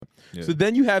Yeah. So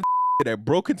then you have that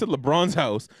broke into LeBron's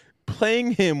house,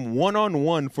 playing him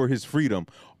one-on-one for his freedom.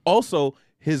 Also,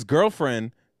 his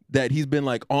girlfriend that he's been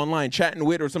like online chatting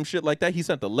with or some shit like that, he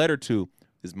sent the letter to,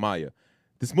 is Maya.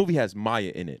 This movie has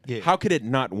Maya in it. Yeah. How could it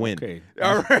not win? Okay.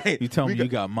 All right. You tell me you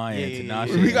got Maya and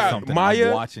Tinashe. We got something. Maya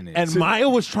I'm watching it. And Maya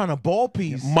was trying to ball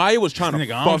piece. Maya was trying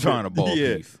to I'm trying to ball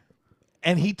piece.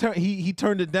 And he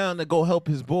turned it down to go help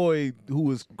his boy who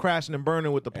was crashing and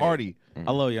burning with the party.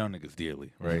 I love y'all niggas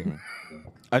dearly, right?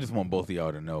 I just want both of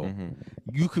y'all to know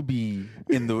you could be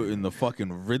in the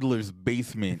fucking Riddler's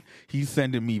basement. He's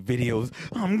sending me videos.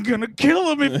 I'm gonna kill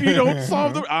him if you don't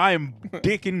solve the. I am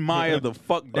dicking Maya the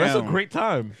fuck down. That's a great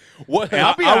time. What?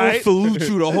 I will salute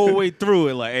you the whole way through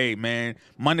it. Like, hey man,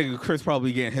 my nigga Chris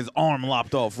probably getting his arm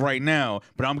lopped off right now,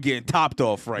 but I'm getting topped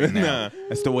off right now.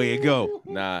 That's the way it go.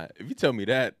 Nah, if you tell me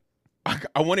that,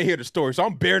 I want to hear the story. So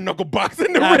I'm bare knuckle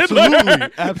boxing the Absolutely, Riddler.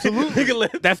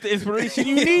 absolutely. That's the inspiration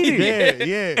you needed.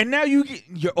 Yeah. And now your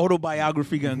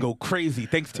autobiography gonna go crazy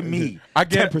thanks to me. I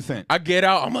get 10%. I get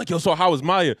out. I'm like, yo, so how was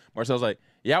Maya? Marcell's like,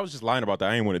 yeah, I was just lying about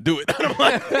that. I ain't want to do it. And I'm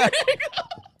like,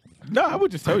 no, I would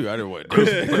just tell you I didn't want to do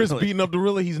it. Chris beating up the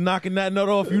Riddler. He's knocking that nut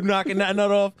off. You knocking that nut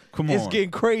off. Come on. It's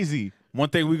getting crazy. One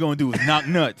thing we're gonna do is knock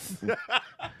nuts.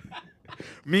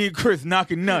 Me and Chris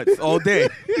knocking nuts all day.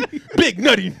 big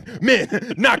nutty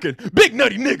men knocking, big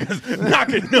nutty niggas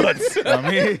knocking nuts. I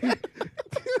mean,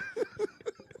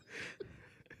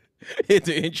 Hit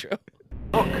the intro.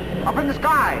 Look, up in the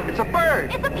sky. It's a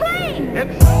bird. It's a plane!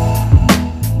 It's...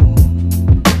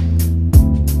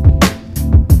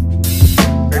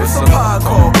 It's a pod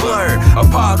called Blur. A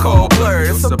pod called Blur.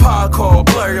 It's a pod called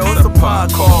Blur. Yo, it's a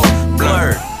pod called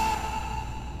Blur.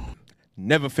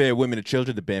 Never fair women and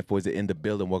children. The band boys are in the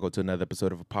building. Welcome to another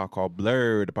episode of a pod called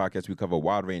Blur, the podcast we cover a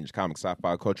wide range of comic,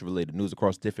 sci-fi, culture-related news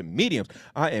across different mediums.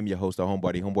 I am your host, the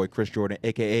homeboy Chris Jordan,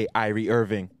 a.k.a. Irie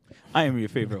Irving. I am your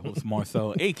favorite host,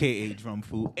 Marcell, a.k.a. Drum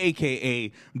Food,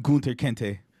 a.k.a. Gunter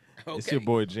Kente. Okay. It's your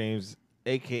boy James,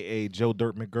 a.k.a. Joe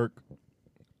Dirt McGurk.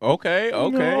 Okay.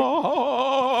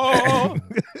 No.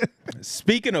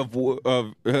 Speaking of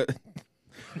the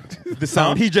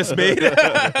sound he just made,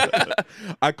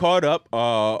 I caught up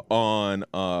on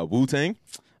Wu-Tang.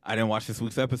 I didn't watch this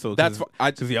week's episode That's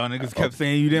because y'all niggas kept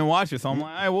saying you didn't watch it. So I'm like,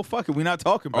 all right, well, fuck it. We're not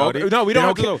talking about it. No, we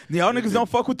don't have to. Y'all niggas don't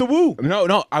fuck with the Wu.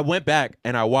 No. I went back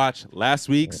and I watched last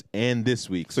week's and this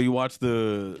week's. So you watched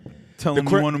the telling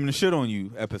you want them to shit on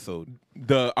you episode.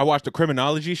 I watched the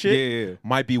criminology shit. Yeah.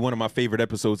 Might be one of my favorite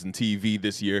episodes in TV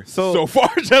this year So far,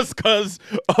 just because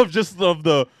of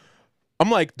the. I'm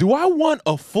like, do I want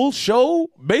a full show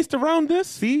based around this?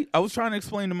 See, I was trying to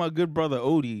explain to my good brother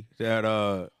Odie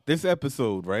that this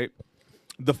episode, right?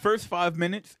 The first 5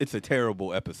 minutes, it's a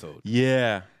terrible episode.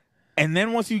 Yeah. And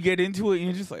then once you get into it,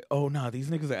 you're just like, oh, nah, these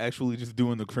niggas are actually just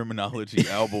doing the criminology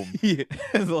album. Yeah.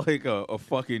 It's like a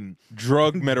fucking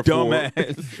Drug metaphor.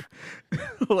 dumbass,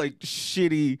 like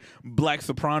shitty Black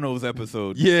Sopranos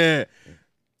episode. Yeah.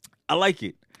 I like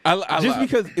it. Just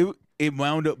because it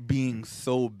wound up being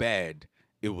so bad,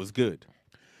 it was good.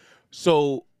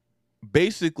 So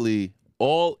basically,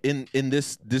 all in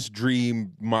this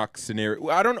dream mock scenario,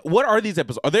 I don't know, what are these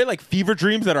episodes? Are they like fever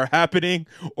dreams that are happening,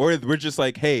 or we're just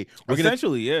like, hey, we're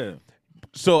essentially, yeah.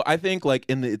 So I think like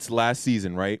in its last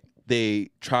season, right?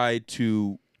 They tried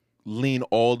to lean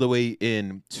all the way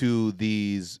into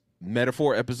these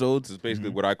metaphor episodes. Is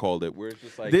basically what I called it, where it's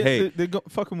just like, they're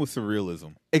fucking with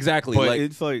surrealism. Exactly, but like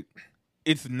it's like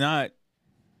it's not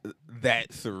that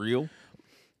surreal.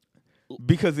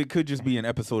 Because it could just be an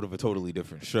episode of a totally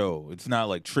different show. It's not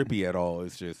like trippy at all.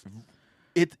 It's just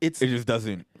it just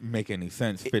doesn't make any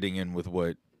sense fitting in with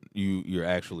what you're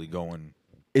actually going.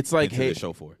 It's like, into the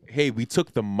show for. Hey, we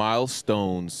took the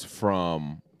milestones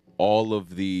from all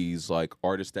of these like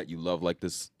artists that you love, like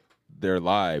this, their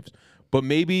lives, but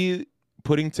maybe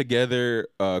putting together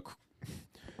that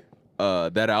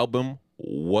album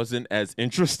wasn't as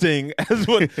interesting as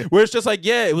where it's just like,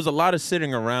 yeah, it was a lot of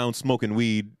sitting around smoking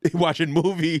weed, watching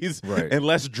movies, right, and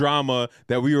less drama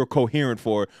that we were coherent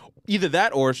for. Either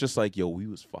that, or it's just like, yo, we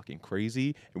was fucking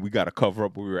crazy, and we got to cover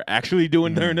up what we were actually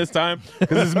doing during this time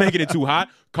because it's making it too hot.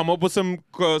 Come up with some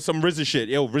RZA shit,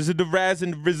 yo, RZA the Raz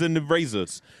and RZA the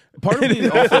Razors. Part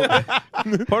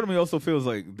of me also feels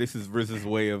like this is RZA's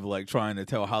way of like trying to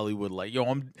tell Hollywood, like, yo,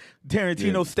 I'm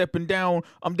Tarantino stepping down,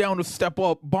 I'm down to step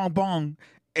up, bong bong.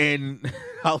 And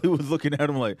Hollywood's looking at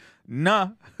him like, nah,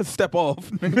 step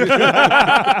off.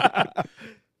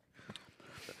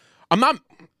 I'm not.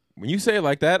 When you say it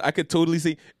like that, I could totally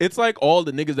see. It's like all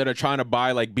the niggas that are trying to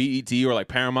buy like BET or like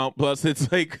Paramount Plus.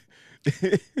 It's like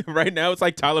right now it's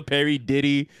like Tyler Perry,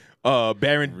 Diddy,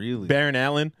 Baron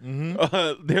Allen.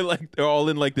 They're all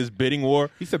in like this bidding war.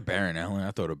 He said Baron Allen.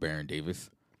 I thought of Baron Davis.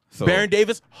 So Baron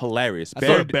Davis, hilarious. I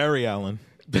thought Barry Allen.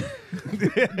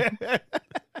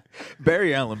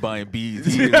 Barry Allen buying bees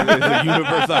is a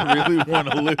universe I really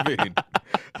want to live in.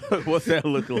 What's that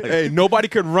look like? Hey, nobody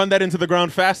could run that into the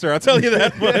ground faster. I'll tell you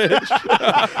that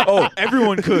much. Oh,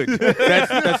 everyone could.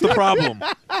 That's the problem.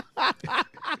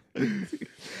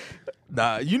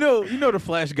 Nah, you know the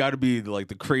Flash got to be like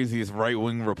the craziest right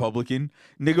wing Republican.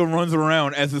 Nigga runs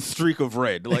around as a streak of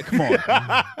red. Like, come on.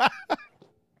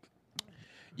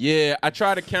 Yeah, I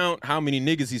try to count how many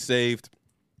niggas he saved.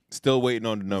 Still waiting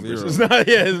on the numbers. Zero. It's not.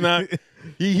 Yeah, it's not.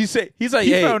 He's like,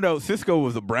 He hey, found out Cisco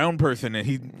was a brown person and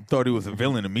he thought he was a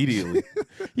villain immediately.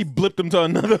 he blipped him to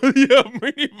another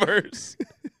universe.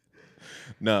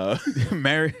 No,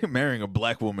 Marrying a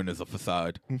black woman is a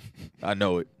facade. I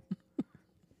know it.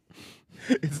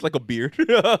 it's like a beard.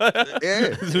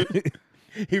 Yeah.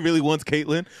 He really wants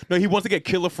Caitlyn. No, he wants to get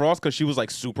Killer Frost because she was like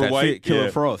super That's white. it. Killer Yeah.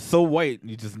 Frost. So white,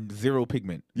 you just zero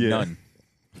pigment. Yeah. None.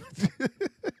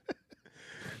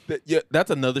 Yeah,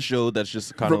 that's another show that's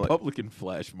just kind of like. Republican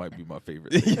Flash might be my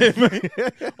favorite.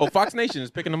 Oh, Fox Nation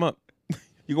is picking them up.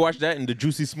 You can watch that in the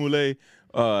Juicy Smollett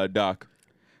doc.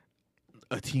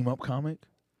 A team up comic?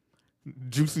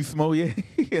 Juicy Smollett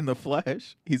and the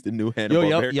Flash. He's the new Yo,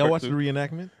 Hanna-Barbera y'all watch the cartoon.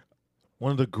 reenactment?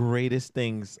 One of the greatest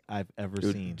things I've ever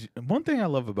seen. One thing I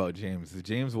love about James is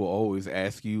James will always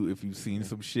ask you if you've seen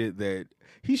some shit that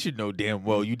he should know damn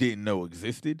well you didn't know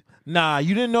existed. Nah,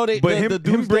 you didn't know But the him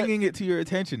dudes bringing it to your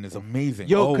attention is amazing.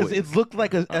 Yo, because always. it looked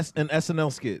like an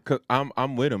SNL skit. Cause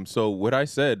I'm with him. So what I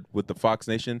said with the Fox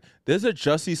Nation, there's a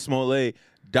Jussie Smollett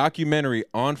documentary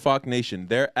on Fox Nation,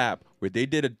 their app, where they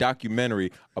did a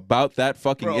documentary about that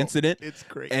fucking Bro, incident. it's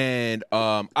great. And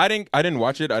I didn't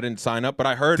watch it. I didn't sign up, but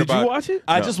I heard Did about. you watch it?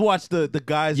 I No. just watched the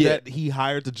guys Yeah. that he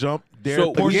hired to jump their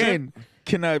So, portion. Again,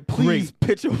 can I please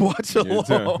pitch a watch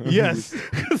along? Yes.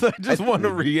 Because I just want to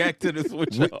react to this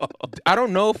with y'all. I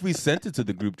don't know if we sent it to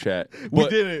the group chat. We but-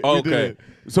 did it. Oh, We okay. did it.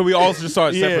 So we all just saw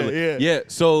it Yeah, separately. yeah.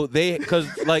 So because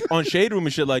like on Shade Room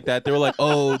and shit like that, they were like,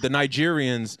 oh, the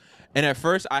Nigerians. And at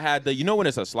first I had when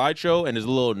it's a slideshow and there's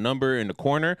a little number in the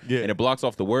corner Yeah. and it blocks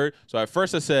off the word. So at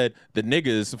first I said the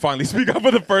niggas finally speak up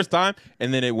for the first time.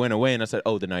 And then it went away and I said,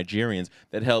 oh, the Nigerians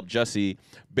that helped Jussie.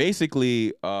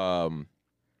 Basically,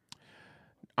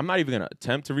 I'm not even going to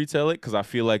attempt to retell it because I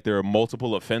feel like there are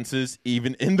multiple offenses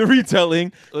even in the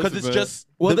retelling because Listen, it's man. just.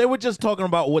 Well, they were just talking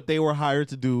about what they were hired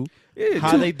to do, Yeah,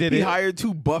 how they did he it. hired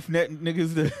two buff net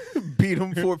niggas to beat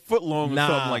him for a foot long or Nah.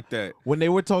 something like that. When they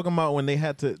were talking about when they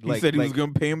had to, He like, said he was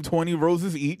going to pay him 20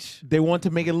 roses each. they wanted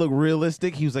to make it look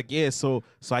realistic. He was like, yeah, so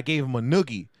I gave him a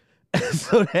noogie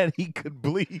so that he could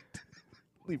bleed.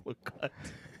 Leave a cut.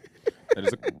 That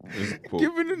is a quote.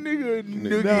 Giving a nigga a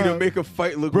noogie Nah. to make a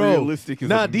fight look Bro, realistic is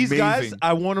these guys, amazing.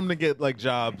 I want them to get like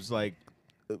jobs, like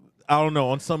I don't know,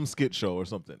 on some skit show or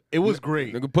something. It was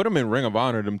great. Nigga, put them in Ring of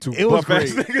Honor. Them two. It was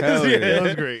buff-ass great. niggas. Hell yeah. It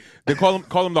was great. They call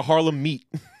them the Harlem Meat.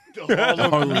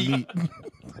 Harlem Meat.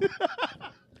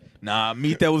 Nah,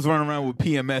 Meat that was running around with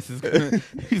PMS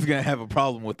he's gonna have a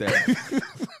problem with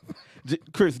that.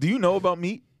 Chris, do you know about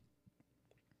Meat?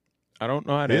 I don't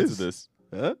know how to answer this.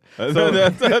 Huh? So,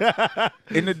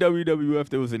 In the WWF,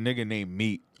 there was a nigga named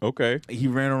Meat. okay. He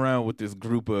ran around with this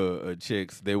group of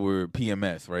chicks. They were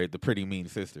PMS, right? The Pretty Mean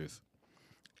Sisters.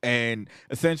 And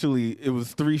essentially, it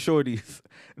was three shorties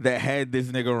that had this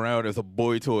nigga around as a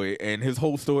boy toy. And his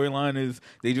whole storyline is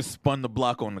they just spun the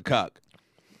block on the cock.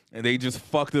 And they just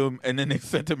fucked him, and then they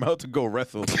sent him out to go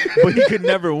wrestle. But he could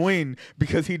never win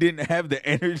because he didn't have the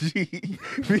energy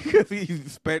because he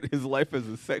spent his life as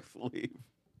a sex slave.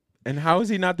 And how is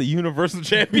he not the Universal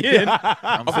Champion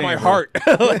I'm of saying, my bro, heart?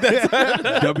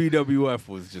 WWF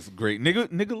was just great.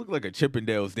 Nigga looked like a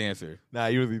Chippendales dancer. Nah,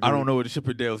 you really. I don't know what a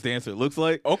Chippendales dancer looks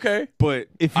like, Okay. but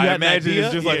If you I had an imagine idea,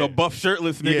 it's just like yeah. a buff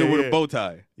shirtless nigga Yeah, with yeah. a bow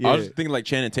tie. Yeah. I was thinking like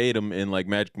Channing Tatum in like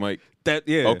Magic Mike.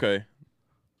 Yeah. Okay.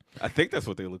 I think that's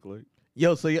what they look like.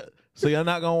 Yo, so y'all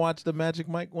not gonna watch the Magic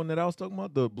Mike one that I was talking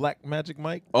about, the Black Magic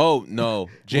Mike? Oh no,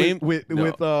 James with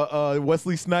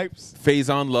Wesley Snipes,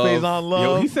 Faison Love. Faison Love.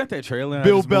 Yo, he sent that trailer and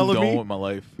Bill I just moved Bellamy. on with my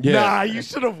life. Yeah. Nah, you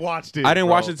should have watched it. I didn't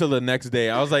bro. watch it till the next day.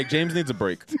 I was like, James needs a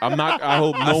break. I'm not. I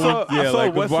hope no I saw, one. I Yeah, saw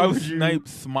like Wesley why would you?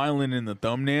 Snipes smiling in the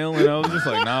thumbnail, and I was just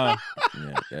like, nah,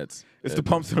 Yeah, that's. it's the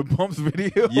Pumps and the Pumps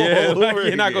video. Yeah, all like, over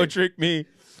you're not again. gonna trick me.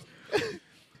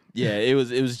 Yeah, it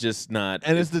was just not.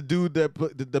 And it's the dude that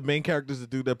the main character is the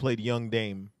dude that played Young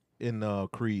Dame in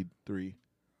Creed 3.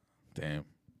 Damn.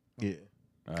 Yeah,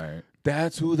 All right.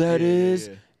 That's who that is.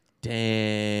 Yeah.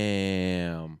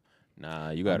 Damn. Nah,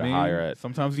 you gotta I mean, hire it.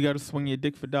 Sometimes you got to swing your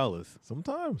dick for dollars.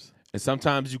 Sometimes. And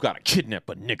sometimes you gotta kidnap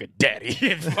a nigga daddy.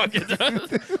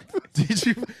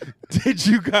 Did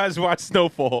you guys watch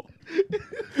Snowfall?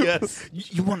 Yes.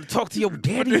 You want to talk to your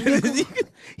daddy? Nigga?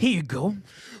 Here you go.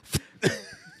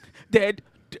 Dad,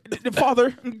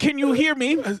 father, can you hear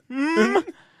me? I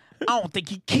don't think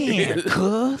he can,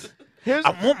 cuz.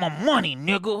 I want my money,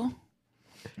 nigga.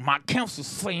 My accounts the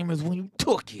same as when you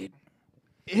took it.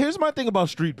 Here's my thing about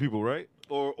street people, right?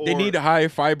 Or They need a high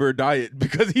fiber diet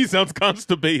because he sounds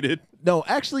constipated. No,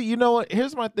 actually, you know what?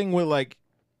 Here's my thing with like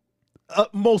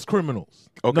most criminals.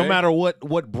 Okay. No matter what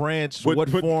branch, what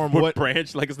form, what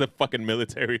branch, like it's the fucking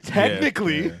military.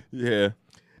 technically. Yeah.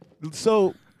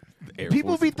 So Air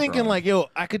people Force be is thinking crime. like, yo,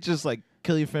 I could just like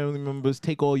kill your family members,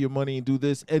 take all your money and do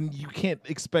this, and you can't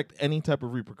expect any type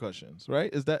of repercussions,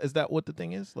 right? Is that what the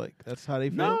thing is? Like that's how they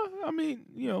feel? No, I mean,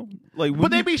 like,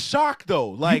 But they be shocked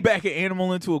though. you Like back an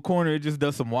animal into a corner, it just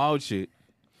does some wild shit.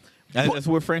 And that's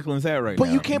where Franklin's at right now.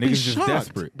 but you can't be Niggas just shocked.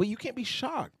 desperate. But you can't be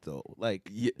shocked though. Like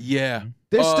Yeah.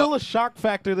 there's still a shock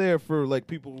factor there for like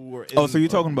people who are Oh, so you're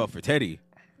talking about for Teddy?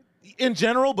 in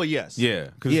general, but yes. Yeah,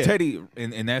 because Yeah. Teddy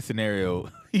in that scenario,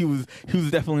 he was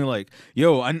definitely like,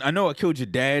 yo, I know I killed your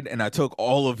dad and I took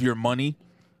all of your money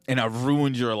and I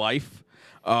ruined your life,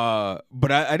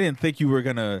 but I didn't think you were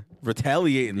gonna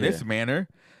retaliate in this manner.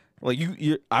 Like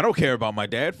I don't care about my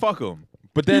dad. Fuck him.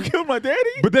 But then You killed my daddy.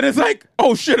 But then it's like,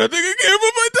 oh shit, I think I gave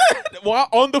him my dad while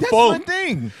on the That's phone. my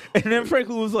thing. And then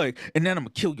Franklin was like, and then I'm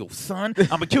gonna kill your son. I'm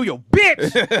gonna kill your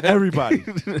bitch. Everybody.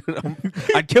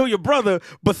 I'd kill your brother,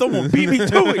 but someone beat me to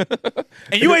it.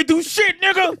 And you ain't do shit,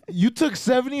 nigga. You took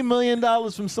 $70 million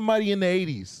from somebody in the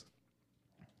 80s.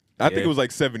 I think it was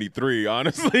like 73,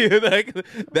 honestly. Like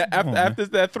that after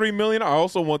that $3 million, I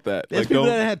also want that. There's Like, people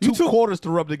don't- that had two quarters to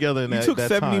rub together in You that took that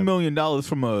 $70 time. million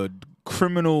from a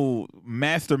criminal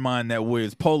mastermind that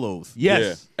wears polos.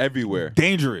 Yes. Yeah, everywhere.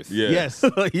 Dangerous. Yeah. Yes.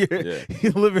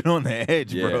 You're living on the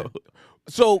edge, Yeah. bro.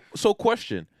 So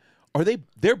question.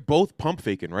 They're both pump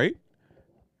faking, right?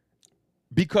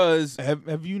 Because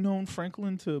Have you known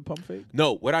Franklin to pump fake?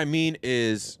 no, what I mean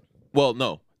is, well,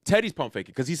 no. Teddy's pump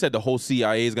faking because he said the whole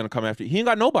CIA is gonna come after you. He ain't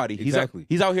got nobody. Exactly.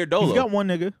 He's out here dolo. He's got one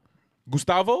nigga.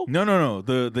 Gustavo? No.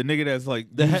 The nigga that's like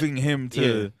using him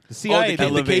to The CIA. the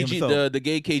elevate KG, himself. the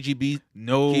gay KGB.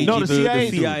 No, No, the the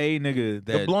CIA CIA nigga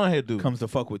the that blonde head dude. comes to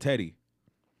fuck with Teddy.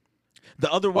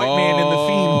 The other white man in the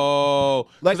scene. Oh,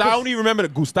 Like because I this- don't even remember the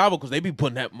Gustavo because they be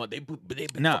putting that money. They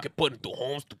be Nah. fucking putting through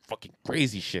homes to fucking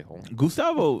crazy shit.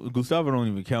 Gustavo don't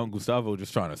even count. Gustavo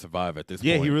just trying to survive at this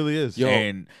Yeah, point. he really is. Yo.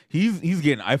 And he's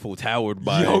getting Eiffel Towered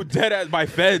by Dead ass by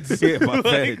feds. yeah, by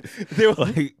Like, feds. They were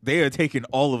Like they are taking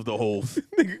all of the holes.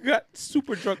 nigga got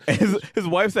super drunk. And his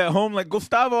wife's at home like,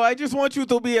 Gustavo, I just want you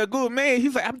to be a good man.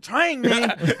 He's like, I'm trying,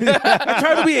 man. I'm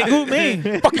trying to be a good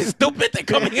man. Fucking stupid. They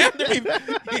coming after me.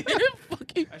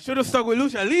 Fucking. I should have stuck with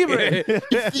Lucha Libre.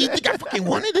 You think I fucking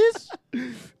wanted this?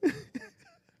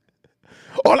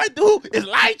 All I do is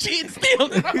lie, cheat, and steal.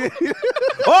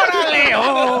 Órale,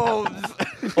 oh.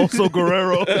 Also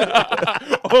Guerrero.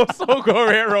 Also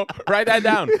Guerrero. Write that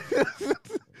down.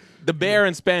 The bear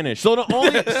in Spanish. So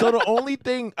the only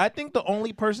thing, I think the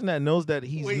only person that knows that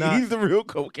he's not He's the real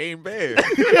cocaine bear.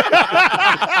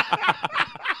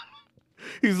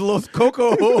 He's Los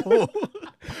Coco.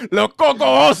 Lo Coco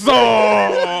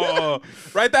Oso.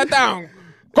 Write that down.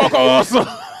 Coco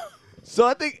Oso. So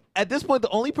I think at this point the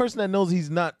only person that knows he's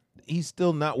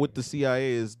still not with the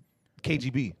CIA is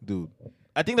KGB dude.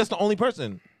 I think that's the only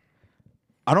person.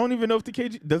 I don't even know if the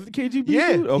KGB does the KGB.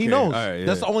 Yeah, do it? Okay, he knows. all right, yeah.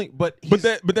 That's the only. But But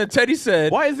then Teddy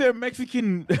said, Why is there a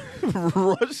Mexican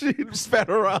Russian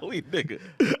federale nigga?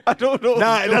 I don't know.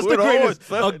 Nah, that's the With all greatest.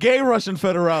 son. A gay Russian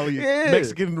federale. Yeah.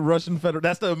 Mexican Russian federal.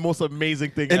 That's the most amazing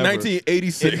thing in ever.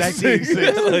 1986. In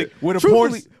 1986. Like, with a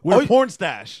truthfully- porn porn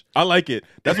stash. I like it.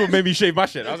 That's what made me shave my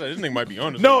shit. I was like, this nigga might be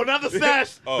honest. No, not the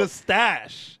stash. Oh. The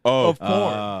stash Oh. of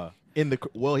porn. In the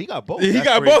he got both. He That's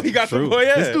got crazy. both. He got True. some. Oh,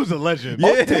 yeah. This dude's a legend.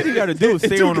 All Teddy got to do is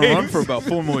stay Two on the run games. for about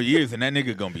 4 more years, and that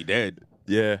nigga gonna be dead.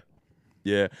 Yeah.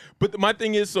 Yeah. But my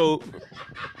thing is, so.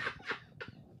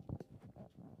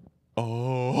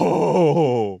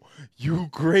 Oh, you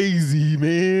crazy,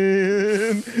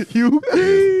 man. You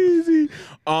crazy.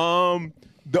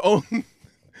 The only.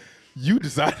 You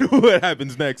decide what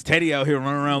happens next. Teddy out here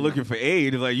running around looking for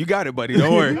aid. He's like, you got it, buddy.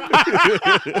 Don't worry.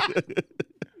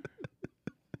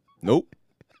 Nope.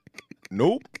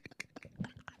 Nope.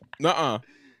 Nuh-uh.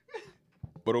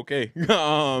 But okay.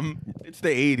 It's the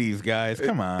 80s, guys.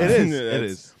 Come on. It is. Yeah, It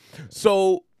that's- is.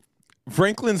 So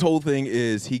Franklin's whole thing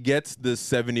is he gets the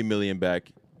 70 million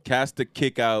back, has to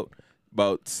kick out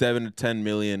about 7 to 10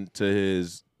 million to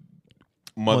his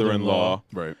mother-in-law,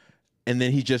 Right. and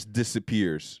then he just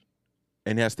disappears.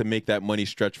 and he has to make that money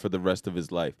stretch for the rest of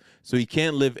his life. So he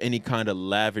can't live any kind of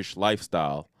lavish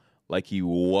lifestyle like he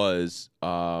was.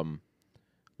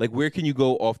 Like, where can you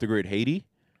go off the grid? Haiti?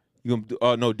 You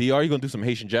gonna do, no, DR? You gonna do some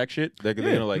Haitian Jack shit? They're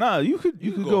gonna like, nah, you could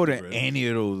could go go to for it. any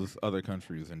of those other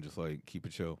countries and just like keep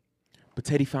it chill. but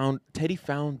Teddy found.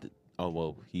 Oh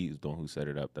well, he's the one who set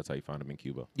it up. That's how you found him in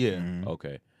Cuba. Yeah. Mhm.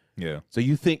 Okay. Yeah, So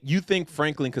you think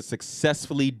Franklin could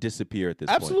successfully disappear at this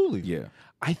point? Absolutely. yeah.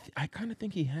 I kind of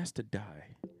think he has to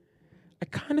die. I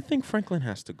kind of think Franklin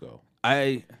has to go.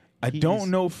 I He's- don't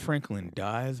know if Franklin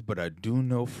dies, but I do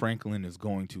know Franklin is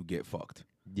going to get fucked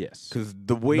Yes. because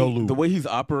the way No lube. the way he's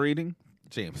operating,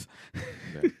 James.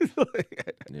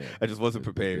 Yeah. I just wasn't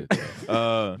prepared.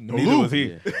 No Neither lube. was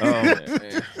he.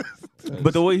 Yeah.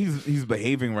 But the way he's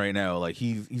behaving right now, like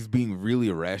he's being really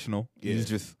irrational. Yeah.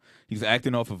 He's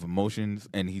acting off of emotions,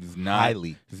 and he's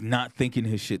Highly. not thinking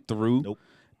his shit through. Nope.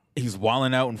 He's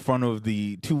wilding out in front of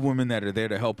the two women that are there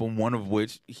to help him. One of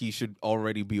which he should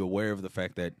already be aware of the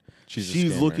fact that She's a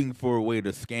she's scammer. looking for a way to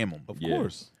scam him. Of Yeah.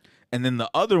 course. And then the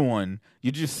other one,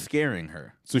 you're just scaring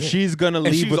her. So she's gonna And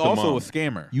leave she's with the also mom. a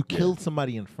scammer. You killed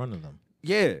somebody in front of them.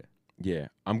 Yeah. Yeah,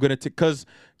 I'm gonna because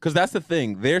that's the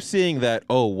thing. They're seeing that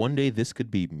one day this could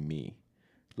be me.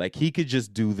 Like he could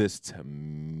just do this to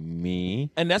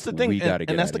me. And that's the thing. We gotta And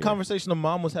get that's outta the here. conversation the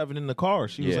mom was having in the car.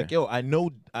 She was Yeah. like, yo, I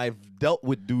know I've dealt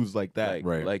with dudes like that. Like,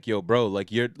 Right. like yo, bro,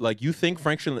 like you think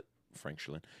Franklin,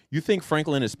 you think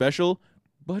Franklin is special,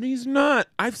 but he's not.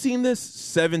 I've seen this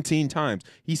 17 times.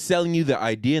 He's selling you the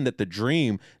idea and that the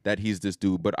dream that he's this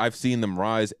dude, but I've seen them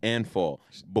rise and fall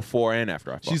before and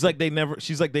after I fall. She's like they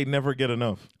never get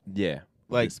enough. yeah.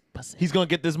 Like This pussy. he's gonna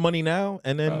get this money now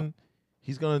and then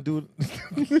he's gonna do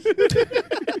it.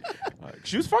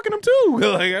 She was fucking him too.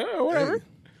 Like whatever.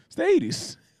 It's the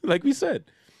 80s. Like we said.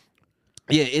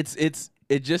 Yeah, it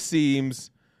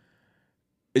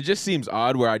just seems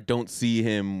odd where I don't see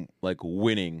him like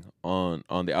winning on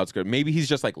the outskirts. Maybe he's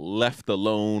just like left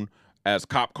alone as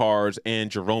cop cars and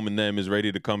Jerome and them is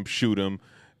ready to come shoot him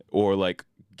or like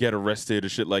get arrested or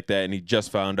shit like that, and he just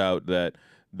found out that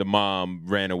the mom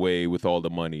ran away with all the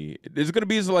money. It's gonna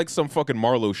be like some fucking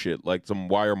Marlowe shit, like some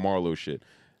Wire Marlowe shit.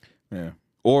 Yeah.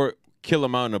 Or kill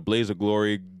him out in a blaze of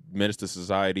glory, menace to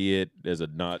society it as a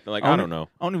nut. Like, I don't know.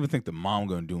 I don't even think the mom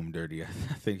gonna do him dirty. I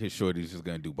think his shorty's just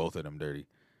gonna do both of them dirty.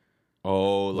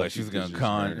 Oh, Like she's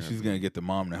gonna she's gonna get the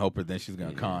mom to help her, then she's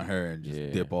gonna con her and just Yeah.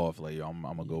 dip off. Like, yo, I'm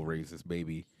gonna go raise this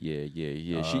baby. Yeah.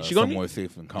 She somewhere gonna need,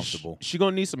 safe and comfortable. she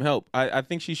gonna need some help. I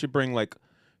think she should bring like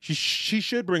she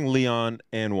should bring Leon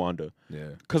and Wanda. Yeah.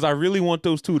 Because I really want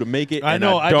those two to make it. I and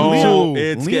know, I do don't. too.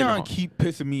 It's getting Leon hard. keep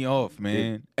pissing me off,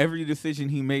 man. Every decision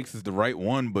he makes is the right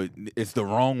one, but it's the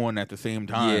wrong one at the same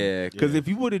time. Yeah. Because if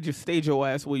you would have just stayed your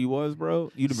ass where you was,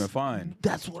 bro, you'd have been fine.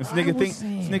 That's what This I nigga was think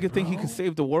saying, this nigga think he bro. can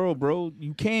save the world, bro.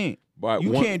 You can't. Right, You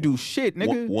one- can't do shit,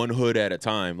 nigga. one hood at a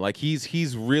time. Like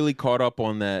he's really caught up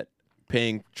on that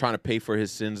trying to pay for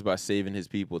his sins by saving his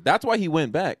people. That's why he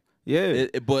went back. Yeah.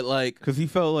 But like, Because he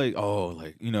felt like,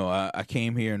 I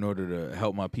came here in order to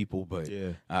help my people, but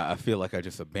Yeah. I feel like I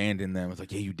just abandoned them. It's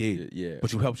like, yeah, you did. Yeah.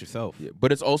 But you helped yourself. yeah,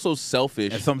 but it's also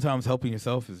selfish. And sometimes helping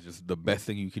yourself is just the best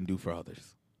thing you can do for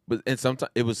others. And sometimes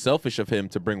it was selfish of him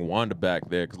to bring Wanda back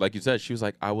there because, like you said, she was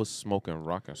like, "I was smoking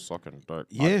rock and sucking dirt."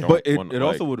 Yeah. But it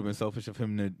also would have been selfish of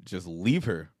him to just leave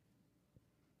her.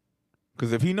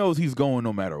 Because if he knows he's going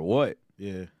no matter what,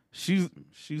 Yeah. she's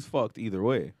fucked either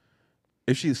way.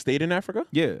 if she stayed in Africa.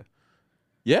 Yeah.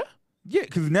 Yeah, Yeah,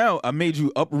 because now I made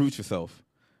you uproot yourself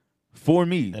for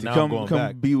me And to now I'm going come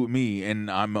back. be with me,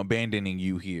 and I'm abandoning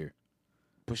you here.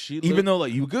 but she Even though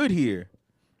like you good here,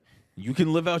 you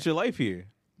can live out your life here,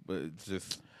 but it's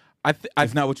just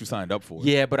it's not what you signed up for.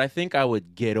 yeah, but I think I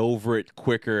would get over it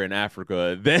quicker in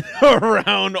Africa than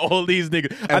around all these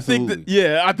niggas. Absolutely.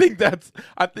 I think that's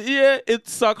it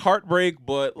suck heartbreak,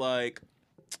 but like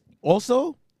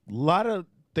Also,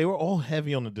 they were all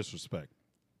heavy on the disrespect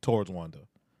towards Wanda.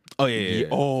 Oh yeah.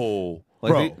 oh.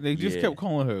 Like Bro, they just yeah. kept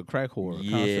calling her a crack whore.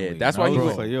 Yeah, constantly. that's And why I he was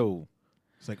was- just like, yo.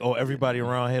 It's like, oh, everybody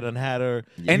around here done had her.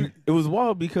 And it was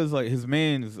wild because like his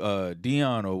man's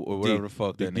Dion or whatever the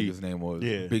fuck that Big D. nigga's name was,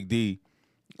 Yeah. Big D.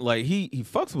 Like he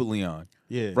fucks with Leon,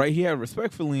 Yeah. right? He had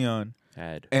respect for Leon,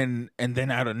 Had and then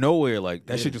out of nowhere, like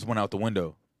that shit just went out the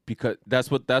window. because that's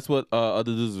what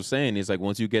other dudes were saying. Is like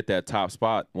once you get that top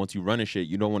spot, once you run and shit,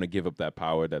 you don't want to give up that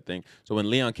power, that thing. So when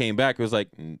Leon came back, it was like,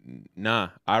 nah,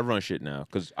 I run shit now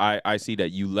because I see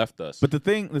that you left us. But the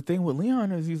thing with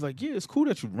Leon is he's like, yeah, it's cool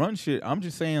that you run shit. I'm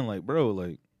just saying, like, bro,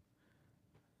 like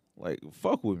Like,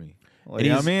 fuck with me. Like,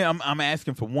 And I he's- mean, I'm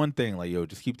asking for one thing. Like, yo,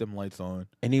 just keep them lights on.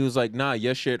 And he was like, "Nah,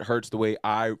 your shit hurts the way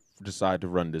I decide to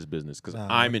run this business because Nah,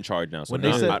 I'm in charge now." So When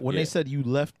now they said you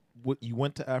left, you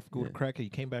went to Africa with a cracker, you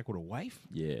came back with a wife.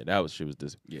 yeah, that was shit was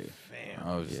this. Yeah,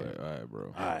 I was just like, all right,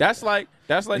 bro. that's like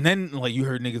And then, like, you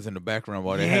heard niggas in the background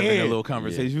while they're having Yeah. a little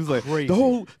conversation. He was like, Crazy. the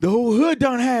whole hood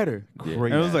done had her. Yeah.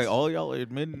 And it was like, all y'all are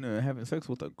admitting to having sex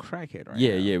with a crackhead right now.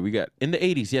 yeah, we got in the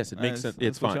 80s. Yes, it makes sense.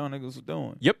 It's That's what fine. y'all niggas was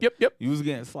doing. Yep. You was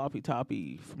getting sloppy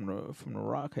toppy from the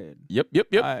rockhead. Yep.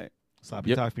 All right. Sloppy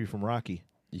Yep. Toppy from Rocky.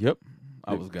 Yep.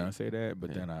 I was gonna say that,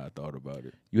 but then I thought about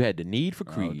it. You had the need for I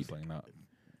was Creed. just like, nah.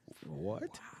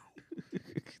 What?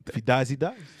 If he dies, he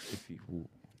dies.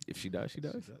 If she dies, she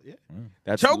dies. Yeah.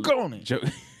 That's Choke on it.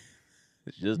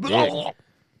 It's just dick.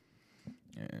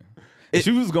 Yeah. She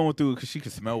was going through it because she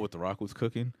could smell what The Rock was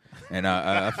cooking, and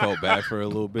I felt bad for her a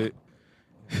little bit.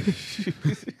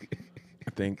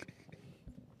 I think.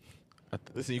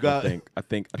 Listen, you got I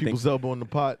think people's elbow in the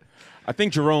pot. I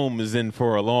think Jerome is in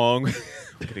for a long.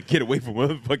 Gonna get away from where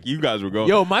the fuck you guys were going.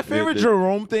 Yo, my favorite Yeah,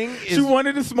 Jerome thing is She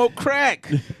wanted to smoke crack.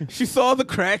 She saw the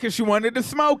crack and she wanted to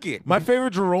smoke it. my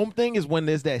favorite Jerome thing is when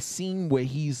there's that scene where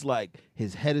he's like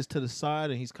his head is to the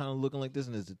side and he's kind of looking like this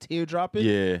and there's a tear dropping.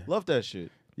 Yeah. Love that shit.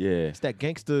 Yeah. It's that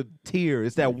gangster tear.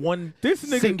 It's that one This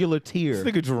nigga- singular tear.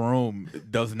 This nigga Jerome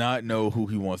does not know who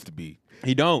he wants to be.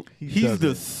 He don't. He's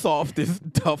the softest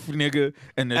tough nigga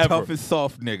and the Ever. toughest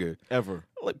soft nigga. Ever.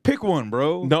 Like, pick one,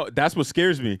 bro. No, that's what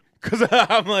scares me. Cause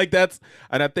I'm like,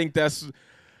 and I think that's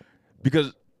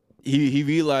because he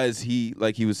realized he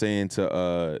was saying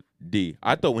to D.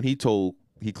 I thought when he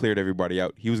cleared everybody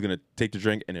out, he was gonna take the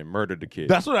drink and then murder the kid.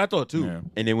 That's what I thought too. Yeah.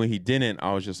 And then when he didn't,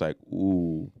 I was just like,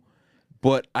 ooh.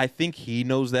 But I think he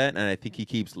knows that, and I think he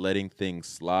keeps letting things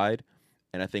slide.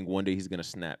 And I think one day he's gonna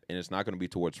snap, and it's not gonna be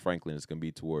towards Franklin. It's gonna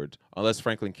be towards unless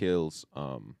Franklin kills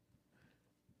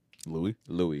Louis.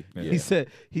 Yeah.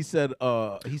 He said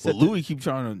Well, to- Louis keep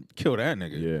trying to kill that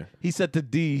nigga. Yeah. he said to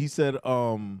D, he said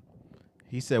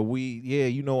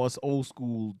you know us old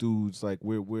school dudes, like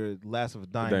we're last of a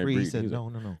dying Dying breed. He breed. said, He's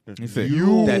no. He said,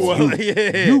 You. that's you.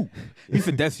 Yeah. You. He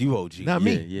said, that's you, OG. Not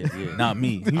me. Yeah. Not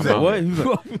me. He was I'm like, out what? here. He was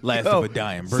like, last Yo, of a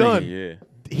dying breed. son. Yeah.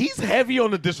 He's heavy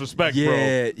on the disrespect, bro.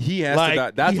 Yeah, he has Like, to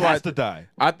die. That's he why has to die.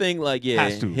 I think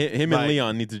Has to. him Like- and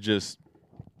Leon need to just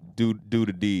do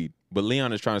the deed. But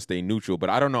Leon is trying to stay neutral. But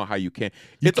I don't know how you can.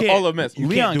 It's can't- all a mess. you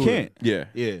Leon do can't. it. Yeah.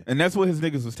 Yeah. And that's what his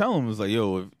niggas was telling him. Was like,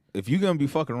 yo, if you're gonna be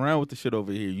fucking around with the shit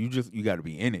over here, you got to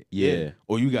be in it. Yeah.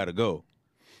 Or you got to go.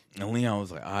 And Leon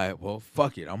was like, all right, well,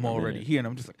 fuck it. I'm already in it. here. And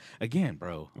I'm just like, again,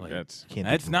 bro, like, That's-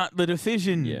 that's not the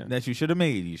decision Yeah. that you should have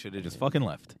made. You should have just fucking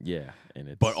left. Yeah. And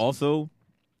it's But also,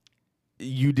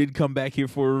 you did come back here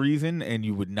for a reason, and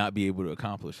you would not be able to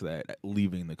accomplish that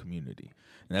leaving the community.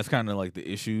 And that's kind of like the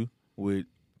issue with,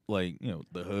 like, you know,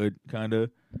 the hood, kind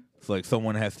of. It's like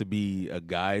someone has to be a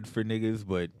guide for niggas,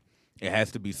 but it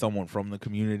has to be someone from the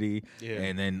community. Yeah.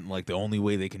 And then, like, the only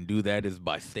way they can do that is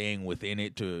by staying within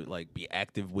it to, like, be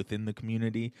active within the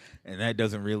community. And that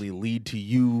doesn't really lead to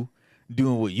you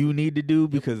doing what you need to do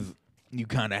because you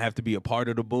kind of have to be a part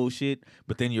of the bullshit.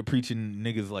 But then you're preaching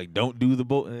niggas, like, don't do the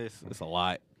bull. It's a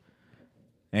lot.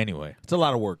 Anyway. It's a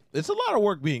lot of work. It's a lot of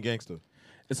work being gangster.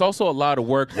 It's also a lot of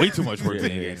work. Way too much work Yeah.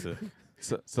 being gangster.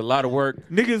 It's a lot of work.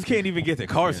 Niggas can't even get their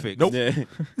cars fixed. Nope. Yeah.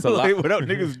 It's a Like, lot. without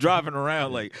niggas driving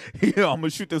around like, yeah, I'm gonna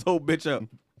shoot this whole bitch up.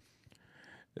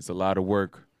 It's a lot of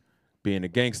work being a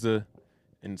gangster,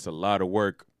 and it's a lot of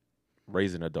work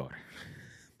raising a daughter.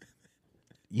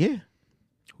 Yeah.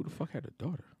 Who the fuck had a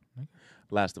daughter?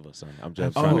 Last of Us, son. I'm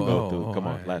just Absolutely. trying to go through. Oh, Come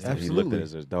on, alright. Last of Us. He looked at Absolutely. it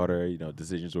as his daughter. You know,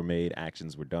 decisions were made,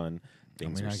 actions were done,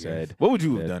 things I were guess. said. What would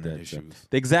you have That- done in that- his that- shoes?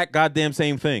 The exact goddamn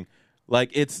same thing. Like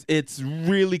it's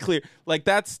really clear. Like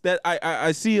that's that.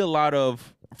 I see a lot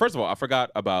of. First of all, I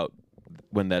forgot about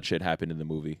when that shit happened in the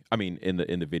movie. I mean, in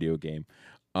the video game.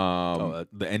 The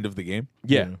end of the game?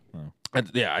 Yeah. Oh.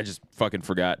 I just fucking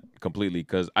forgot completely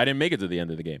because I didn't make it to the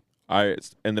end of the game. I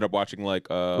ended up watching like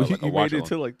Well, like a you watch made it along.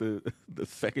 to like the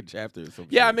second chapter or something.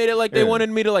 Yeah, I made it like they Yeah. wanted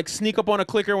me to like sneak up on a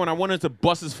clicker when I wanted to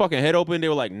bust his fucking head open. They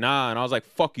were like, nah, and I was like,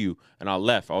 fuck you, and I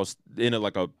left. I was in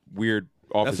like a weird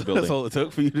office building. That's all it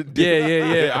took for you to do.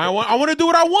 Yeah. I want to do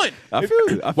what I want. I feel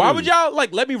you. I Why feel would you. y'all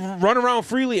like let me run around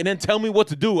freely and then tell me what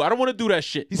to do? I don't want to do that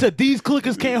shit. He said these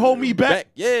clickers can't hold me back.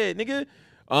 Yeah, nigga.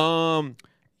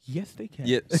 Yes, they can.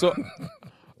 Yeah. So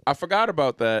I forgot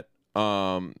about that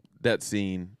that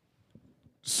scene.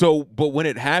 So, but when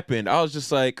it happened, I was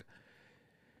just like,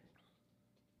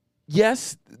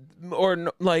 yes, or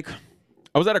no, like,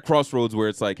 I was at a crossroads where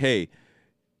it's like, hey,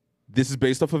 this is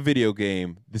based off a video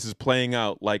game. This is playing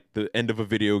out like the end of a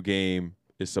video game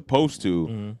is supposed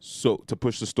to, so to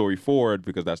push the story forward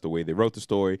because that's the way they wrote the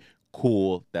story.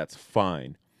 Cool, that's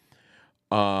fine.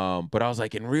 But I was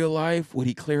like, in real life, would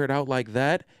he clear it out like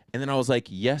that? And then I was like,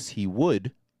 yes, he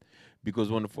would, because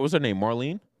what was her name,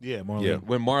 Marlene? Yeah, Marlene. Yeah.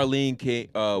 When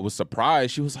Marlene was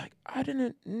surprised, she was like, I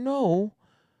didn't know.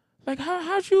 Like,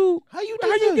 how'd you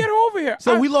get over here?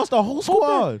 So we lost a whole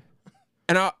squad.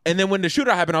 And then when the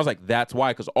shootout happened, I was like, that's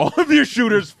why, because all of your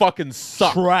shooters fucking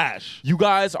suck. Trash. You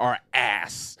guys are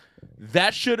ass.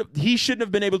 He shouldn't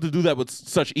have been able to do that with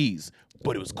such ease.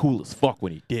 But it was cool as fuck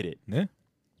when he did it. Yeah.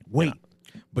 Wait.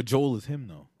 But Joel is him,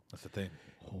 though. That's the thing.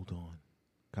 Hold on.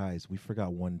 Guys, we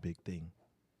forgot one big thing.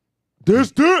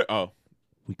 Oh.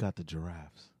 We got the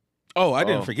giraffes. Oh, I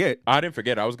didn't forget. I didn't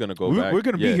forget. I was going to go back. We're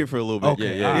going to be here for a little bit.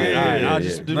 Okay. Yeah. I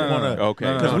just didn't want to.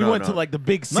 Okay. Because we went to like the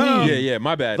big scene. No. Yeah,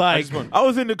 my bad. Like, I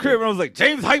was in the crib and I was like,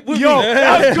 James, hype with yo, me.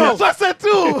 let's go. So I said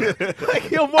too.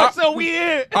 Like, yo, Marcell, we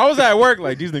here. I was at work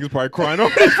like, these niggas probably crying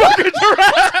over this fucking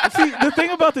giraffe. See, the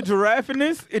thing about the giraffe in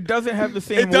this, it doesn't have the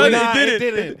same It doesn't.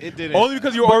 weight. It didn't. Only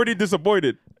because you were already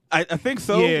disappointed. I think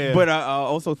so, Yeah. but I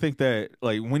also think that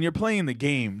like when you're playing the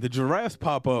game, the giraffes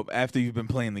pop up after you've been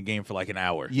playing the game for like an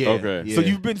hour. Yeah. Okay. Yeah. So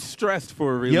you've been stressed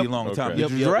for a really long time. Okay. The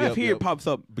Yep, giraffe yep, here yep. pops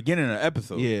up beginning of the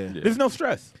episode. Yeah. There's no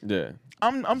stress. Yeah.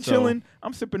 I'm So- chilling.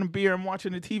 I'm sipping a beer. I'm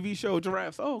watching a TV show.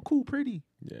 Giraffes. Oh, cool, pretty.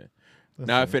 Yeah.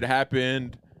 Now, if it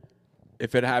happened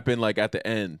like at the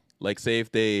end, like say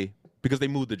because they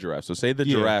moved the giraffes. So say the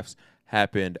giraffes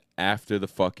happened after the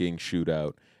fucking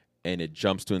shootout, and it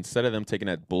jumps to, instead of them taking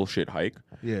that bullshit hike,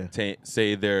 Yeah.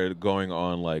 say they're going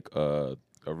on like a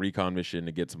recon mission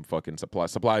to get some fucking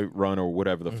supply run or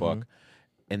whatever the fuck,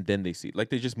 and then they see, like,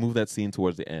 they just move that scene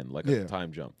towards the end, like a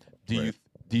time jump. Do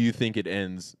you think it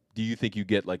ends? Do you think you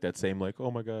get like that same, like, oh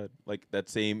my god, like that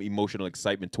same emotional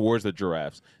excitement towards the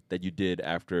giraffes that you did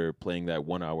after playing that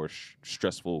 1 hour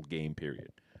stressful game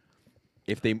period?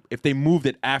 If they moved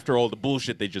it after all the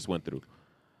bullshit they just went through,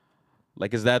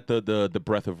 like, is that the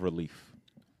breath of relief?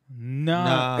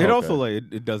 Nah. It also like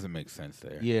it doesn't make sense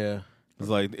there. Yeah. It's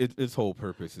like its whole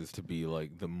purpose is to be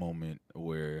like the moment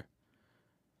where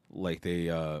like they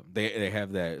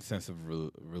have that sense of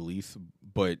release,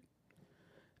 but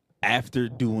after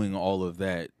doing all of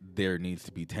that, there needs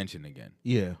to be tension again.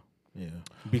 Yeah. Yeah.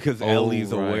 Because Oh,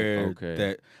 Ellie's right, aware okay.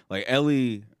 that like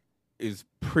Ellie is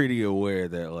pretty aware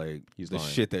that like He's the lying.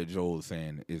 shit that Joel is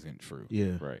saying isn't true.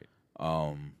 Yeah. Right.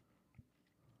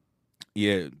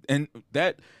 Yeah, and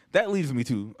that leads me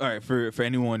to, all right, for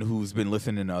anyone who's been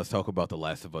listening to us talk about The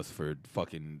Last of Us for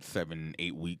fucking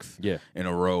 7-8 weeks in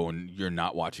a row and you're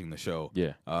not watching the show.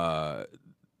 Yeah.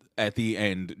 At the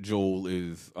end, Joel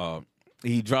is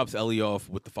he drops Ellie off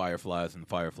with the Fireflies, and the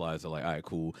Fireflies are like, all right,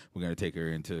 cool, we're gonna take her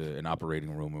into an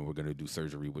operating room and we're gonna do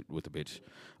surgery with the bitch.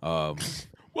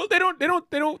 Well, they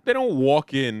don't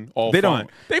walk in all They fine.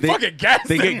 don't. They fucking gas.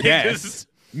 They them get gassed. niggas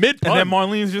mid And then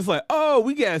Marlene's just like, oh,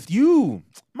 we gassed you.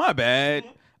 My bad.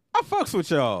 I fucks with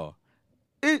y'all.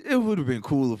 It would have been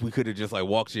cool if we could have just like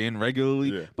walked you in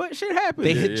regularly, but shit happened.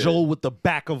 They hit Joel with the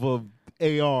back of a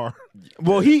AR.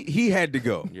 Well, he had to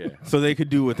go, Yeah. so they could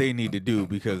do what they need to do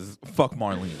because fuck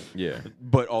Marlene, Yeah.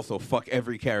 but also fuck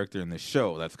every character in the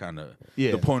show. That's kind of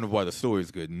the point of why the story is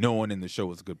good. No one in the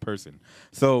show is a good person,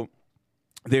 so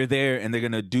they're there and they're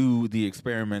gonna do the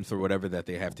experiments or whatever that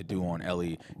they have to do on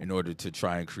Ellie in order to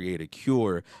try and create a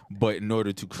cure. But in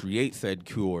order to create said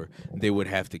cure, they would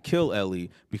have to kill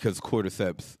Ellie because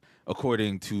cordyceps,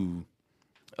 according to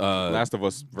Last of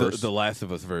Us verse. the Last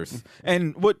of Us verse,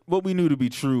 and what we knew to be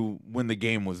true when the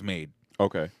game was made.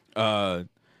 Okay.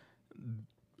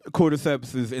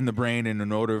 Cordyceps is in the brain, and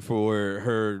in order for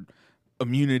her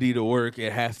immunity to work,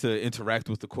 it has to interact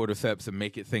with the cordyceps and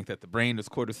make it think that the brain is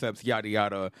cordyceps, yada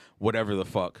yada, whatever the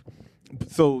fuck.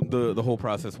 So the whole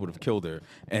process would have killed her,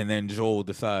 and then Joel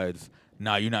decides,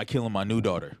 nah, you're not killing my new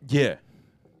daughter. Yeah.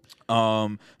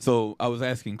 So I was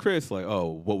asking Chris, like,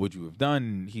 oh, what would you have done?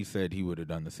 And he said he would have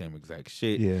done the same exact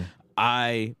shit. Yeah.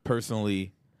 I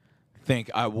personally think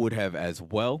I would have as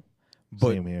well, but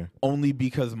Same here. only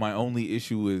because my only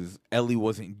issue is Ellie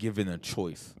wasn't given a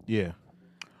choice. Yeah.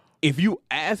 If you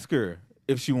ask her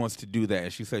if she wants to do that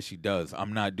and she says she does,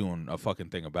 I'm not doing a fucking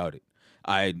thing about it.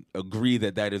 I agree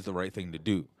that that is the right thing to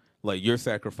do. Like, your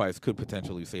sacrifice could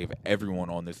potentially save everyone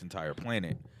on this entire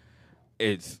planet.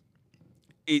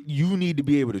 You need to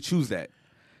be able to choose that.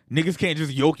 Niggas can't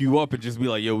just yoke you up and just be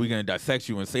like, yo, we're gonna dissect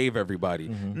you and save everybody.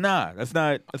 Nah, that's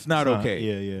not okay.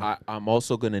 Yeah, yeah. I'm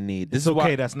also gonna need. This It's is okay.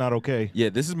 why. That's not okay. Yeah,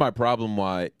 this is my problem.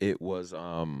 Why it was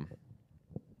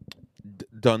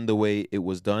done the way it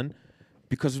was done,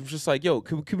 because it was just like, yo,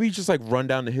 can we just like run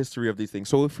down the history of these things?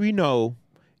 So if we know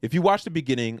if you watch the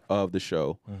beginning of the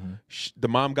show, the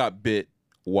mom got bit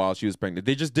while she was pregnant.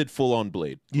 They just did full on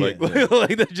Blade. Yeah.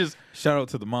 Like they just. Shout out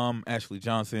to the mom, Ashley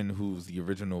Johnson, who's the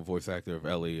original voice actor of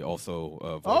Ellie, also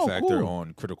a voice actor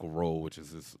on Critical Role, which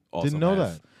is this awesome Didn't know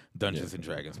that. Dungeons and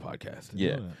Dragons podcast.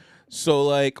 Yeah. So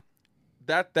like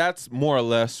that's more or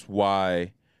less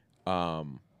why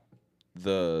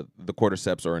the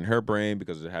cordyceps are in her brain,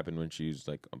 because it happened when she's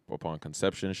like upon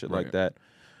conception and shit like that.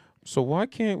 So why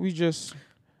can't we just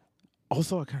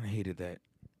Also, I kind of hated that.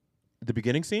 the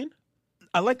beginning scene?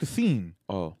 I like the scene.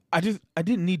 Oh. I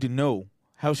didn't need to know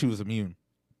how she was immune.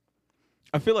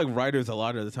 I feel like writers a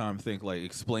lot of the time think like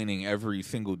explaining every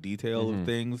single detail of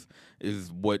things is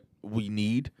what we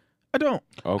need. I don't.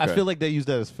 Okay. I feel like they use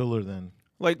that as filler then.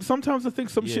 Like sometimes I think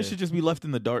some shit should just be left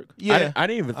in the dark. Yeah. I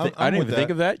didn't even think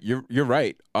of that. You're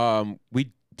right.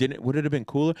 We didn't. Would it have been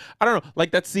cooler? I don't know.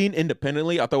 Like that scene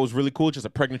independently, I thought was really cool. Just a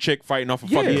pregnant chick fighting off a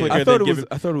fucking clicker. I thought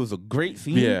it was a great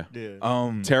scene.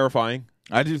 Yeah. Terrifying.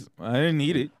 I didn't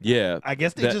need it. Yeah. I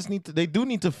guess they just need to. They do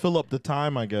need to fill up the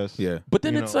time. I guess. Yeah. But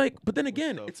then but then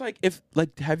again, it's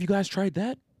like have you guys tried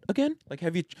that again? Like,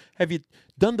 have you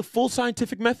done the full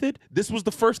scientific method? This was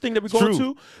the first thing that we're going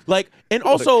to. Like, and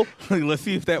also, let's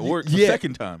see if that works the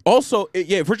second time. Also,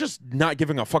 if we're just not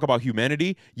giving a fuck about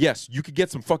humanity, yes, you could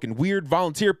get some fucking weird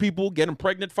volunteer people, get them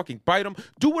pregnant, fucking bite them,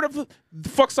 do whatever the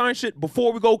fuck science shit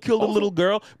before we go kill the little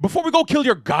girl, before we go kill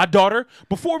your goddaughter,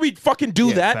 before we fucking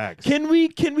do that. Facts. Can we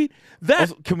that?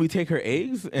 Also, can we take her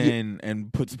eggs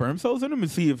and put sperm cells in them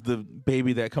and see if the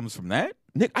baby that comes from that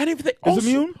Nick, I didn't even think. is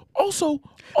immune? Also,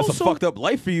 It's a fucked up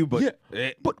life for you, but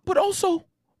but also,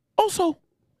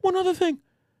 one other thing.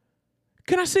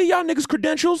 Can I say y'all niggas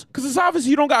credentials? Because it's obvious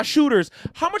you don't got shooters.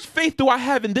 How much faith do I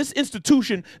have in this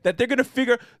institution that they're gonna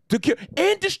figure to cure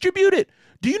and distribute it?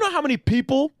 Do you know how many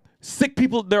sick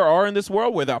people there are in this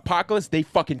world where the apocalypse they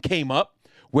fucking came up,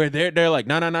 where they're like,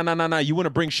 nah. You want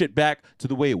to bring shit back to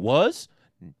the way it was?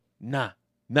 Nah.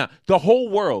 The whole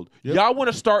world. Yep. Y'all want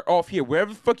to start off here,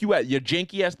 wherever the fuck you at, your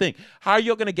janky ass thing. How are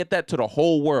you going to get that to the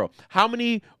whole world? How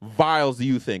many vials do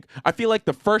you think? I feel like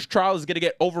the first trial is going to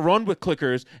get overrun with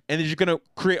clickers, and then you're going to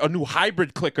create a new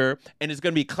hybrid clicker, and it's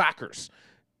going to be clackers.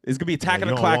 It's going to be attacking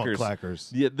the clackers. Clackers.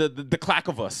 Yeah, the clack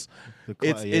of us.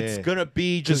 It's going to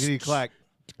be just clack.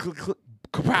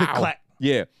 Clack.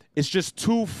 Yeah. It's just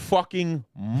too fucking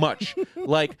much.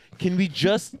 Like, can we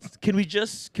just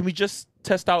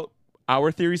test out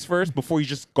our theories first before you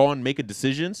just go and make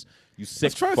decisions? You sick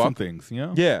let's try fuck. some things, you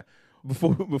know? Yeah.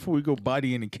 Before we go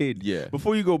bodying a kid. Yeah.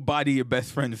 Before you go body your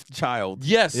best friend's child.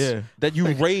 Yes. Yeah. That you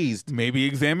raised. Maybe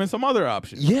examine some other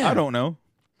options. Yeah. I don't know.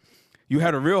 You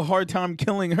had a real hard time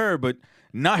killing her, but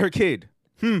not her kid.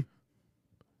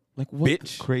 Like what?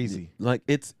 Bitch. Crazy. Like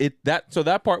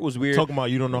that part was weird. Talking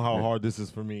about you don't know how hard this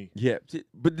is for me. Yeah.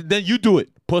 But then you do it,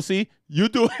 pussy. You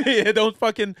do it. Don't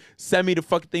fucking send me the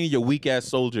fucking thing of your weak ass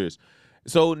soldiers.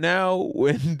 So now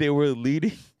when they were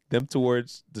leading them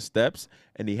towards the steps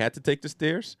and he had to take the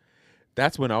stairs,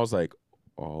 that's when I was like,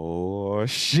 oh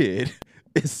shit.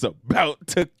 It's about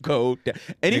to go down.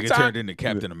 Nigga turned into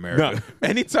Captain America.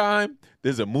 Anytime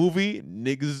there's a movie,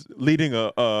 niggas leading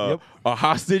a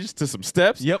hostage to some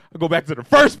steps. Yep. I go back to the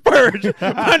first Purge.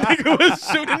 My nigga was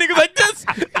shooting niggas like this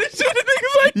and shooting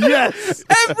niggas like this. Yes.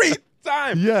 Every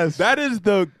time. Yes. That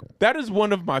is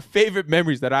one of my favorite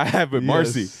memories that I have with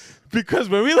Marcy. Because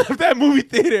when we left that movie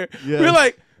theater, we were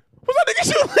like, was that nigga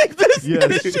shooting like this? Yes.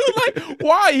 And shoot like,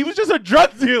 why? He was just a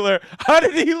drug dealer. How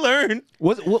did he learn?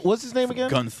 What's his name again?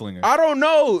 Gunslinger. I don't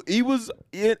know. He was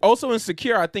also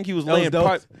insecure. I think he was laying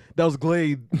pipe. That was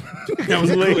Glade. That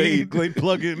was Glade. Glade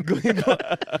plug-in.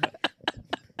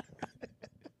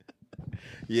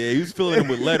 Yeah, he was filling him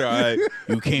with letter. All right.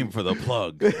 You came for the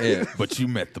plug, but you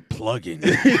met the plug-in.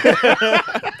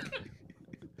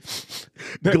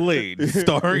 Glade,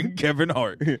 starring Kevin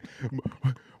Hart.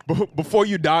 Before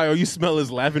you die, all you smell is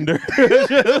lavender.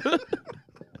 It's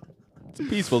a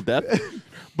peaceful death.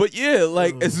 But yeah,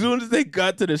 like as soon as they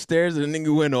got to the stairs and the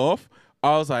nigga went off,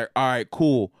 I was like, all right,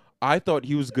 cool. I thought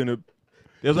he was gonna.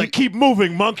 It was like, keep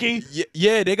moving, monkey.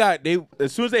 Yeah, they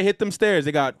as soon as they hit them stairs,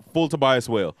 they got full Tobias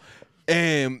Whale,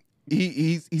 and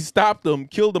he stopped them,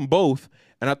 killed them both,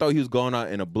 and I thought he was going out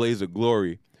in a blaze of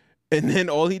glory. And then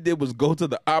all he did was go to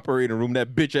the operating room,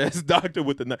 that bitch ass doctor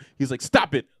with the knife. He's like,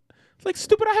 stop it. It's like,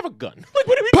 stupid, I have a gun. Like,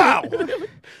 what are we doing?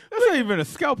 That's not even a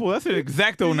scalpel. That's an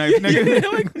X-Acto knife,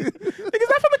 nigga. Like, is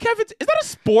that from the cafeteria? Is that a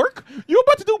spork? You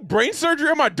about to do brain surgery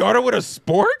on my daughter with a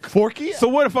spork? Forky? So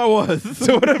what if I was?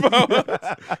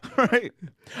 Right.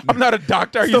 I'm not a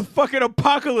doctor. It's the fucking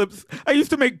apocalypse. I used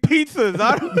to make pizzas.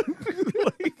 I don't.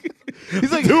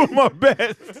 He's like doing my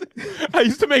best. I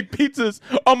used to make pizzas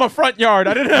on my front yard.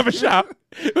 I didn't have a shop.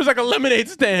 It was like a lemonade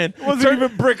stand. It wasn't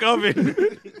even brick oven.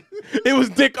 It was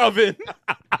dick oven.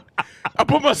 I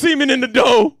put my semen in the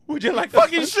dough. Would you like to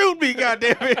Fucking shoot me,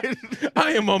 goddammit.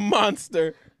 I am a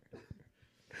monster.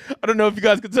 I don't know if you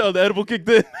guys can tell the edible kicked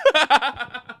in.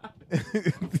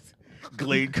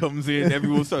 Glade comes in,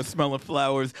 everyone starts smelling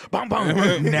flowers. Bam,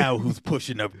 bam. Now who's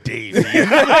pushing up Daisy?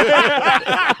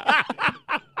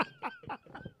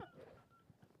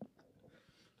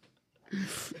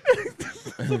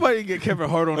 Somebody get Kevin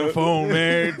Hart on the phone,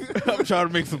 man. I'm trying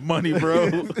to make some money, bro.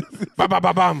 Bam, bam,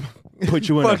 bam, bam. Put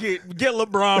you in Fuck it. Get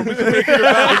LeBron. We can make it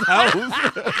around his house.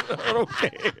 I don't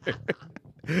care.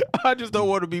 I just don't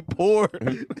want to be poor.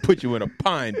 Put you in a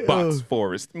pine box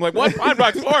forest. I'm like, what? Pine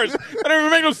box forest? That doesn't even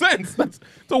make no sense. It's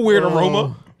a weird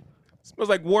aroma. It smells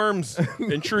like worms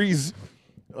and trees.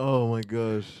 Oh my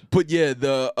gosh. But yeah,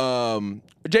 the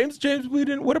James, we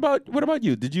didn't. What about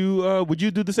you? Did you would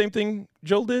you do the same thing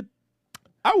Joel did?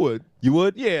 I would. You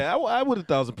would? Yeah, I would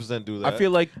 1,000% do that. I feel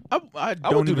like I would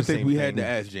don't do even the think same we thing. had to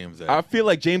ask James that. I feel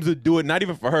like James would do it, not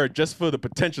even for her, just for the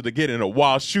potential to get in a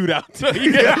wild shootout.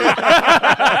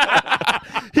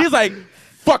 He's like,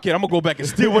 fuck it, I'm gonna go back and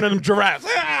steal one of them giraffes.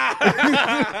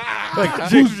 Like,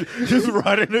 just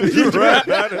riding a giraffe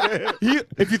out of there.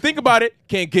 If you think about it,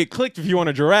 can't get clicked if you want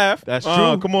a giraffe. That's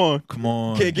Oh, true. come on. Come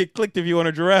on. Can't get clicked if you want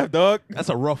a giraffe, dog. That's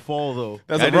a rough fall, though.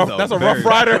 That's That a rough. is a That's a very- rough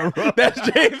rider. That's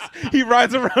James. He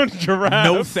rides around giraffe.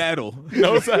 No saddle.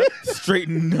 No saddle. Straight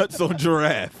nuts on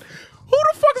giraffe. Who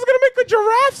the fuck is gonna make a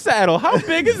giraffe saddle? How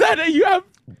big is that? You have.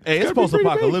 Hey, it's gotta be pretty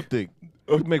post-apocalyptic.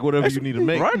 You can make whatever you need to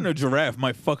make. Riding a giraffe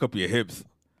might fuck up your hips.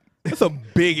 That's a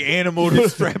big animal to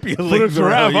strap your For the legs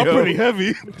around. giraffe, I'm yo. pretty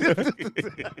heavy.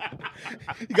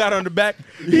 You got on the back.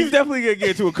 He's definitely gonna get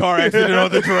into a car accident on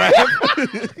the giraffe.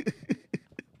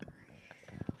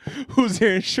 Who's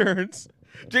your insurance?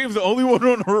 James, the only one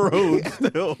on the road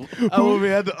still. I would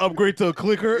have had to upgrade to a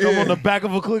clicker. I'm on the back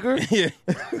of a clicker. Yeah.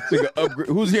 It's like a upgrade.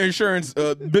 Who's your insurance?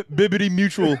 Bibbity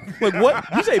Mutual. Like what?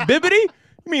 You say Bibbity?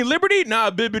 You mean Liberty? Nah,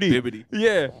 Bibbity. Bibbity.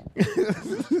 Yeah.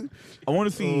 I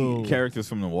want to see characters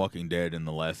from The Walking Dead in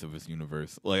the Last of Us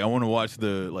universe. Like, I want to watch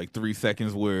the 3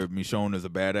 seconds where Michonne is a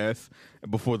badass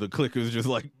before the clickers just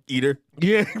like eat her.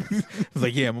 Yeah. It's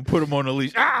like, yeah, I'm gonna put him on a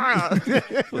leash. Ah!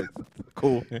 Like,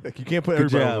 cool. Like you can't put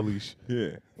everybody on a leash.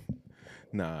 Yeah.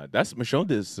 Nah, that's Michonne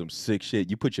did some sick shit.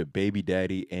 You put your baby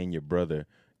daddy and your brother,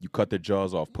 you cut their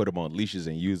jaws off, put them on leashes,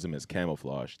 and use them as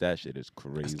camouflage. That shit is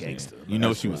crazy. gangster. You know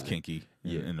That's she was right. kinky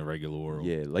in the regular world.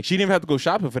 Yeah, like she didn't even have to go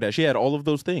shopping for that. She had all of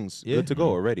those things good to go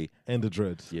already. And the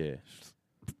dreads. Yeah.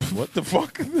 What the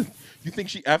fuck? You think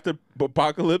she after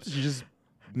apocalypse? She just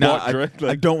Nah, bought I, dread? I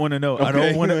Like, don't want to know. I Okay.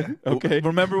 don't want to. Okay.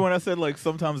 Remember when I said like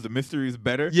sometimes the mystery is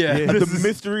better? Yeah. Yeah. The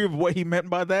mystery of what he meant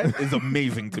by that is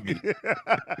amazing to me.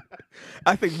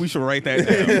 I think we should write that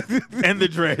down. And the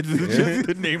dreads is just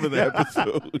the name of the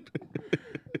episode.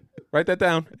 write that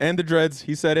down. And the dreads.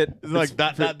 He said it. It's like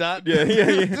dot, dot, dot.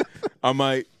 Yeah. I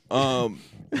might.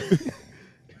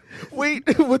 Wait,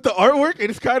 with the artwork,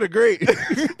 it's kind of great.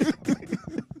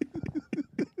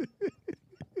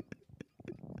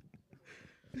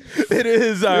 It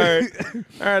is. All right. All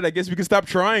right. I guess we can stop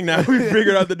trying now. We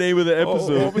figured out the name of the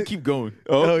episode. I'm gonna keep going.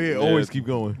 Oh, yeah. Always keep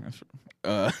going.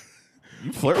 You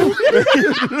flirt with me?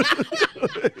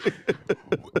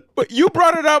 But you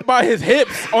brought it up by his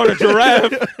hips on a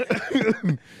giraffe.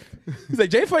 He's like,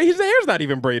 Jay Fight, his hair's not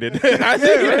even braided. I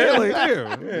see.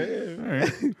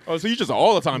 Oh, so you just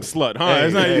all the time slut, huh? Hey,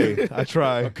 It's not hey, I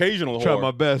try. occasional Try whore. my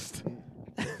best.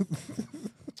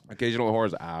 Occasional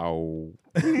whores. Ow.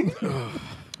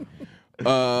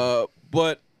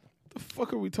 But The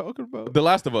fuck are we talking about? The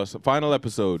Last of Us, final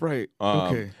episode. Right.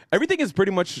 Okay. Everything is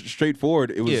pretty much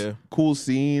straightforward. It was Yeah. cool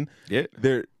scene. Yeah.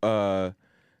 There. I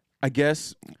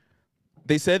guess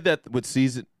they said that with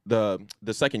the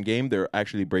second game, they're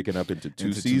actually breaking up into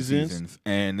two seasons.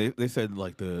 And they said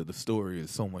like the story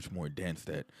is so much more dense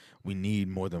that we need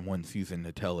more than one season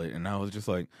to tell it. And I was just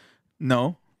like,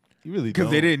 no. You really Because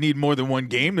don't. they didn't need more than one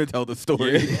game to tell the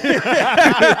story. They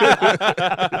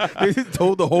just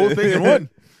told the whole thing in one.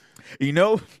 You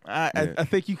know, I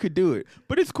think you could do it.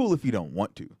 But it's cool if you don't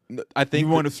want to. I think You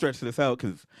want to stretch this out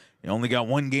because you only got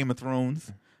one Game of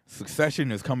Thrones.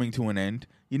 Succession is coming to an end.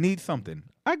 You need something.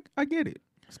 I get it.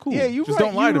 It's cool. Yeah, you just right,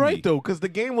 don't lie you're to right me. though, because the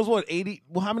game was what 80.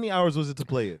 Well, how many hours was it to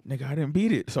play it? Nigga, I didn't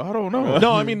beat it, so I don't know.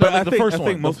 No, I mean but the first I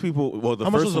think one. most people. Well, the How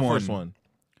much first was the one, first one?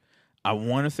 I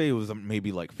want to say it was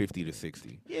maybe like 50 to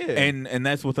 60. Yeah. and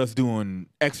that's with us doing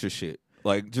extra shit,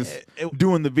 like just It-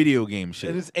 doing the video game shit.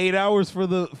 And it's 8 hours for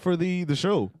the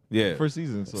show. Yeah. First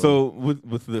season. So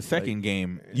with the second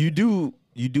game, you do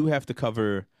have to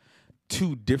cover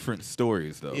two different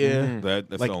stories though. Yeah. That's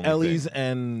like the only Ellie's thing.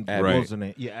 and Abby. what was her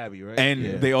name? Yeah, Abby, right? And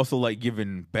yeah. they also like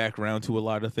giving background to a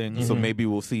lot of things. So maybe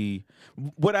we'll see.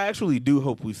 What I actually do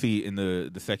hope we see in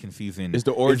the second season Is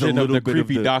the a origin of little the bit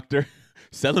creepy the- doctor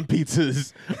selling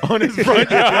pizzas on his front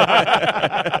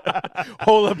yard.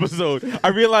 Whole episode. I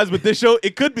realized with this show,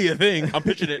 it could be a thing. I'm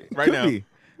pitching it right Could now. be.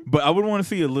 But I would want to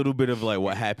see a little bit of like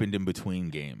what happened in between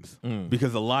games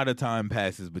because a lot of time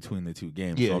passes between the two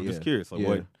games. So I'm just curious,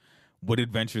 like what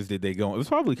adventures did they go on? It was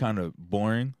probably kind of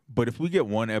boring, but if we get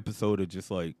one episode of just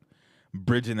like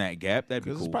bridging that gap, that'd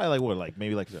be cool. It's probably like what,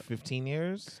 maybe 15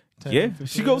 years. 10, yeah, 15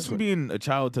 she goes years? from being a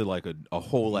child to like a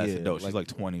whole ass Yeah, adult. She's like-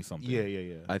 like 20 something.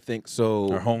 Yeah. I think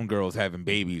so. Her homegirls having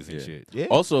babies and shit. Yeah.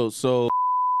 Also, so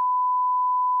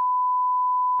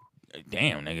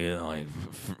Damn, nigga, like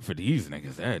for these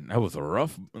niggas, that was a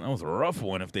rough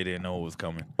one if they didn't know it was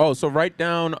coming. so write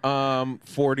down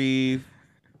 40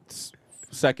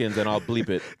 seconds and I'll bleep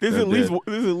it. There's They're at least dead.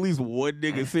 there's at least one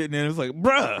nigga sitting there. It's like,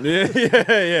 bruh,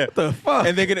 Yeah. what the fuck?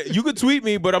 And you could tweet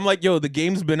me, but I'm like, yo, the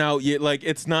game's been out yet. Like,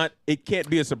 it can't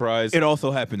be a surprise. It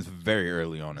also happens very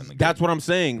early on in the game. That's what I'm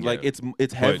saying. Like, Yeah.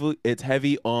 it's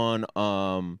heavy on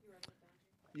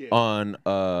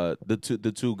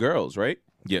the two girls, right?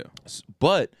 Yeah.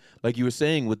 But like you were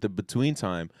saying with the between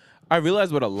time, I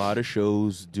realize what a lot of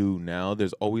shows do now.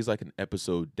 There's always like an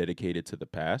episode dedicated to the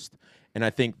past, and I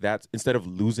think that's instead of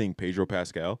losing Pedro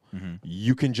Pascal,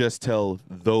 you can just tell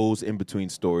those in between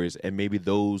stories, and maybe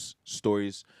those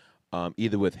stories,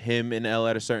 either with him and Elle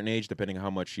at a certain age, depending on how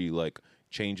much he like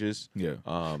changes. Yeah.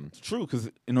 It's true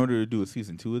because in order to do a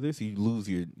season 2 of this, you lose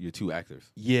your two actors.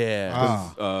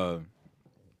 Yeah. 'Cause,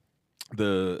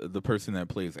 the person that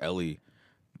plays Ellie,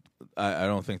 I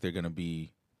don't think they're gonna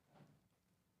be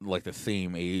like the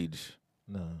same age.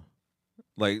 No.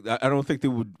 Like I don't think they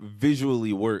would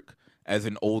visually work as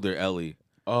an older Ellie.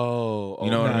 Oh, You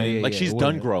know what I mean? yeah, like yeah, she's it done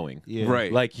wouldn't. growing. Yeah.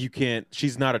 Right. Like you can't.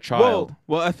 She's not a child.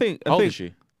 Well, I think How old is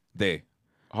she? they.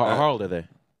 How old are they?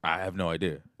 I have no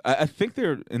idea. I think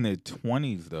they're in their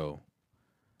 20s though.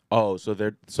 Oh, so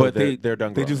they're done. They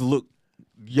growing. just look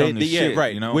young as shit,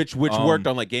 right. You know, Which worked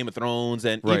on like Game of Thrones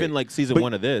and right. even like season But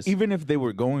 1 of this. Even if they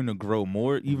were going to grow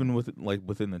more, even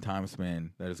within the time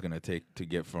span that it's going to take to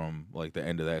get from like the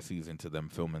end of that season to them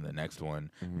filming the next one,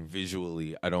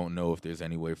 visually, I don't know if there's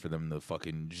any way for them to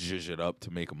fucking zhuzh it up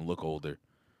to make them look older.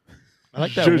 I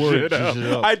like that word.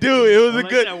 I do. It was I a like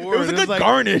good. that It word. was a It good was like-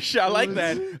 garnish. I like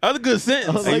that. That was a good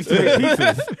sentence. I used to make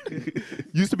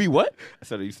pizzas. Used to be what? I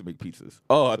said I used to make pizzas.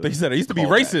 Oh, I thought you said I used to be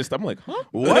Call that. racist. I'm like, huh?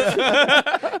 What?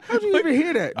 How'd you even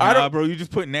hear that? I Nah, don't- bro. You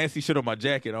just put nasty shit on my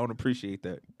jacket. I don't appreciate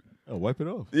that. Oh, wipe it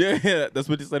off. Yeah, that's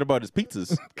what he said about his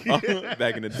pizzas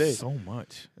back in the day. So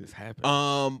much is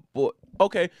happening. But,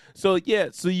 okay, so yeah,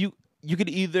 so you could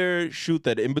either shoot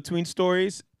that in between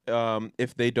stories,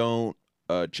 if they don't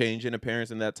change in appearance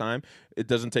in that time. It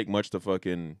doesn't take much to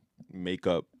fucking make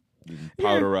up,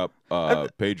 powder up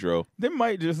Pedro. They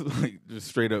might just just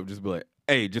straight up just be like,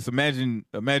 "Hey, just imagine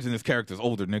this character's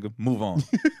older, nigga. Move on."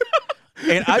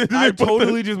 And I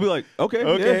totally just be like,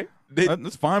 "Okay, yeah,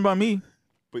 that's fine by me."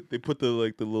 But they put the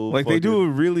little Like they do a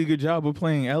really good job of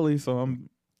playing Ellie, so I'm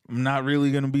not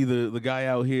really gonna be the guy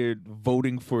out here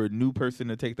voting for a new person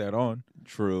to take that on.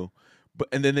 True,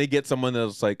 and then they get someone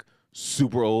that's like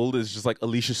super old. Is just like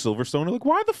Alicia Silverstone. Like,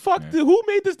 why the fuck? Who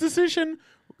made this decision?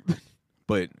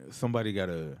 But somebody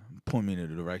gotta point me in the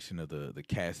direction of the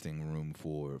casting room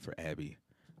for Abby.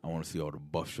 I want to see all the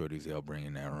buff shorties y'all bring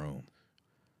in that room.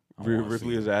 I wanna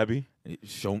Ripley see as Abby.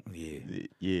 Show, yeah.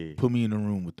 Yeah. Put me in the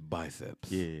room with the biceps.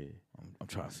 Yeah. I'm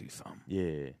trying to see something.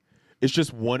 Yeah. It's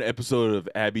just one episode of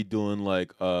Abby doing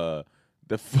like the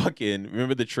fucking,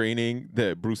 remember the training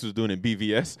that Bruce was doing in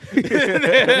BVS?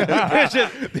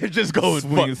 they're just going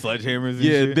Swinging sledgehammers and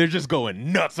yeah, shit. they're just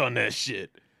going nuts on that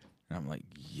shit. And I'm like,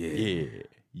 yeah.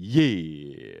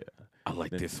 Yeah. I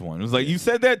like this one. It was like, you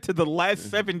said that to the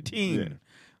last 17. Yeah.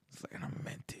 It's like, and I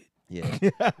meant it.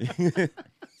 Yeah.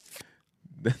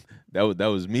 That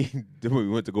was me when we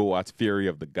went to go watch Fury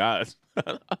of the Gods.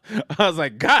 I was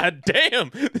like, God damn,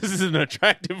 this is an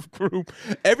attractive group.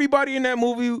 Everybody in that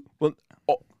movie, well,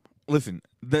 Listen,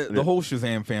 the whole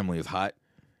Shazam family is hot.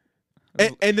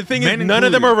 and the thing is, Men none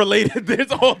of them are included. related.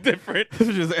 It's all different. It's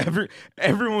just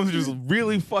everyone's just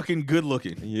really fucking good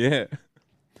looking. Yeah.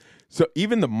 So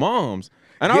even the moms,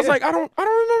 and I was Yeah. like, I don't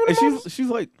remember the And moms. she's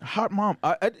like hot mom.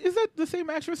 Is that the same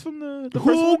actress from the first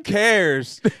Who one?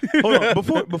 cares? Hold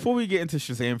on. Before we get into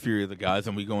Shazam Fury of the Gods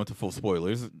and we go into full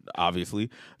spoilers, obviously,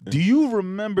 do you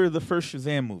remember the first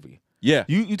Shazam movie? Yeah.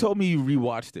 You told me you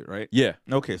rewatched it, right? Yeah.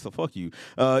 Okay, so fuck you.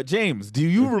 James, do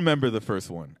you remember the first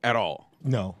one at all?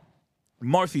 No.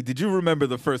 Marcy, did you remember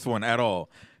the first one at all?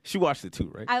 She watched it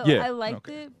too, right? Yeah. I liked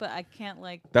it, but I can't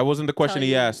like. That wasn't the question tell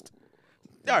he you. asked.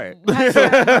 All right. I can't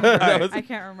remember. All right. I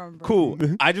can't remember. Cool.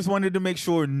 I just wanted to make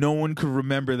sure no one could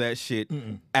remember that shit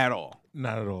at all.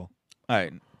 Not at all. All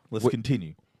right, let's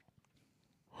continue.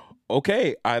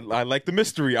 Okay, I like the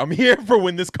mystery. I'm here for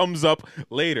when this comes up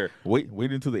later. Wait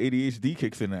until the ADHD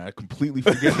kicks in and I completely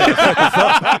forget that.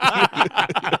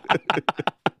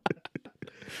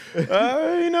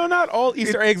 Not all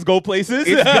Easter eggs go places.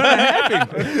 It's gonna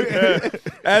happen.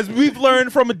 As we've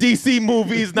learned from DC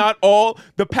movies, not all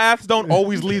the paths don't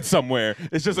always lead somewhere.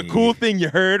 It's just a cool thing you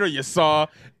heard or you saw,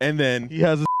 and then He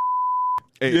has a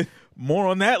Hey, more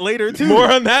on that later, too.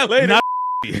 more on that later.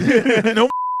 No.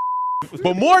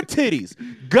 But more titties.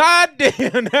 God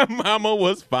damn, that mama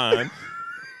was fine.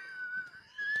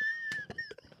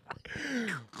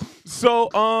 So,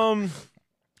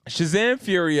 Shazam!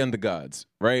 Fury and the Gods,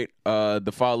 right?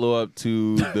 The follow up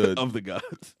to the Of the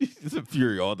gods. It's a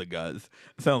Fury, all the gods.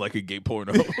 Sound like a gay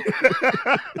porno.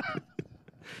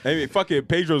 Hey, fuck it,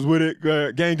 Pedro's with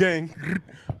it. Gang, gang.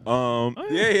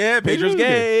 Yeah, Pedro's Pedro's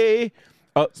gay.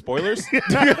 Spoilers.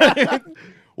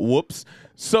 Whoops.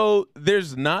 So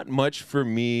there's not much for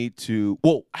me to.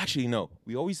 Well, actually, no.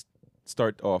 We always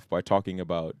start off by talking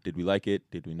about did we like it,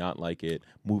 did we not like it,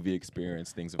 movie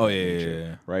experience, things of that nature,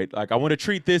 yeah. right? Like I want to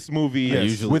treat this movie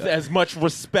with as much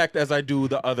respect as I do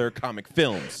the other comic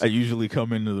films. I usually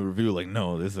come into the review like,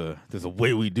 no, there's a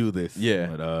way we do this. Yeah.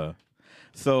 But,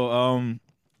 so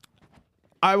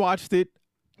I watched it.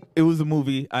 It was a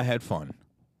movie. I had fun.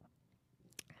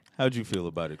 How'd you feel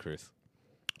about it, Chris?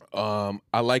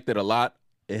 I liked it a lot.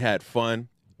 It had fun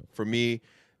for me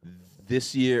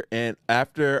this year, and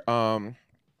after I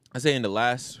say in the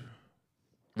last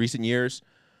recent years,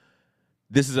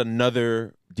 this is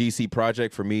another DC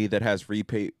project for me that has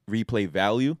replay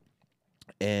value.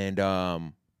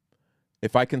 And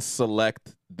if I can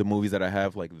select the movies that I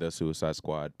have, like the Suicide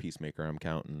Squad, Peacemaker, I'm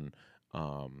counting.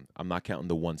 I'm not counting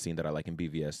the one scene that I like in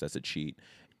BVS. That's a cheat.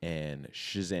 And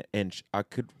Shazam, and I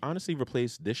could honestly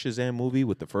replace this Shazam movie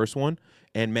with the first one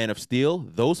and Man of Steel.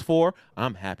 Those four,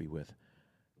 I'm happy with.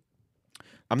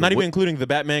 I'm not even including the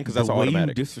Batman because that's automatic. The way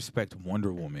you disrespect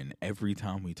Wonder Woman every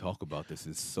time we talk about this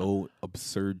is so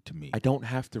absurd to me. I don't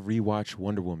have to rewatch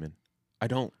Wonder Woman. I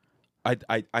don't.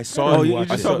 I saw. Oh, you're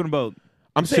just talking about.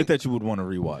 I'm shit saying that you would want to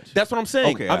rewatch. That's what I'm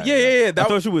saying. Okay, yeah. I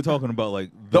thought you were talking about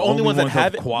like the only ones that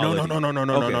have it. quality. No.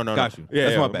 Okay, got you.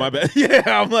 Yeah, That's my bad.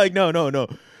 Yeah, I'm like no.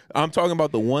 I'm talking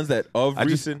about the ones that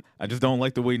recent. I just don't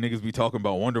like the way niggas be talking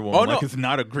about Wonder Woman. Oh, no. Like it's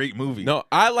not a great movie. No,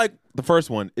 I like the first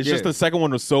one. It's just the second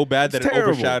one was so bad that it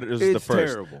overshadowed the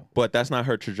first. Terrible. But that's not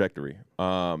her trajectory.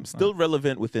 Still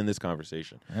relevant within this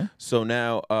conversation. Yeah. So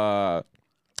now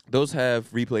those have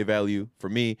replay value for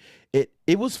me.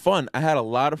 It was fun. I had a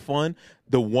lot of fun.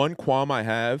 The one qualm I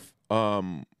have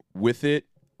with it,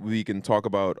 we can talk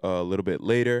about a little bit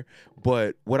later.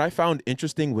 But what I found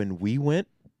interesting when we went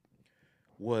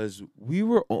was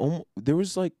there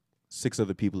was like 6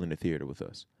 other people in the theater with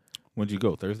us. When'd you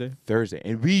go? Thursday? Thursday.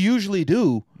 And we usually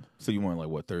do So you went like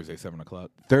what? Thursday, 7:00.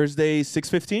 Thursday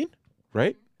 6:15,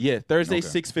 right? Yeah, Thursday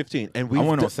Okay. 6:15. And I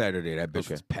went on Saturday. That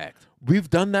bitch was packed. We've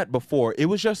done that before. It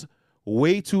was just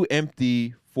way too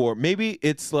empty for maybe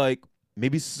it's like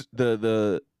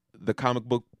the comic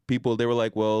book people, they were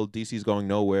like, well, DC's going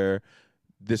nowhere.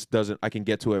 I can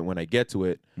get to it when I get to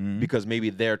it because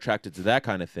maybe they're attracted to that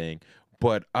kind of thing.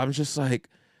 But I'm just like,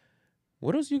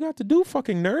 what else you got to do,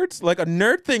 fucking nerds? Like a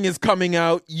nerd thing is coming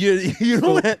out. You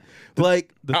know what?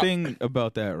 Like The thing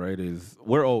about that, right, is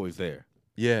we're always there.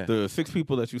 Yeah. The 6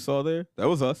 people that you saw there, that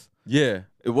was us. Yeah.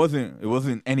 It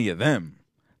wasn't any of them.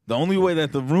 The only way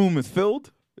that the room is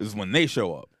filled is when they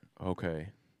show up. Okay.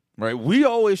 Right? We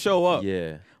always show up.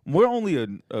 Yeah. We're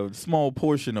only a small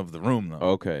portion of the room, though.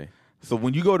 Okay. So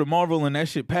when you go to Marvel and that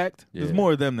shit packed, there's Yeah.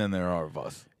 more of them than there are of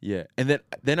us. Yeah. And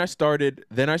then I started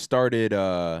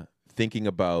thinking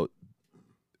about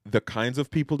the kinds of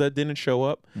people that didn't show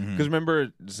up. Because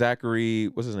remember Zachary,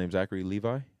 what's his name? Zachary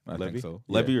Levi? I Levy? think so.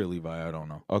 Yeah. Levy or Levi, I don't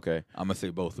know. Okay. I'm going to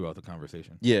say both throughout the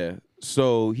conversation. Yeah.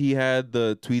 So he had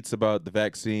the tweets about the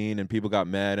vaccine and people got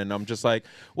mad. And I'm just like,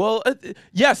 well,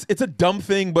 yes, it's a dumb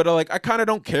thing, but like I kind of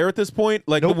don't care at this point.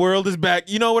 Like the world is back.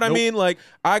 You know what I mean? Like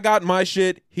I got my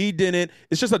shit. He didn't.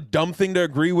 It's just a dumb thing to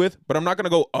agree with, but I'm not going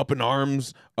to go up in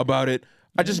arms about it.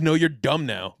 I just know you're dumb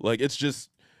now. Like it's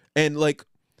just, and like,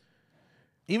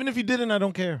 Even if you didn't, I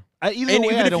don't care. Either way,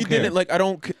 even I if don't you care. didn't, like I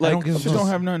don't like. don't give a It just don't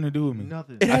have nothing to do with me.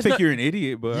 Nothing. It I has think not- you're an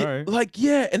idiot, but all right. Like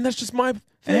yeah, and that's just my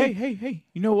thing. And hey,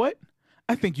 you know what?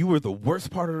 I think you were the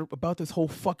worst part about this whole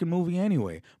fucking movie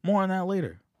anyway. More on that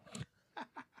later.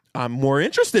 I'm more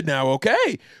interested now.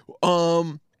 Okay.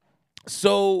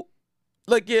 So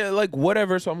like, yeah, like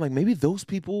whatever. So I'm like, maybe those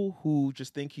people who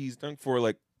just think he's done for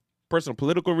like personal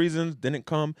political reasons didn't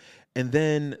come. And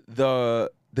then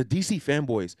the DC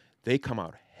fanboys, they come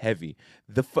out heavy.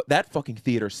 That fucking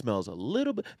theater smells a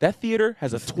little bit. That theater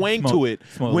has a twang to it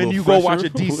when you go watch a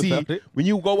DC. When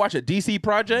you go watch a DC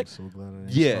project, I'm so glad I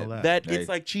didn't yeah, smell that it's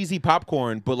like cheesy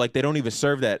popcorn, but like they don't even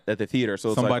serve that at the theater.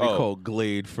 So Somebody it's like, called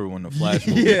Glade for when the Flash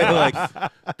movie. yeah,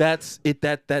 like that's it.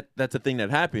 That's a thing that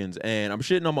happens, and I'm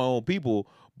shitting on my own people.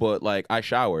 But like I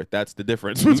shower. That's the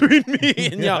difference between me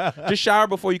and y'all. Just shower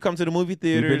before you come to the movie You've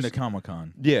theaters. been to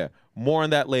Comic-Con. Yeah, more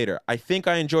on that later. I think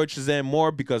I enjoyed Shazam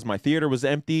more because my theater was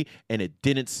empty and it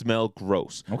didn't smell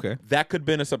gross. Okay. That could have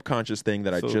been a subconscious thing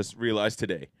that I So- just realized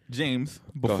today. James,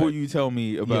 before ahead. you tell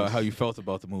me about Yes. how you felt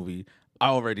about the movie, I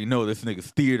already know this nigga's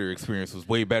theater experience was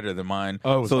way better than mine.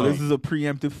 Oh, it was so great. this is a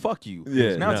preemptive fuck you.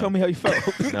 Yeah, Now no. tell me how you felt.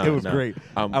 No, It was no. great.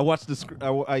 Um, I watched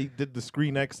I did the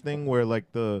Screen X thing where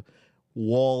like the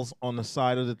walls on the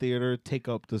side of the theater take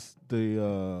up the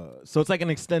so it's like an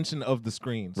extension of the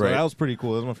screen. So Right. that was pretty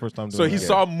cool. That was my first time doing So that. he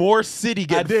saw more city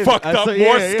get did. fucked I up, saw- more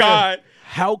yeah, yeah. sky.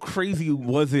 How crazy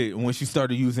was it when she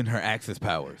started using her Axis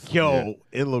powers? Yo,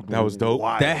 it looked That was dope.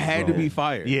 wild, That had to bro. be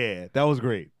fire. Yeah, that was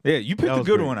great. Yeah, you picked That a was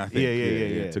good great. one, I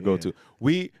think. Yeah. To go to.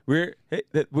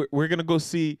 We're gonna go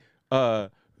see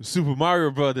Super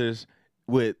Mario Brothers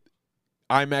with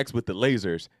IMAX with the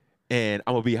lasers, and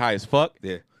I'm gonna be high as fuck.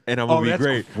 Yeah. And I'm Oh, gonna be that's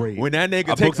great. great. When that nigga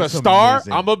I takes a booked- star,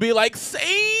 amazing. I'm gonna be like,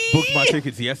 "See." Booked my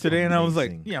tickets yesterday, and I was like,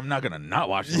 Amazing. yeah, I'm not going to not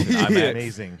watch this in Yeah. IMAX.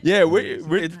 Amazing. Yeah,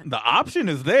 we're The option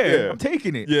is there. Yeah. I'm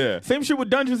taking it. Yeah. Same shit with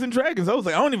Dungeons and Dragons. I was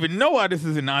like, I don't even know why this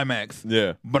is in IMAX.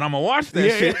 yeah. But I'm going to watch that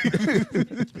shit.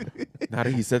 Now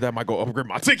that he said that, I might go upgrade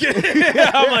my ticket.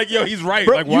 I'm like, yo, he's right.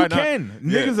 Bro, like, why you not? can.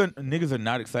 Yeah. Niggas are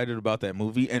not excited about that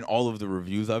movie, and all of the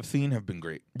reviews I've seen have been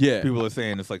great. Yeah. People are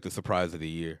saying it's like the surprise of the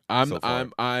year. so far.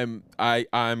 I'm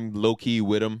low key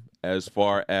with him as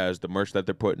far as the merch that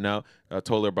they're putting out. I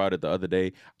told her about it the other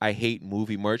day. I hate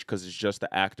movie merch because it's just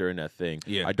the actor in that thing.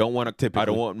 Yeah. I don't want to. I Typically.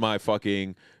 don't want my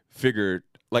fucking figure.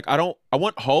 Like I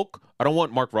want Hulk. I don't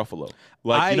want Mark Ruffalo.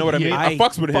 Like you know what I mean? I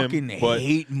fucks with fucking him, but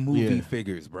hate movie Yeah.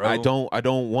 figures, bro. I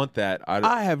don't want that.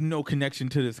 I have no connection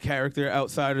to this character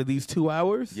outside of these 2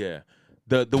 hours. Yeah.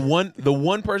 The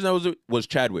one person that was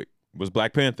Chadwick was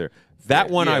Black Panther.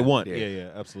 That one Yeah, I want. yeah. Yeah,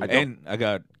 absolutely. And I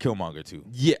got Killmonger too.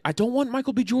 Yeah, I don't want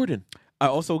Michael B. Jordan. I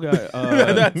also got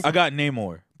I got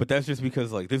Namor, but that's just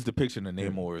because like this depiction of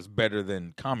Namor is better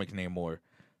than comic Namor,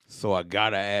 so I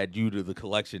gotta add you to the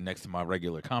collection next to my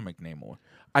regular comic Namor.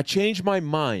 I changed my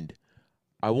mind.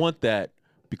 I want that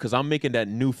because I'm making that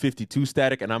new 52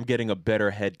 static and I'm getting a better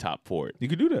head top for it. You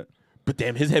could do that. But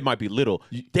damn, his head might be little.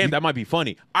 Damn, that might be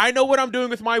funny. I know what I'm doing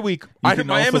with my week. You can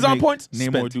My also Amazon make points. Namor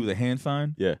spent. do the hand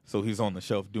sign. Yeah. So he's on the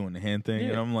shelf doing the hand thing,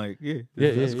 Yeah. and I'm like, Yeah,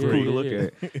 that's yeah, cool yeah, to look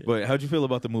yeah. at. But how'd you feel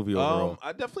about the movie overall?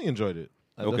 I definitely enjoyed it.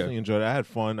 I Okay. definitely enjoyed it. I had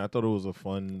fun. I thought it was a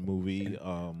fun movie.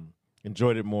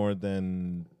 Enjoyed it more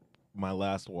than my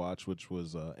last watch, which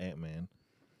was Ant-Man.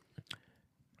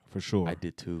 For sure. I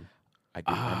did too. I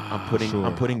did. I'm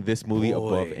sure. putting this movie Boy,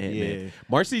 above Ant-Man. yeah.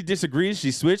 Marcy disagrees.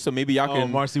 She switched, so maybe y'all Oh,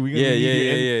 can. Marcy, we gonna Yeah, need yeah, your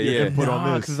yeah, in- yeah, your yeah. input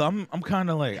on this. Because I'm kind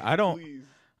of like I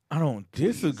don't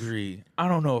disagree. I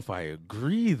don't know if I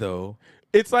agree though.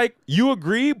 It's like you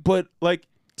agree, but like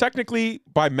technically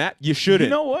by Matt, you shouldn't. You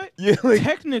know what? Yeah, like-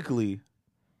 Technically,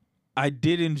 I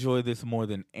did enjoy this more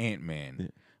than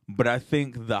Ant-Man, but I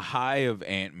think the high of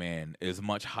Ant-Man is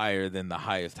much higher than the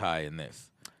highest high in this,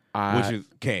 which is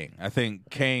Kang. I think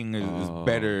Kang is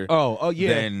better. Oh, yeah,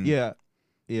 Then yeah.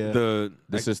 the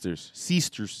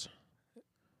sisters.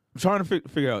 I'm trying to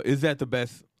figure out, is that the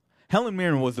best? Helen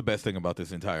Mirren was the best thing about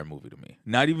this entire movie to me.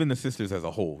 Not even the sisters as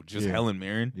a whole, just Yeah. Helen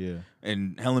Mirren. Yeah.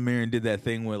 And Helen Mirren did that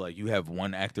thing where like you have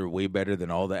one actor way better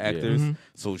than all the actors,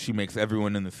 so she makes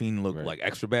everyone in the scene look like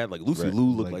extra bad. Like Lucy Right. Liu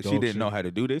looked Like like she dog didn't shit. know how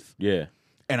to do this, Yeah.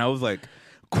 and I was like,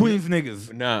 Queens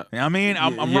niggas. Nah. I mean,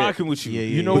 I'm Yeah. rocking with you. Yeah,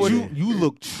 yeah, You know but what? you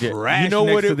look Yeah. trash You know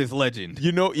next what to it- this legend.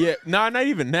 You know, yeah. Nah, not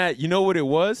even that. You know what it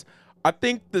was? I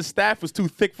think the staff was too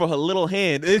thick for her little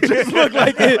hand. It just looked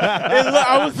like it.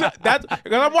 I'm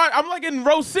like in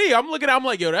row C. I'm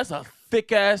like, yo, that's a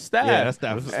thick ass staff. Yeah, that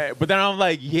staff is- But then I'm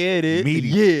like, yeah, it is. Meaty.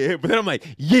 Yeah. But then I'm like,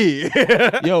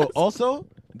 yeah. Yo, also,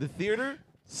 the theater,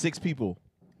 6 people.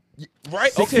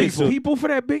 Right? Six people for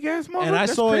that big ass moment. And I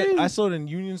saw it in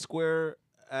Union Square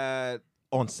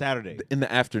on Saturday. In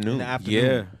the afternoon. In the afternoon.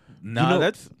 Yeah. Nah,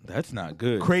 that's not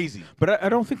good. Crazy. But I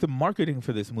don't think the marketing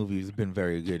for this movie has been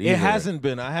very good either. It hasn't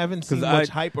been. I haven't seen much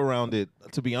hype around it,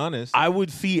 to be honest. I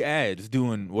would see ads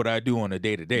doing what I do on a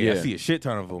day-to-day. I see a shit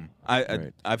ton of them.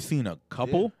 I've seen a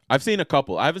couple. Yeah. I've seen a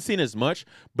couple. I haven't seen as much,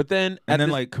 but then... And then,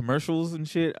 like, commercials and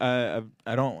shit, I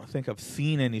don't think I've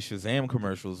seen any Shazam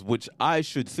commercials, which I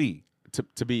should see.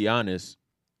 To be honest,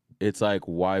 it's like,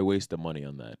 why waste the money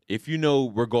on that? If you know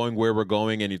we're going where we're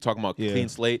going and you're talking about clean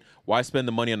slate, why spend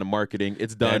the money on the marketing?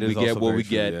 It's done. We get what we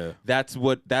get. Yeah. That's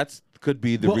could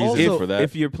be the reason for that.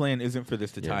 If your plan isn't for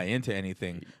this to tie into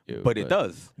anything, but it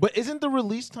does. But isn't the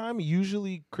release time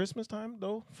usually Christmas time,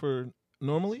 though, for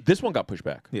normally? This one got pushed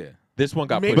back. Yeah. This one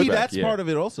got pushed back. Maybe that's part of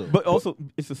it also. But also,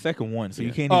 it's the second one, so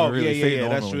you can't even really say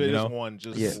normal. That's true. You know? It is one.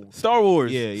 Just Star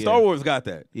Wars. Star Wars got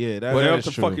that. Yeah, that's true. They're up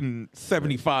to fucking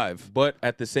 75. But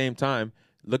at the same time,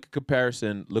 look at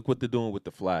comparison. Look what they're doing with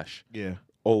the Flash. Yeah.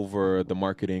 Over the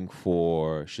marketing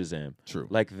for Shazam. True.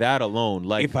 Like that alone.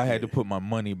 Like if I had to put my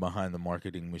money behind the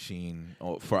marketing machine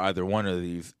for either one of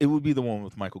these, it would be the one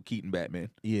with Michael Keaton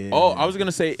Batman. Yeah. Oh, I was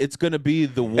gonna say it's gonna be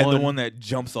the one. And the one that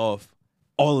jumps off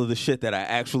all of the shit that I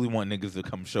actually want niggas to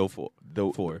come show for.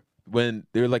 When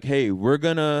they're like, hey, we're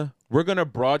gonna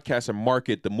broadcast and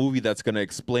market the movie that's gonna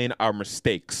explain our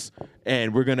mistakes,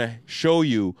 and we're gonna show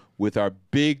you with our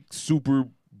big super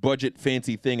budget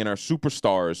fancy thing and our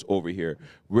superstars over here.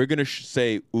 We're gonna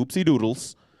say oopsie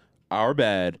doodles, our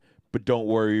bad, but don't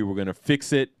worry, we're gonna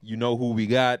fix it. You know who we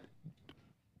got.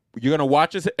 You're gonna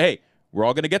watch us. Hey, we're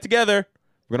all gonna get together.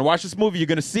 We're gonna watch this movie. You're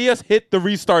gonna see us hit the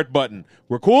restart button.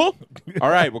 We're cool?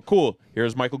 All right, we're cool.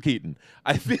 Here's Michael Keaton.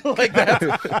 I feel like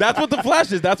that's what the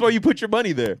Flash is. That's why you put your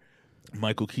money there.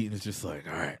 Michael Keaton is just like,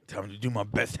 all right, time to do my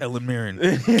best Helen Mirren.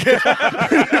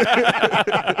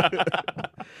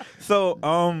 So,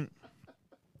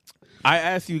 I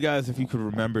asked you guys if you could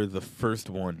remember the first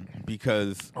one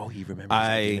because he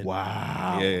remembers.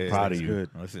 Wow. Yeah, proud of you. Good.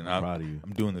 Listen, I'm proud of you.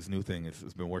 I'm doing this new thing.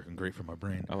 It's been working great for my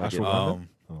brain. I like Ashwagandha?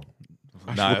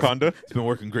 It's been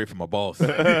working great for my balls.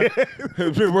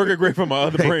 It's been working great for my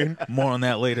other brain. More on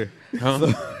that later.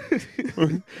 Huh?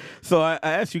 So I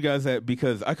asked you guys that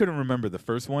because I couldn't remember the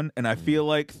first one, and I feel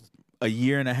like a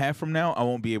year and a half from now, I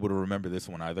won't be able to remember this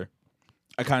one either.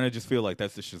 I kind of just feel like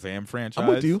that's the Shazam franchise. I'm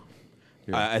with you.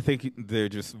 I think they're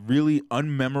just really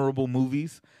unmemorable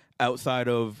movies outside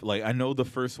of, like, I know the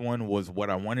first one was what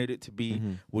I wanted it to be,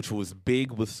 which was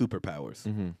big with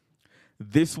superpowers.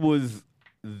 This was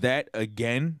that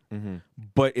again,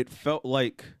 but it felt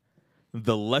like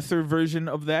the lesser version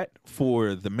of that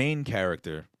for the main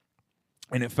character.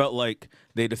 And it felt like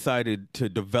they decided to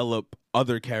develop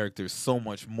other characters so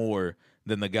much more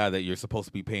than the guy that you're supposed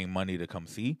to be paying money to come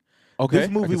see. Okay, this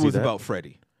movie was about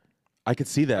Freddy. I could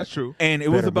see that. That's true. And it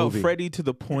was about Freddy to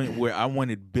the point where I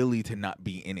wanted Billy to not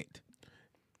be in it.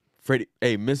 Freddy,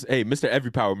 Mr.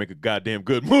 Every Power make a goddamn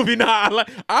good movie. Nah,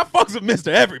 I fucks with Mr.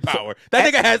 Every Power.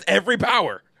 That nigga has every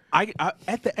power. I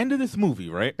at the end of this movie,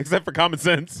 right? Except for common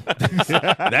sense.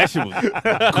 That shit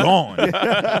was gone.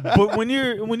 But when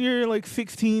you're like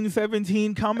 16,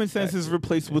 17, common sense is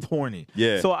replaced with horny.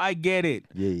 Yeah. So I get it.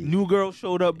 Yeah. New girl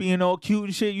showed up being all cute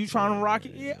and shit. You trying to rock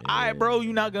it? Yeah. All right, bro.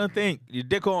 You're not gonna think. Your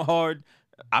dick on hard.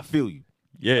 I feel you.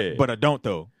 Yeah. But I don't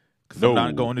though. Because I'm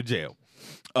not going to jail.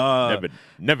 Never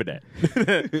that.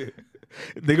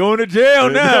 They going to jail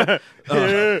now.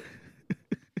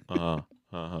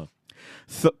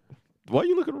 So, why are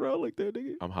you looking around like that,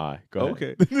 nigga? I'm high. Go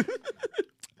ahead. Okay.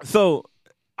 So,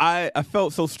 I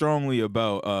felt so strongly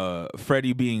about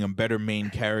Freddy being a better main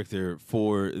character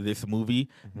for this movie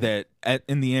that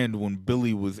in the end, when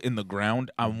Billy was in the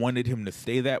ground, I wanted him to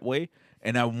stay that way,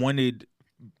 and I wanted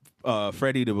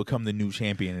Freddy to become the new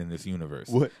champion in this universe.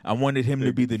 What? I wanted him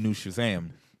to be the new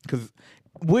Shazam. Because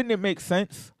wouldn't it make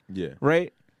sense? Yeah.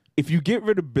 Right? If you get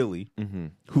rid of Billy,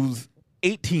 who's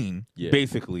 18,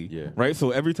 basically, right? So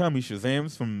every time he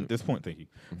Shazams from this point,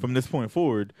 from this point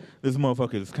forward, this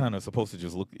motherfucker is kind of supposed to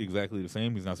just look exactly the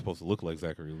same. He's not supposed to look like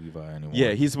Zachary Levi anymore.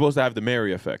 Yeah, he's supposed to have the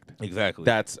Mary effect.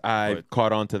 Exactly. I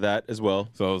caught on to that as well.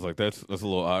 So I was like, that's a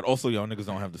little odd. Also, y'all niggas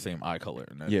don't have the same eye color.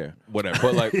 And that, whatever.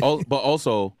 But like, but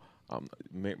also,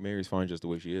 Mary's fine just the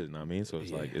way she is. You know what I mean? So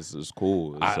it's like it's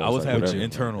cool. I was having an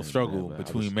internal struggle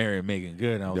between Mary and Megan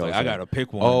Good, and I was like, I gotta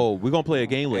pick one. Oh, we're gonna play a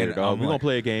game later, dog. We're gonna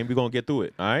play a game. We're gonna get through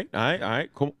it. All right.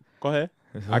 Come, go ahead.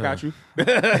 I got you.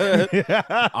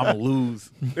 I'm gonna lose.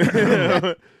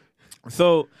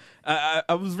 So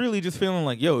I was really just feeling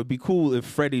like, yo, it'd be cool if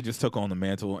Freddy just took on the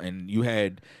mantle, and you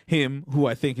had him, who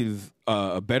I think is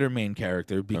a better main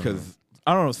character because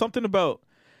I don't know, something about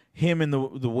him and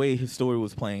the way his story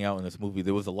was playing out in this movie,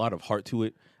 there was a lot of heart to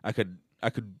it. I could.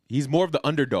 He's more of the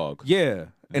underdog. Yeah,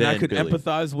 and I Then could Billy.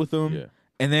 empathize with him. Yeah.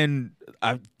 And then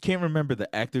I can't remember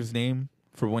the actor's name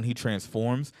for when he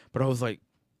transforms, but I was like,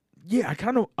 yeah,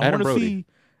 I want Adam to Brody. see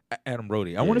Adam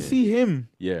Brody. I want to Yeah. see him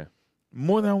Yeah.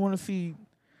 more than I want to see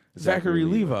Zachary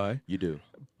Levi. You do.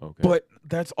 Okay. But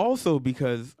that's also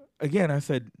because, again, I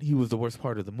said he was the worst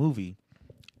part of the movie.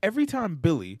 Every time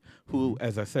Billy, who,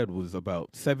 as I said, was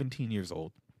about 17 years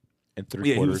old. and three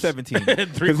Yeah, he quarters. was 17. And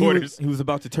 'Cause three-quarters. He was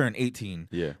about to turn 18.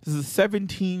 Yeah. This is a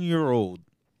 17-year-old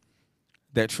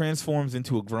that transforms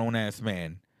into a grown-ass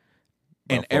man.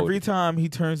 And About 40. every time he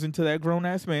turns into that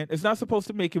grown-ass man, it's not supposed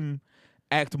to make him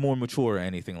act more mature or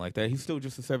anything like that. He's still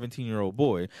just a 17-year-old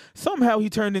boy. Somehow he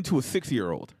turned into a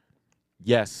 6-year-old.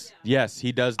 Yes. Yes,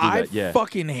 he does do I that. Yeah.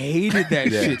 fucking hated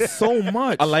that Yeah. shit so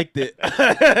much. I liked it.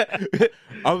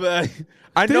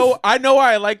 I know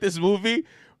why I like this movie,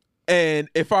 and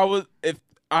if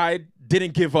I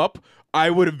didn't give up, I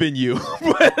would have been you.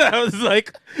 But I was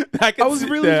like, I was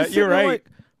really just you're sitting there right. like,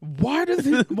 why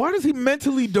does he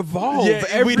mentally devolve Yeah,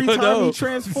 every we don't time know. he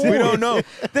transforms? We don't know.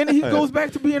 Then he goes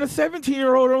back to being a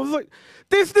 17-year-old. I was like,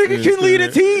 this nigga can lead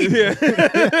a team.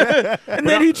 Yeah. And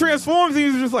then he transforms and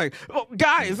he's just like, oh,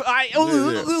 guys,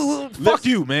 fuck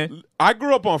you, man. I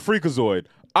grew up on Freakazoid.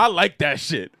 I like that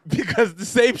shit because the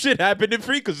same shit happened in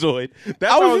Freakazoid. That's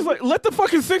I how was just like, let the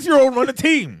fucking 6-year-old run a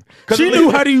team. She knew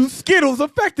how to use Skittles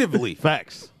effectively.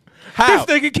 Facts. how?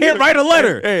 This nigga can't write a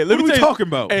letter. Hey, what are we tell you- talking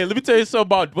about? Hey, let me tell you something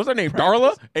about what's her name?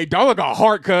 Darla. Hey, Darla got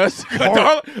heart, cuz.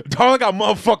 Darla got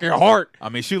motherfucking heart. I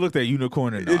mean, she looked at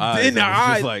Unicorn in the In eyes. the and was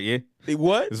eyes. just like, yeah, Hey,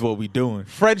 what? this is what we doing.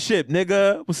 Friendship,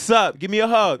 nigga. What's up? Give me a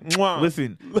hug. Mwah.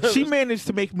 Listen, she managed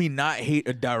to make me not hate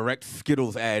a direct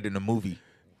Skittles ad in a movie.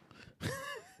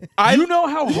 You know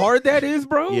how hard that is,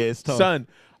 bro? Yeah, it's tough. son.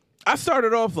 I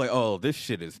started off like, oh, this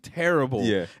shit is terrible.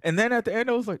 Yeah. And then at the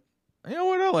end, I was like, you know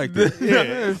what? I like this.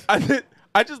 Yeah.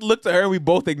 I just looked at her and we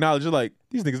both acknowledged, like,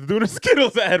 these niggas are doing a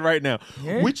Skittles ad right now.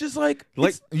 Yeah. Which is like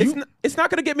you- it's not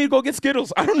gonna get me to go get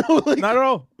Skittles. I don't know. Like, Not at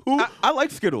all. Who? I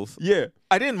like Skittles. Yeah.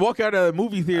 I didn't walk out of the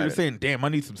movie theater saying, damn, I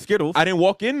need some Skittles. I didn't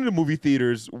walk into the movie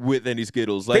theaters with any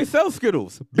Skittles. They Like, sell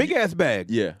Skittles. Big ass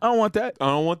bag. Yeah. I don't want that. I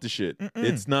don't want the shit.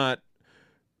 It's not.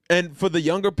 And for the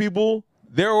younger people,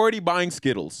 they're already buying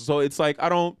Skittles. So it's like,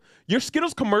 your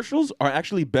Skittles commercials are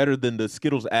actually better than the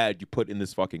Skittles ad you put in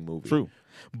this fucking movie. True.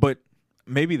 But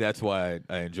maybe that's why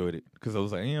I enjoyed it. Because I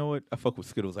was like, you know what? I fuck with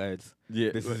Skittles ads.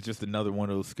 Yeah. This is just another one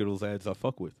of those Skittles ads I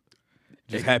fuck with.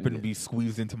 Just happened to be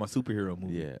squeezed into my superhero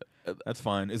movie. Yeah. That's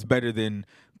fine. It's better than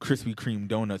Krispy Kreme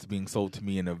donuts being sold to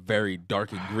me in a very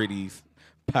dark and gritty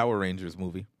Power Rangers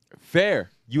movie. Fair.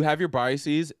 You have your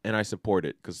biases, and I support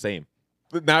it. Because same.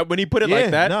 Now, when he put it Yeah,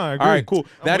 like that, no, I all agree. right, cool.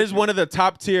 I'm That with is you. one of the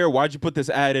top tier. Why'd you put this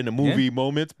ad in a movie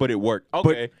moments? But it worked.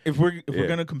 Okay. But if we're Yeah.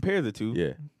 gonna compare the two,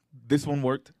 yeah. this one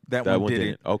worked. That That one one didn't.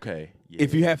 didn't. Okay. Yeah.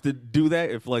 If you have to do that,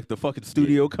 if like the fucking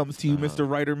studio comes to you, Mr.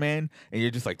 Writer Man, and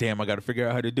you're just like, damn, I got to figure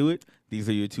out how to do it. These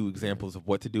are your two examples of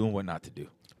what to do and what not to do.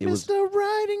 It was Mr.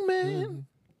 Writing Man.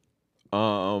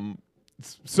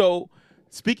 So,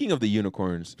 speaking of the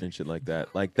unicorns and shit like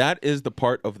that is the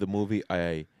part of the movie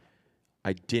I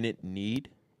didn't need,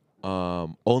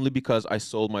 only because I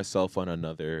sold myself on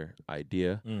another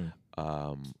idea.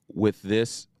 With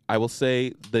this, I will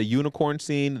say the unicorn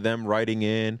scene, them riding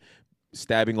in,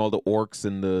 stabbing all the orcs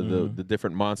and the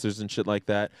different monsters and shit like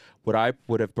that. What I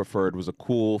would have preferred was a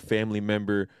cool family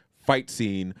member fight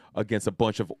scene against a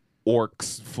bunch of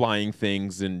orcs flying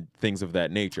things and things of that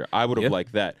nature. I would have Yeah.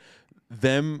 liked that.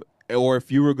 Them, or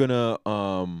if you were gonna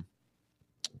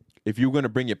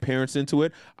bring your parents into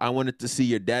it, I wanted to see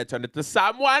your dad turn into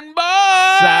someone boy.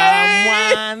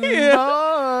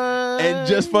 And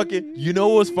just fucking, you know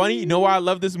what's funny? You know why I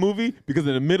love this movie? Because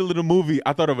in the middle of the movie,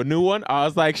 I thought of a new one. I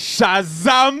was like,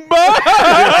 SHAZAM!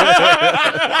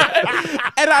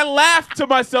 And I laughed to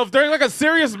myself during like a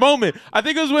serious moment. I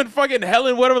think it was when fucking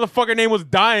Helen, whatever the fuck her name was,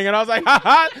 dying. And I was like,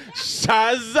 haha,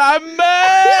 SHAZAM!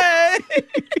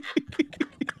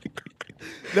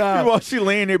 While she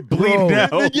laying there bleeding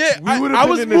out. Yeah, We would've I been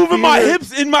was in the moving my theater.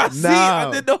 hips in my seat.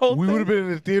 I did the whole we thing. would have been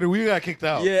in the theater. We got kicked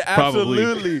out. Yeah, Probably.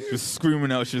 absolutely. Just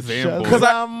screaming out Shazam.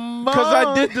 Shazam. boy. Because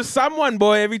I did the someone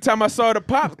boy every time I saw the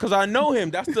pop. Because I know him.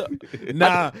 That's the that's you'd the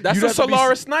have to be-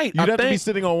 Solaris Knight. You'd I have to be think.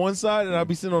 sitting on one side, and I'd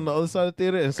be sitting on the other side of the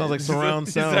theater, and it sounds like surround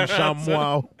sound. Surround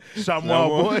Chamois, Chamois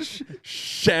boy.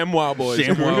 Chamois boys.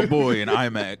 ShamWow boy in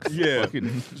IMAX. Yeah,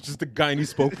 Fucking just the gynae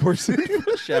spokesperson.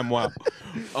 Chamois.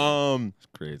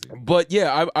 crazy. But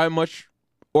yeah, I much.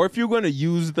 Or if you're going to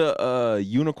use the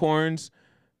unicorns,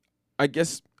 I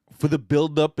guess for the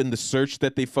build up and the search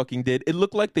that they fucking did, it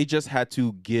looked like they just had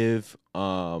to give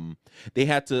they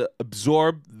had to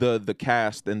absorb the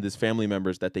cast and these family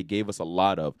members that they gave us a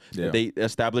lot of. Yeah. They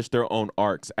established their own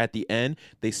arcs. At the end,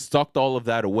 they sucked all of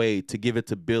that away to give it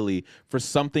to Billy for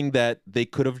something that they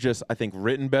could have just, I think,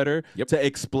 written better to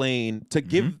explain, to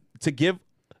give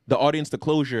the audience the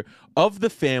closure of the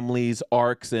family's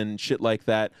arcs and shit like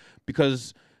that,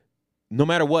 because no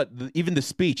matter what, even the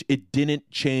speech, it didn't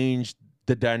change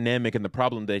the dynamic and the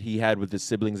problem that he had with his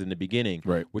siblings in the beginning,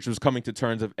 right? Which was coming to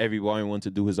terms of everyone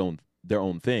to do their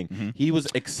own thing. He was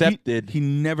accepted. He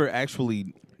never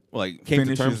actually like came to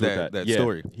finishes terms with that Yeah,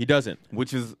 story. He doesn't,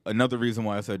 which is another reason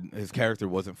why I said his character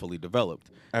wasn't fully developed.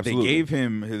 Absolutely. They gave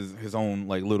him his own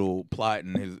like little plot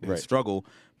and his struggle,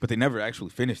 but they never actually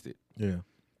finished it. Yeah.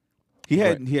 He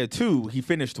had two. He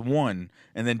finished one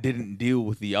and then didn't deal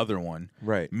with the other one.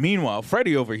 Right. Meanwhile,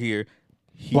 Freddy over here,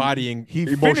 he emotional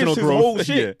finished his growth. whole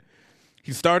shit. Yeah.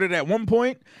 He started at one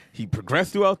point. He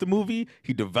progressed throughout the movie.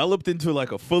 He developed into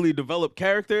like a fully developed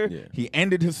character. Yeah. He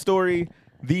ended his story.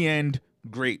 The end.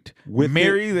 Great. With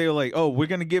Mary, they were like, oh, we're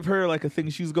gonna give her like a thing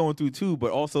she's going through too,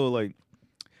 but also like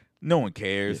no one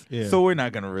cares. Yeah. So we're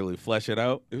not gonna really flesh it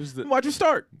out. It was the Why'd you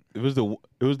start? It was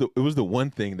the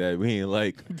one thing that we ain't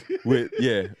like with.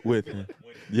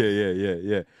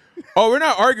 Oh, we're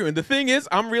not arguing. The thing is,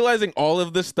 I'm realizing all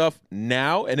of this stuff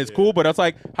now, and it's cool. But it's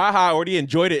like, haha, I already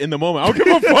enjoyed it in the moment. I don't give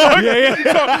a fuck.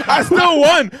 So I still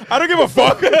won. I don't give a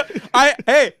fuck.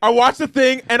 I watched the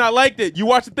thing and I liked it. You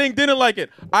watched the thing, didn't like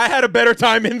it. I had a better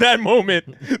time in that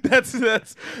moment. That's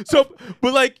so.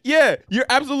 But like, yeah, you're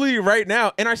absolutely right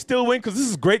now, and I still win because this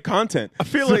is great content. I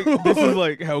feel like this is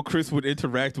like how Chris would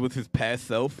interact with his past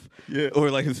self,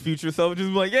 or like his future self. Just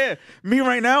be like, yeah, me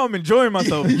right now, I'm enjoying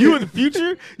myself. You in the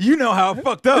future, you know how I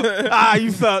fucked up.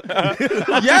 You suck.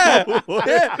 yeah,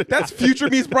 that's future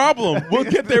me's problem. We'll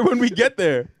get there when we get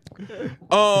there.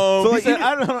 So like,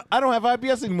 I don't have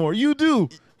IBS anymore. You do.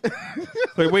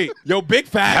 Like, wait, yo, big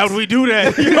facts. How'd we do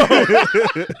that?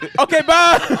 Okay,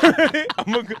 bye.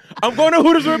 I'm going to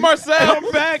Hooters with Marcell.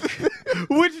 I'm back.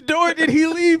 Which door did he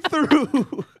leave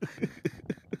through?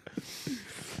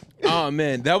 Oh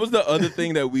man, that was the other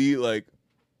thing that we like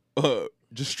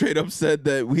just straight up said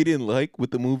that we didn't like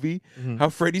with the movie. How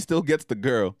Freddy still gets the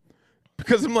girl.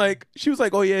 Because I'm like, she was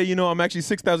like, oh yeah, you know, I'm actually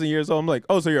 6,000 years old. I'm like,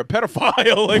 oh, so you're a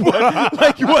pedophile? Like what?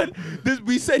 Like what?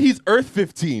 We said he's Earth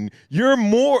 15. You're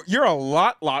a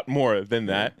lot more than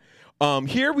that.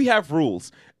 Here we have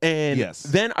rules. And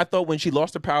then I thought when she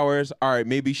lost her powers, all right,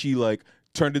 maybe she like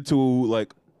turned into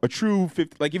like a true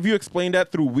 15. Like if you explain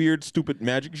that through weird, stupid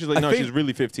magic, she's like, no, she's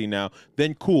really 15 now.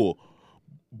 Then cool.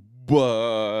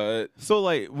 But so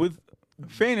like with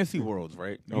fantasy worlds,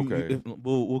 right? Okay.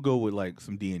 We'll go with like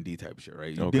some D&D type shit,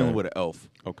 right? You're Okay. dealing with an elf.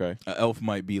 Okay. An elf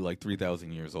might be like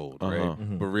 3,000 years old, right?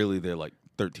 But really they're like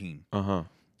 13.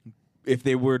 If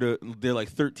they were they're like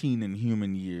 13 in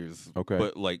human years. Okay.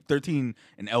 But like 13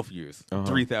 in elf years,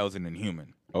 3,000 in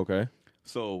human. Okay.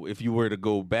 So if you were to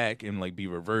go back and like be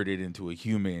reverted into a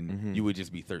human, you would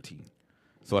just be 13.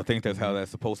 So I think that's how that's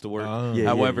supposed to work.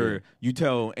 However, you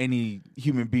tell any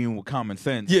human being with common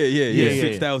sense, you're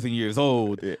 6,000 years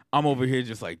old. I'm over here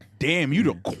just like, damn, you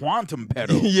the quantum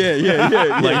pedo.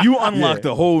 Like you unlocked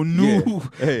a whole new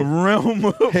realm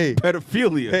of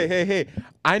pedophilia. Hey.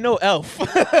 I know Elf.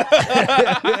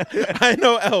 I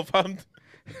know Elf. I'm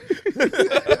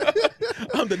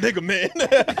the nigga man.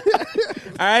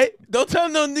 All right? Don't tell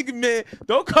no nigga man.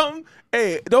 Don't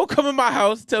come in my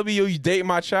house and tell me, yo, you dating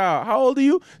my child. How old are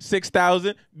you?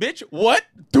 6,000. Bitch, what?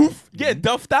 Doof. Get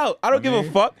duffed out. I don't give a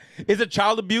fuck. Is it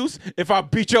child abuse if I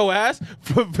beat your ass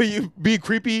for you being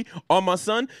creepy on my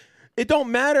son? It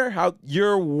don't matter how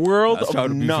your world That's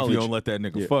of knowledge. If you don't let that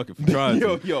nigga fuck if you try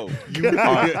to. Yo, you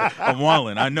are. I'm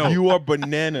wildin', I know. You are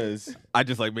bananas. I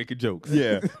just like making jokes.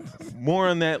 Yeah. More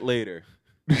on that later.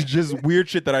 Just weird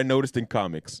shit that I noticed in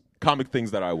comic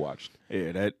things that I watched.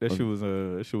 Yeah, that shit was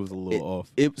a little off.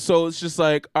 So it's just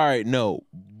like, all right, no,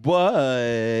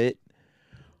 but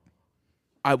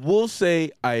I will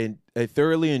say I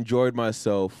thoroughly enjoyed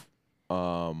myself.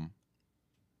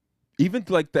 Even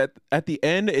like that at the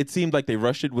end, it seemed like they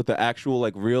rushed it with the actual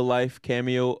like real life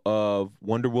cameo of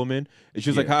Wonder Woman. It's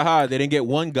just like, haha, they didn't get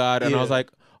one god, and I was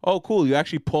like, oh, cool, you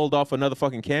actually pulled off another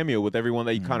fucking cameo with everyone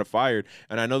that you kind of fired.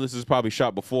 And I know this is probably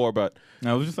shot before, but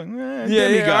I was just like, all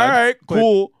right,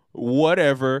 cool,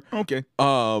 whatever. Okay.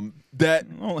 That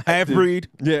half breed.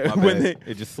 Yeah, when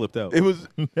it just slipped out. It was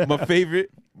my favorite.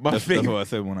 That's what I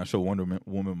said when I show Wonder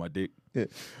Woman my dick.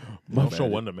 Don't show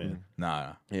Wonder Man.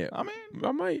 Nah. Yeah, I mean,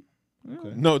 I might.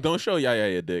 Okay. No, don't show Yaya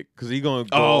your dick because he gonna go.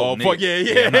 Oh, fuck yeah,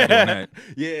 I'm not doing that.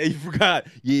 Yeah, you forgot.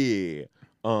 Yeah.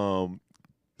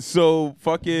 So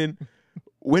fucking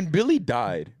when Billy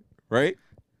died, right?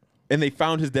 And they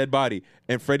found his dead body,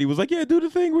 and Freddy was like, "Yeah, do the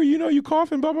thing where you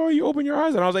cough and blah blah, you open your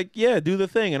eyes." And I was like, "Yeah, do the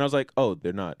thing." And I was like, "Oh,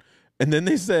 they're not." And then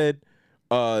they said,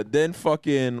 then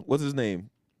fucking what's his name?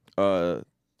 The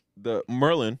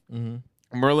Merlin.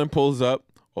 Mm-hmm. Merlin pulls up.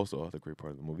 Also, another great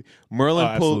part of the movie.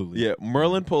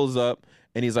 Merlin pulls up,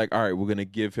 and he's like, "All right, we're gonna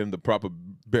give him the proper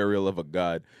burial of a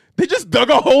god." They just dug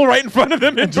a hole right in front of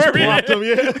him and Just buried plopped him,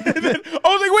 yeah. And then I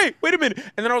was like, wait a minute.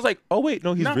 And then I was like, oh wait,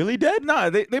 no, he's really dead? Nah,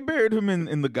 they buried him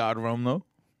in the god realm though.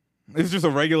 It's just a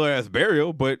regular ass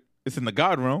burial, but it's in the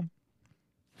god realm.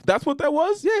 That's what that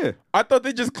was? Yeah. I thought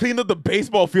they just cleaned up the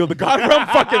baseball field. The God realm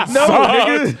fucking No,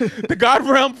 sucks. nigga. The God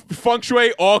realm feng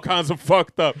shui all kinds of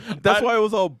fucked up. That's why it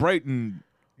was all bright and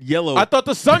yellow. I thought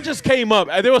the sun just came up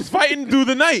and they was fighting through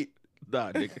the night.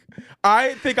 Nah, nigga.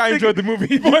 I think I enjoyed the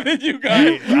movie more than you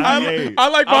guys. I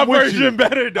like my I'm with version you.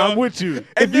 better, dog. I'm with you.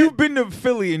 If you've been to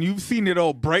Philly and you've seen it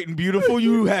all bright and beautiful,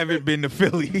 you haven't been to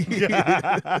Philly.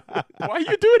 Why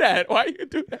you do that? Why you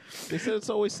do that? They said it's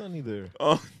always sunny there.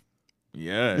 Oh,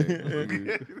 Yeah.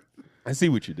 I see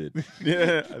what you did.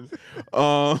 Yeah.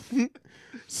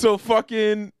 So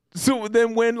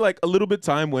then when like a little bit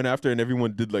time went after and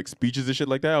everyone did like speeches and shit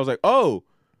like that, I was like, oh,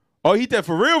 he dead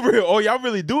for real. Oh, y'all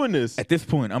really doing this? At this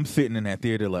point, I'm sitting in that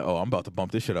theater like, oh, I'm about to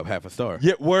bump this shit up half a star.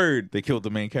 Yeah, word. They killed the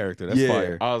main character. That's Yeah,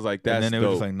 fire. I was like, that's and then they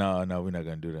were just dope. like, no, we're not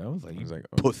gonna do that. I was like,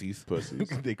 oh, pussies.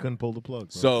 They couldn't pull the plug.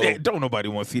 Bro. So Don't nobody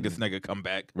want to see this nigga come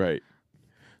back. right.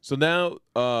 So now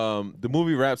the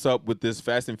movie wraps up with this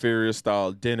Fast and Furious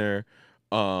style dinner.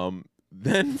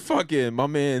 Then fucking my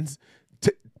man's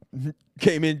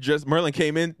Merlin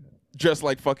came in just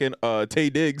like fucking Tay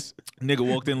Diggs. Nigga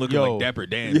walked in looking Yo. like Dapper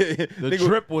Dan. Yeah, the nigga,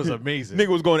 trip was amazing. nigga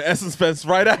was going to Essence Fest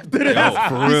right after this.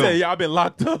 for He real. said, "Yeah, I've been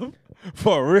locked up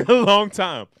for a real long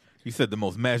time." He said the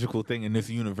most magical thing in this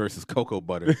universe is cocoa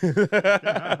butter.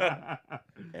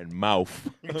 And mouth.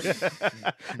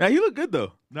 Now he looked good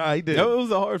though. Nah, he did. That was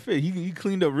a hard fit. He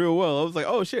cleaned up real well. I was like,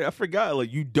 oh shit, I forgot.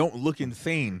 Like you don't look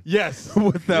insane Yes.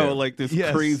 without Yeah. like this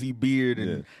Yes. crazy beard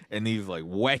and these like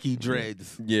wacky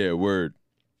dreads. Yeah, word.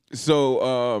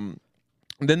 So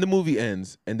then the movie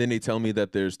ends, and then they tell me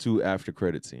that there's 2 after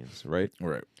credit scenes, right?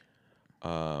 Right.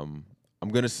 I'm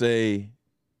gonna say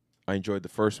I enjoyed the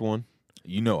first one.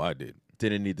 You know I did.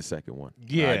 Didn't need the second one.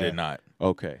 Yeah. I did not.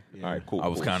 Okay. Yeah. All right. Cool. I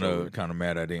was cool. kind So, of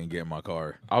mad I didn't get in my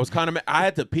car. I was kind of. I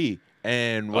had to pee,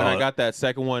 and when I got that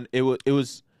second one, it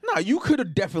was Nah, you could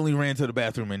have definitely ran to the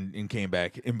bathroom and came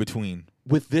back in between.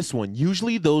 with this one.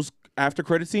 Usually those after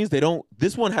credit scenes, they don't.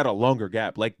 This one had a longer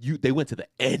gap. Like they went to the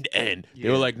end. They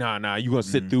were like, nah, you gonna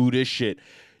sit through this shit.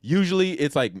 Usually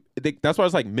it's like that's why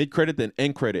it's like mid credit then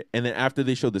end credit, and then after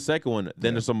they showed the second one,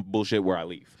 then there's some bullshit where I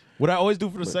leave. What I always do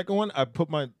for the second one, I put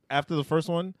after the first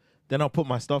one, then I'll put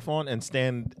my stuff on and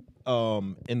stand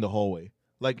in the hallway.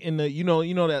 Like in the you know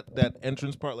that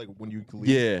entrance part, like when you leave.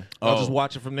 Yeah. I'll Oh. just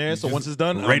watch it from there. So Just once it's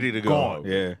done, ready I'm to go. gone.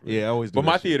 Yeah. Yeah, I always do. But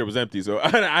my that shit. theater was empty, so I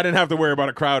didn't have to worry about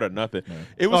a crowd or nothing.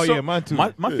 It was Oh yeah, mine too.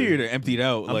 My theater emptied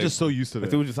out. I'm like, just so used to like,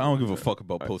 that. it was just I don't give a fuck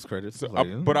about post credits.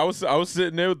 But I was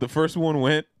sitting there. The first one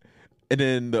went, and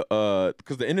then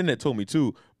because the internet told me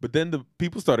too. But then the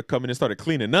people started coming and started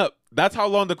cleaning up. That's how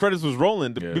long the credits was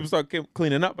rolling. The people started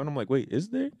cleaning up, and I'm like, wait, is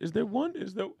there one?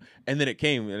 Is there? And then it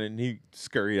came, and then he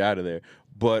scurried out of there.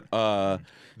 But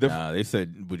they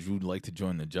said, would you like to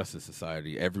join the Justice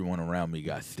Society? Everyone around me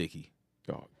got sticky.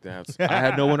 oh, I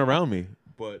had no one around me.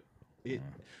 But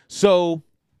so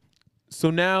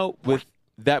now with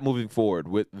that moving forward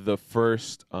with the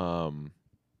first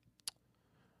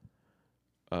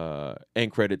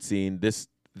end credit scene,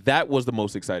 that was the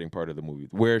most exciting part of the movie,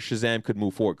 where Shazam could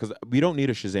move forward, because we don't need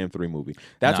a Shazam 3 movie.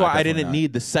 That's Nah, why I definitely didn't not.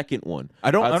 need the second one.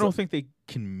 I don't think they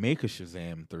can make a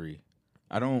Shazam 3.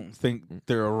 I don't think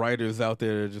there are writers out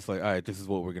there that are just like, all right, this is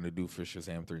what we're gonna do for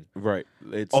Shazam 3. Right.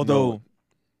 Although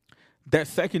that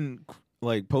second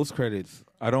like post credits,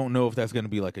 I don't know if that's gonna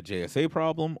be like a JSA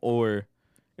problem or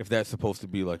if that's supposed to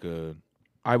be like a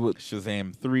I would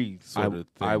Shazam 3 sort of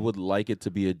thing. I would like it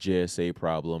to be a JSA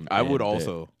problem. I would and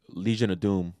also. Legion of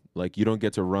Doom. Like, you don't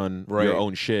get to run Right. your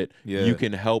own shit. Yeah. You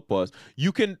can help us.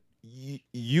 You can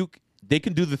they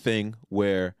can do the thing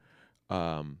where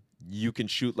you can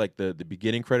shoot like the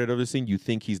beginning credit of the scene. You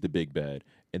think he's the big bad,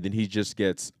 and then he just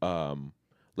gets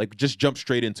like just jump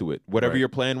straight into it. Whatever Right. your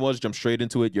plan was, jump straight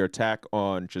into it. Your attack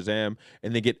on Shazam,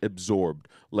 and they get absorbed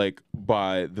like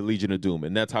by the Legion of Doom,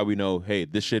 and that's how we know, hey,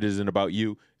 this shit isn't about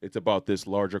you. It's about this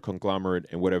larger conglomerate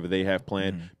and whatever they have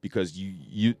planned. Because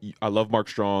you I love Mark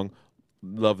Strong,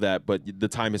 love that, but the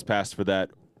time has passed for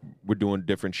that. We're doing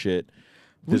different shit.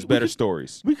 There's better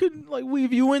stories. We could like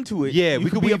weave you into it. Yeah, you we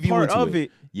could be a weave you part into of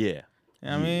it. Yeah.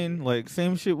 I mean, like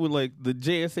same shit with like the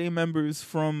JSA members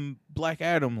from Black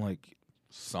Adam. Like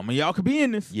some of y'all could be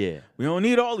in this. Yeah. We don't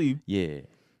need all of you. Yeah.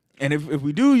 And if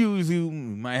we do use you, we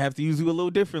might have to use you a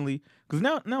little differently. Because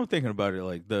now I'm thinking about it.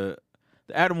 Like the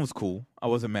Adam was cool. I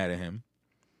wasn't mad at him.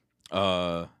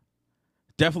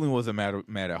 Definitely wasn't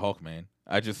mad at Hawkman.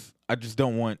 I just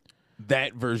don't want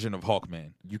that version of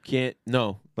Hawkman. You can't.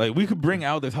 No. Like we could bring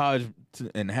Aldous Hodge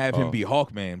and have him be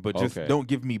Hawkman, but just don't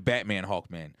give me Batman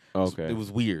Hawkman. Okay. It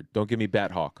was weird. Don't give me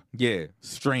Bat Hawk. Yeah,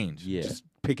 strange. Yeah. Just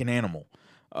pick an animal.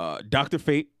 Dr.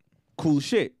 Fate, cool as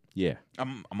shit. Yeah.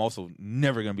 I'm also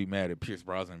never gonna be mad at Pierce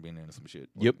Brosnan being in some shit.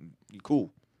 Yep.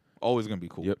 Cool. Always gonna be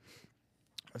cool. Yep.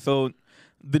 So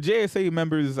the JSA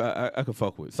members I could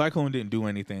fuck with. Cyclone didn't do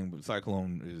anything, but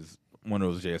Cyclone is one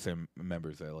of those JSA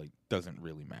members that like doesn't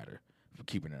really matter for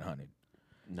keeping it 100.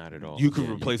 Not at all. You could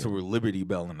replace her with Liberty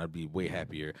Bell, and I'd be way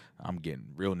happier. I'm getting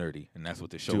real nerdy, and that's what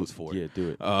the show is for. Yeah,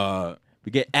 do it.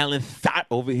 We get Alan Thott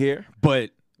over here. But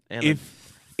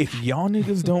if y'all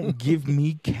niggas don't give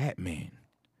me Catman,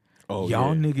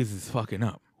 y'all niggas is fucking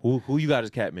up. Who you got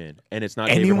as Catman? And it's not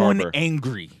Anyone David Harbour.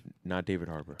 angry? Not David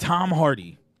Harbour. Tom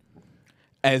Hardy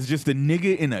as just a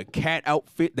nigga in a cat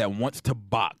outfit that wants to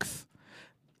box.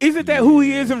 Isn't that who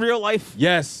he is in real life?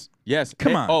 Yes. Yes.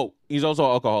 Come on. Oh, he's also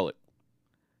an alcoholic.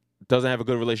 Doesn't have a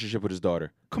good relationship with his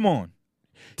daughter. Come on.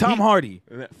 Tom Hardy,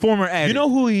 former addict. You know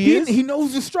who he is? He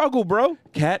knows the struggle, bro.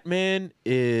 Catman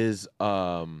is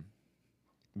battling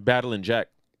Jack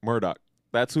Murdoch.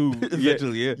 That's who.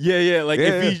 Essentially, Yeah. Like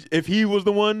if he was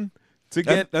the one to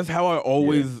get. That's how I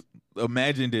always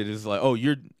imagined it. Is like, oh,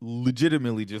 you're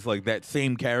legitimately just like that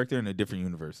same character in a different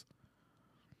universe.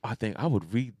 I think I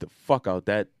would read the fuck out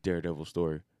that Daredevil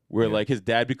story where like his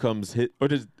dad becomes his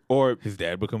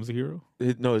dad becomes a hero.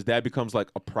 His dad becomes like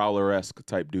a Prowler-esque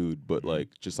type dude, but like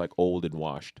just like old and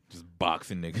washed, just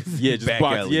boxing niggas. Yeah, just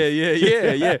box.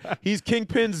 Yeah. He's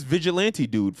Kingpin's vigilante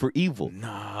dude for evil.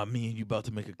 Nah, me and you about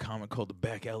to make a comic called the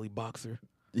Back Alley Boxer.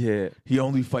 Yeah, he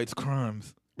only fights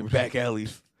crimes in back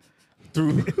alleys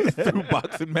through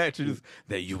boxing matches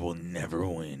that you will never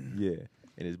win. Yeah,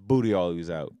 and his booty always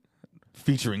out.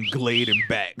 Featuring Glade and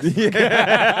Bax.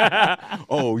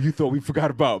 Oh, you thought we forgot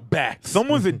about Bax?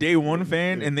 Someone's a Day One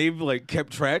fan, and they've like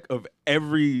kept track of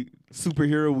every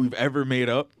superhero we've ever made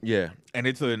up. Yeah, and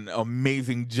it's an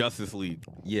amazing Justice League.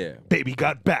 Yeah, baby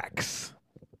got Bax.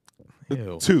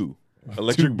 2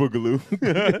 Electric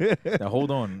Boogaloo. Now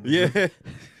hold on. Yeah.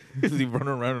 Is he running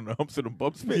around in the humps and the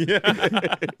bumps? Man? Yeah.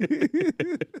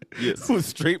 Yes. With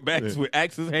straight backs with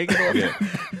axes hanging off. Yeah.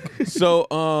 So,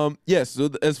 so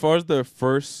as far as the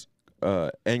first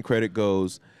end credit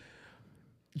goes,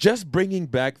 just bringing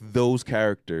back those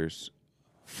characters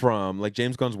from like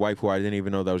James Gunn's wife, who I didn't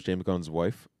even know that was James Gunn's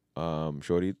wife,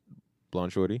 Shorty,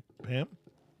 blonde Shorty. Pam?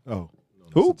 Oh.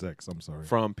 Who? X, I'm sorry.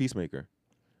 From Peacemaker.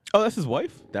 Oh, that's his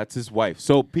wife? That's his wife.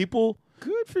 So people...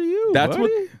 Good for you. That's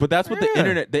buddy. what the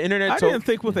internet I didn't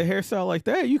think with a hairstyle like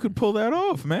that you could pull that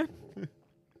off, man.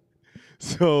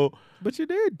 So, but you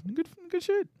did. Good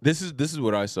shit. This is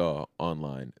what I saw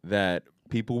online, that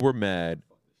people were mad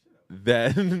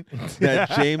that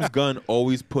James Gunn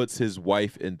always puts his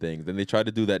wife in things, and they try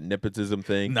to do that nepotism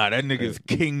thing. Nah, that nigga's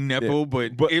King Nepo,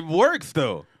 but it works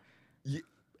though.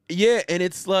 Yeah, and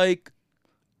it's like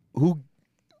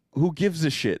who gives a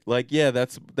shit? Like, yeah,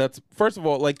 that's first of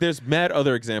all, like there's mad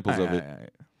other examples of it.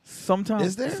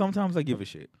 Sometimes I give a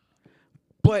shit.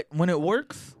 But when it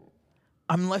works,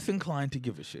 I'm less inclined to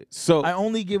give a shit. So I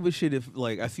only give a shit if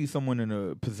like I see someone in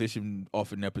a position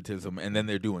off of nepotism and then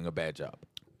they're doing a bad job.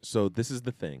 So this is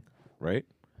the thing, right?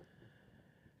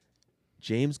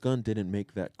 James Gunn didn't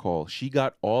make that call. She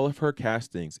got all of her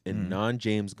castings in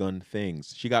non-James Gunn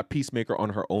things. She got Peacemaker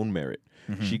on her own merit.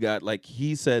 She got, like,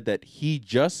 he said that he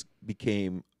just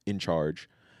became in charge.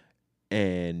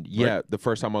 And, yeah, the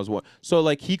first time I was one. So,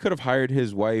 like, he could have hired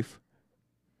his wife.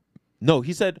 No,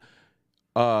 he said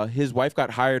his wife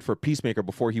got hired for Peacemaker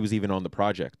before he was even on the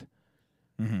project.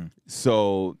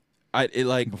 So,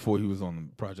 before he was on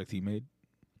the project he made?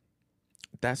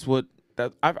 That's what...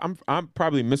 I'm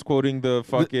probably misquoting the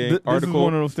fucking article. This is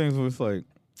one of those things where it's like,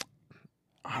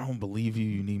 I don't believe you.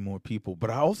 You need more people,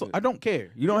 but I don't care.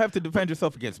 You don't have to defend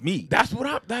yourself against me. That's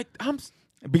what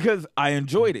because I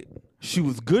enjoyed it. She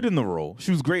was good in the role. She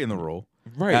was great in the role.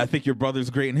 Right. I think your brother's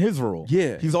great in his role.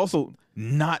 Yeah. He's also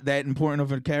not that important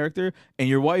of a character, and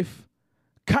your wife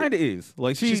kind of is.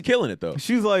 Like she's killing it though.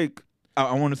 She's like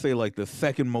I want to say like the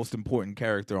second most important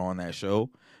character on that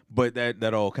show. But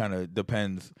that all kind of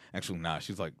depends. Actually,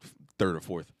 she's like third or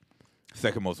fourth.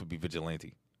 Second most would be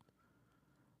Vigilante.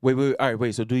 Wait. All right,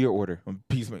 wait. So do your order.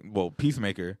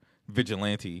 Peacemaker,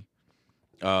 Vigilante.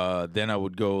 Then I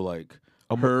would go like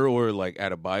her or like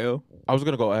Adebayo. I was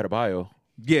gonna go Adebayo.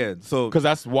 Yeah, so Because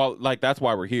that's why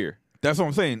we're here. that's what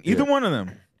I'm saying. Either one of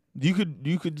them. You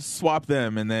could swap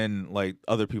them, and then like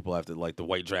other people after, like the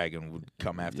White Dragon would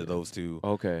come after those two.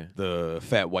 Okay. The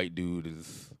fat white dude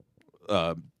is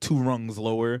 2 rungs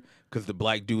lower because the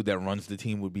black dude that runs the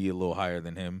team would be a little higher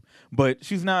than him. But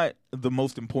she's not the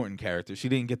most important character. She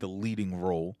didn't get the leading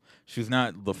role. She's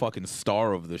not the fucking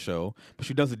star of the show, but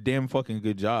she does a damn fucking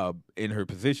good job in her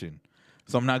position.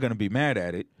 So I'm not gonna be mad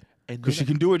at it because she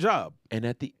can do her job.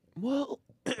 And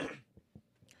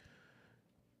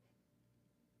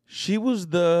she was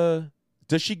the.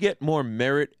 Does she get more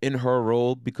merit in her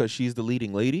role because she's the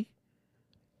leading lady?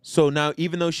 So now,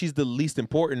 even though she's the least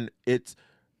important,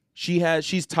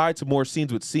 she's tied to more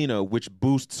scenes with Cena, which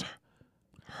boosts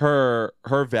her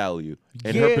value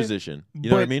and her position. You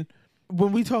know what I mean?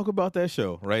 When we talk about that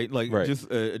show, right? Like just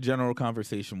a general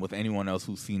conversation with anyone else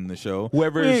who's seen the show, we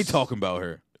ain't talking about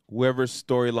her. Whoever's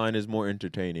storyline is more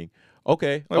entertaining.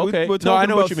 Okay, like okay. We're talking no, I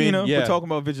know about what you mean. Cena, Yeah. We're talking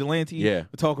about Vigilante. Yeah.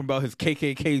 We're talking about his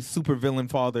KKK supervillain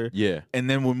father. Yeah. And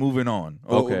then we're moving on.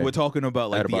 Okay. We're talking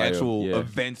about like the Adebayo, actual yeah.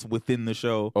 events within the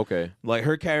show. Okay. Like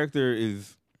her character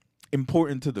is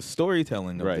important to the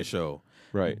storytelling of the show.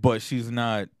 Right. But she's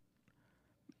not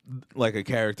like a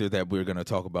character that we're going to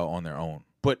talk about on their own.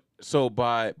 But so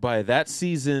by that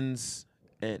season's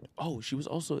and she was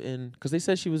also in because they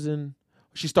said she was in.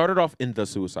 She started off in the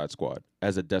Suicide Squad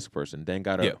as a desk person, then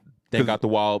got the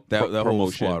wild that promotion. whole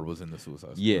squad was in the Suicide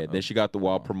Squad. Yeah, then she got the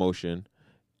wild promotion,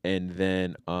 and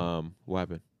then what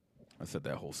happened? I said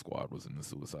that whole squad was in the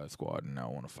Suicide Squad, and now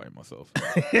I want to fight myself.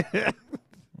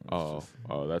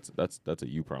 That's a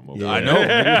you promo. Yeah. I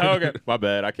know. Okay, my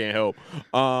bad. I can't help.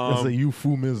 That's a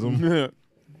euphemism.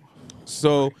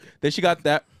 So then she got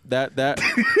that.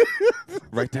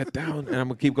 Write that down, and I'm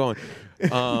gonna keep going.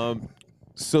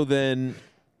 So then,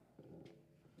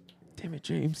 damn it,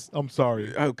 James. I'm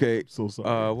sorry. Okay, So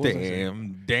sorry. what was I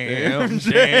saying? Damn,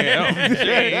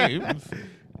 James.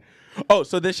 Oh,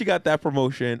 so then she got that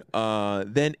promotion.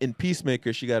 Then in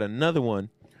Peacemaker, she got another one.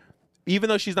 Even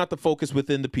though she's not the focus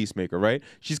within the Peacemaker, right?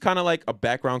 She's kind of like a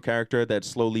background character that's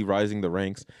slowly rising the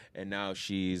ranks, and now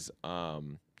she's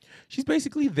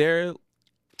basically there.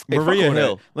 Hey, Maria fuck all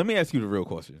Hill. that. Let me ask you the real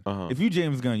question. Uh-huh. If you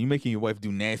James Gunn, you making your wife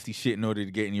do nasty shit in order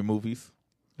to get in your movies?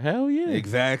 Hell yeah.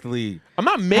 Exactly. I'm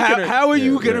not making her. How are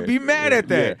you going to right, be mad at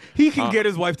that? yeah. He can get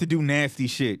his wife to do nasty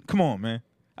shit. Come on, man.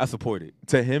 I support it.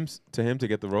 To him to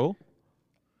get the role?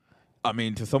 I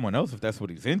mean, to someone else if that's what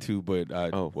he's into, but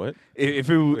What? if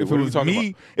it what are we was talking me,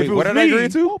 about? if Wait, it what was did I me, agree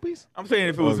to? I'm saying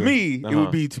if it was Okay. me, it Uh-huh.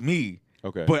 would be to me.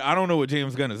 Okay. But I don't know what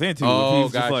James Gunn is into. Oh, if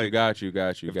he's just like, got you.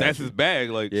 if that's his bag,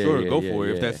 like, Yeah, sure, yeah, go yeah, for it.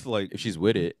 yeah. If that's like, if she's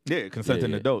with it. yeah,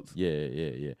 consenting yeah. adults.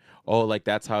 Yeah. Oh, like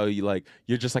that's how you like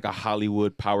you're just like a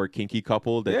Hollywood power kinky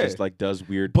couple that Yeah. just like does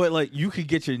weird. But like, you could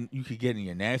get in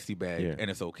your nasty bag, Yeah. and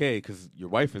it's okay because your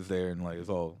wife is there, and like it's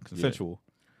all consensual.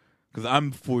 Because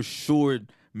I'm for sure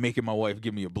making my wife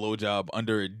give me a blowjob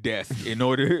under a desk in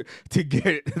order to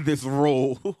get this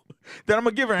role that I'm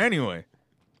gonna give her anyway.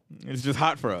 It's just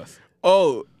hot for us.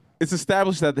 Oh, it's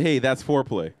established that hey, that's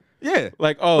foreplay. Yeah,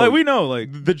 Like like we know, like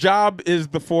the job is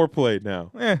the foreplay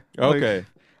now. yeah. Okay. Like,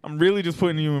 I'm really just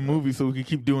putting you in movies so we can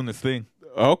keep doing this thing.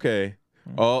 Okay.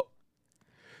 Oh.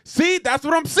 See, that's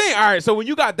what I'm saying. All right, so when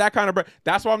you got that kind of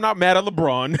that's why I'm not mad at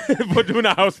LeBron for doing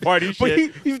a house party But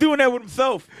shit. he's doing that with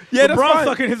himself. Yeah, that's LeBron's fine.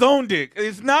 sucking his own dick.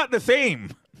 It's not the same.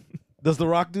 Does The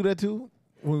Rock do that too?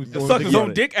 Suck his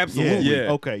own dick, absolutely.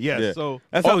 Yeah. Okay. Yes. Yeah. So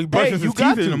That's how he brushes hey, you his got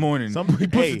teeth in to. the morning. Some- He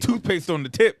puts hey. the toothpaste on the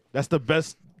tip. that's the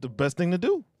best thing to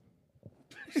do.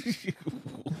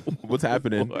 What's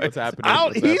happening? What's happening? Out-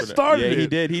 What's he happening? started Yeah, he it.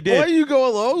 did. He Why did. you go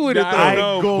along with it? Nah, Though? I don't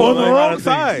know. go On the along with wrong other things.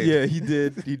 side. Yeah, he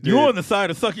did. He did. You're on the side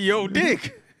of sucking your own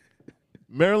dick.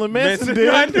 Marilyn Manson did.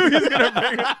 I knew he was gonna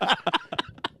bring it.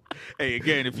 Hey,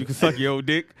 again, if you can suck your own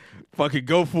dick, fucking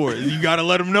go for it. You gotta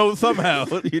let them know somehow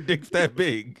your dick's that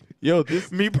big. Yo,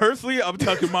 this Me personally, I'm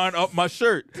tucking mine up my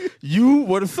shirt. You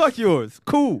want to suck yours?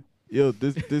 Cool.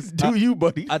 this Do you,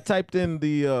 buddy? I typed in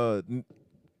the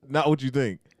not what you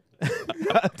think.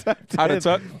 How to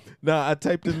tuck? Nah, I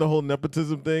typed in the whole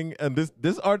nepotism thing, and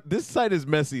this site is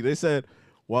messy. They said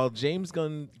while James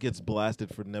Gunn gets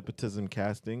blasted for nepotism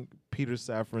casting, Peter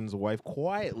Safran's wife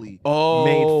quietly Oh,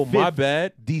 made my fifth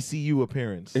bad. DCU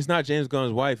appearance. It's not James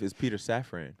Gunn's wife. It's Peter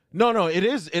Safran. No, it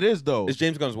is though. It's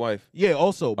James Gunn's wife. Yeah,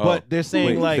 also, but they're saying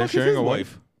Wait, like they're sharing a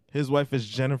wife? his wife is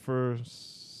Jennifer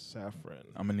Safran.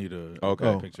 I'm gonna need a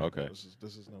Okay. picture. Okay.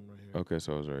 This is number here. Okay,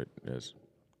 so I was right. Yes.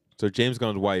 So James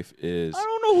Gunn's wife is. I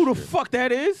don't know who the fuck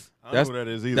that is. I don't know who that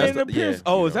is either. that's Dana the- Pierce. yeah,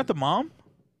 Oh, you is know. that the mom?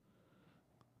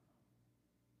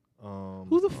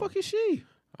 Who the fuck is she?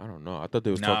 I don't know. I thought they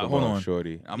was Nah, talking hold about on.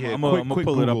 Shorty. I'm Yeah, gonna quick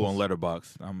pull it up Googles. on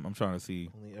Letterboxd. I'm trying to see.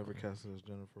 Only ever cast as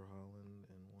Jennifer Holland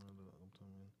and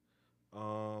one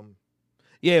of the.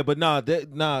 Yeah, but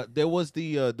there was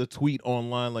the tweet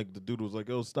online, like the dude was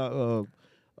like, "Oh, stop,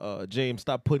 James,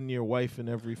 stop putting your wife in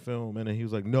every film," and then he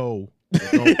was like, "No,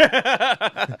 don't."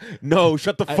 No,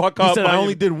 shut the fuck He up. said I man.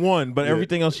 only did one, but Yeah.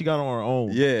 everything else she got on her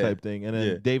own, Yeah. type thing. And then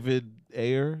Yeah. David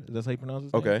Ayer, that's how you pronounce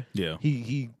his name? Okay. Yeah.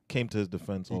 He came to his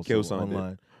defense He also co-signed it.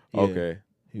 online. Yeah. Okay.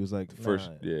 He was like, The first,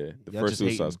 nah, the y'all first just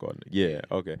Suicide hating. Squad. Yeah,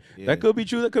 okay. Yeah. That could be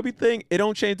true. That could be thing. It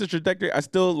don't change the trajectory. I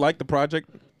still like the project,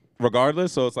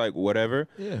 regardless. So it's like whatever.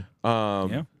 Yeah.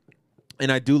 Yeah.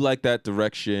 And I do like that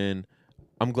direction.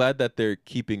 I'm glad that they're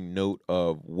keeping note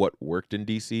of what worked in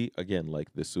DC. Again,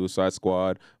 like the Suicide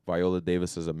Squad, Viola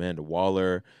Davis as Amanda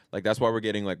Waller. Like that's why we're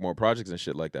getting like more projects and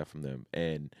shit like that from them.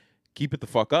 And keep it the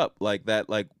fuck up. Like that.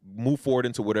 Like move forward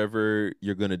into whatever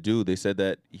you're gonna do. They said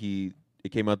that it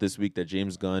came out this week that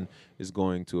James Gunn is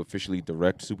going to officially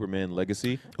direct Superman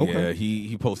Legacy. Yeah,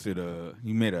 he posted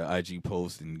he made an IG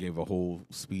post and gave a whole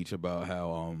speech about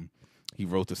how he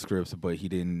wrote the scripts, but he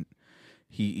didn't.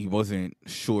 He wasn't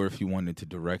sure if he wanted to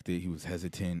direct it. He was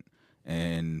hesitant,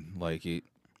 and like he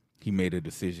made a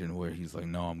decision where he's like,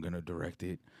 "No, I'm gonna direct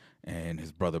it." And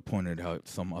his brother pointed out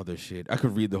some other shit. I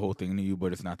could read the whole thing to you,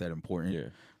 but it's not that important. Yeah.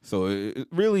 So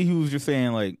really, he was just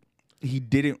saying like he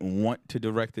didn't want to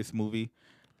direct this movie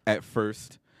at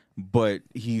first, but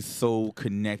he's so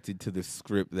connected to the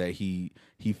script that he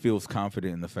feels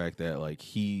confident in the fact that like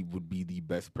he would be the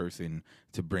best person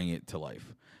to bring it to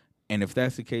life. And if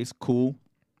that's the case, cool.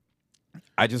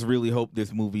 I just really hope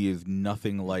this movie is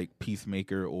nothing like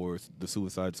Peacemaker or the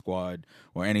Suicide Squad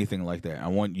or anything like that. I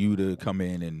want you to come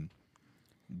in and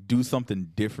do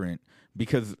something different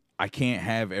because I can't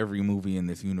have every movie in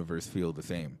this universe feel the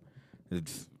same.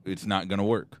 It's not gonna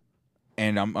work,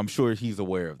 and I'm sure he's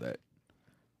aware of that.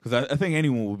 Because I think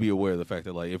anyone would be aware of the fact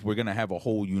that like if we're gonna have a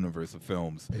whole universe of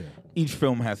films, each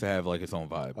film has to have like its own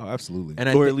vibe, Oh, absolutely. And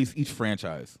or at least each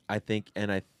franchise. I think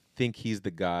he's the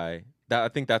guy that I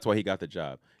think that's why he got the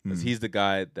job because he's the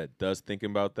guy that does think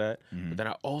about that. But then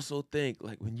I also think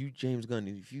like when you James Gunn,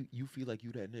 if you feel like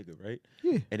you that nigga, right?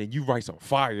 Yeah. And then you write some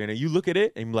fire, and then you look at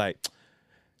it and you're like,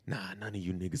 nah, none of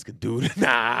you niggas can do this. Nah,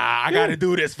 I gotta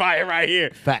do this fire right here.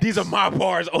 Facts. These are my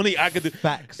bars. Only I could do.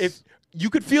 Facts. If you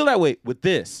could feel that way with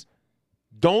this,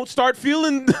 don't start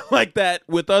feeling like that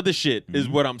with other shit. Is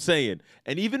what I'm saying.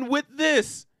 And even with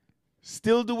this.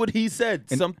 Still do what he said.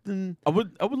 And something. I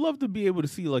would love to be able to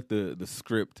see like the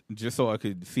script just so I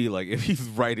could see like if he's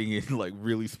writing in like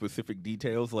really specific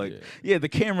details. Like, yeah, the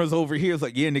camera's over here. It's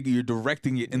like, yeah, nigga, you're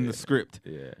directing it in the script.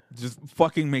 Yeah. Just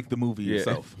fucking make the movie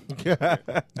yourself.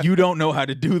 You don't know how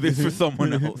to do this for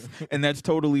someone else, and that's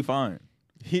totally fine.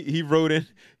 He wrote in.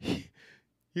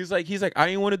 He's like I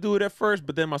didn't want to do it at first,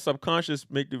 but then my subconscious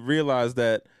made me realize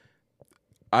that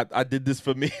I did this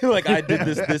for me. Like I did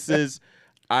this.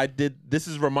 This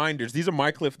is reminders. These are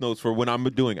my cliff notes for when I'm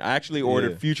doing. I actually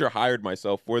ordered Future hired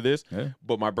myself for this,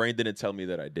 but my brain didn't tell me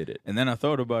that I did it. And then I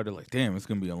thought about it like, damn, it's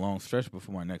gonna be a long stretch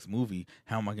before my next movie.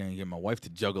 How am I gonna get my wife to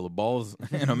juggle the balls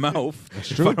in her mouth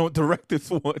if I don't direct this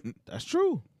one? That's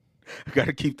true. I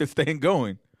gotta keep this thing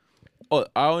going. Oh,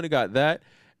 I only got that,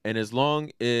 and as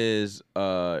long as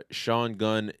Sean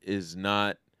Gunn is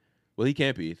not, well, he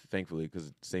can't be, thankfully, because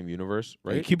it's the same universe,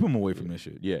 right? Hey, keep him away from this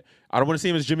shit. Yeah, I don't want to see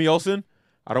him as Jimmy Olsen.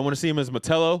 I don't want to see him as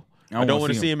Mattello. I don't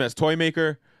want to see him as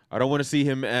Toymaker. I don't want to see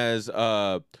him as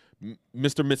Mr.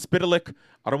 Mitspitalik.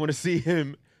 I don't want to see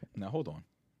him. Now hold on.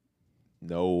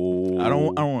 No, I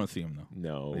don't want to see him though.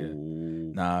 No,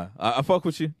 Yeah. Nah, I fuck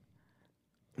with you,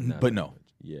 but no,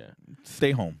 yeah.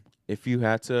 stay home. If you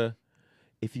had to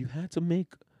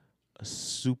make a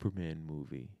Superman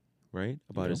movie, right,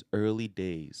 about his early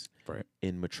days, Right.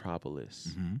 in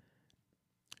Metropolis, Mm-hmm.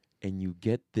 and you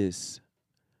get this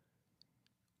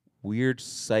weird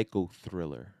psycho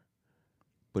thriller,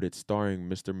 but it's starring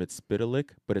Mr.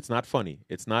 Mitspitalik, but it's not funny.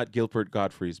 It's not Gilbert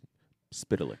Gottfried's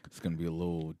Spitalik. It's gonna be a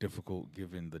little difficult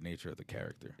given the nature of the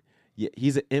character. Yeah,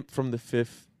 he's an imp from the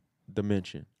fifth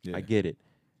dimension. Yeah. I get it,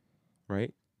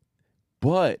 right?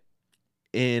 But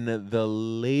in the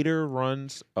later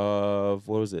runs of,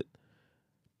 what was it?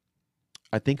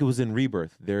 I think it was in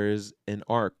Rebirth. There is an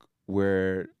arc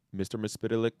where Mr.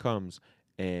 Mitspitalik comes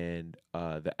and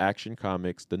the Action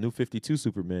Comics, the New 52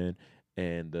 Superman,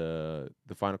 and the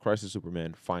Final Crisis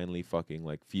Superman finally fucking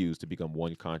like fused to become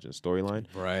one conscious storyline.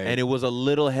 Right. And it was a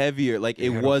little heavier. Like They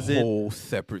it had wasn't a whole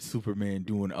separate Superman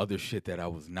doing other shit that I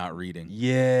was not reading.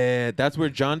 Yeah, that's where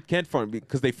John Kent from,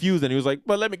 because they fused and he was like,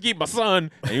 "But let me keep my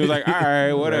son." And he was like, "All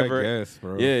right, whatever." I guess,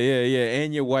 bro. Yeah.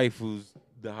 And your wife, who's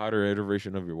the hotter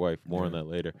iteration of your wife. More on that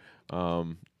later.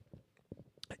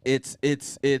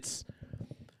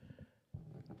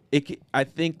 I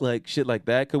think like shit like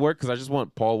that could work, because I just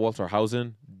want Paul Walter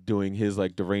Hausen doing his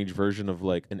like deranged version of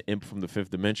like an imp from the fifth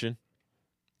dimension.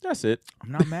 That's it.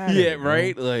 I'm not mad at Yeah, it. bro.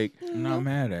 right? Like, I'm not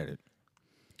mad at it.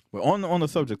 But on the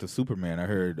subject of Superman, I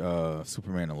heard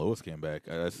Superman and Lois came back.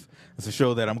 That's a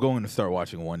show that I'm going to start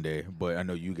watching one day, but I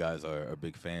know you guys are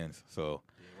big fans. So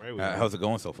how's it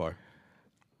going so far?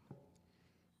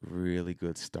 really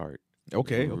good start.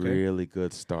 Okay. Really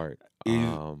good start.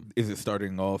 Is it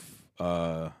starting off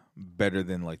better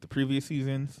than like the previous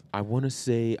seasons? I want to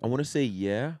say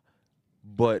yeah,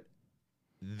 but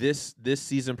this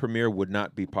season premiere would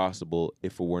not be possible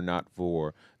if it were not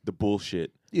for the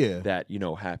bullshit that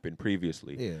happened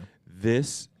previously. Yeah.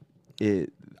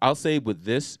 I'll say with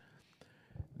this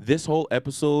whole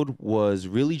episode was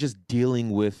really just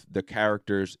dealing with the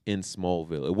characters in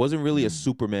Smallville. It wasn't really a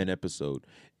Superman episode.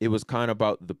 It was kind of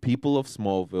about the people of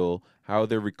Smallville, how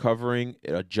they're recovering,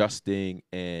 adjusting,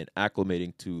 and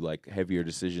acclimating to like heavier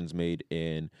decisions made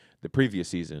in the previous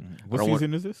season. What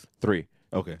season is this? 3.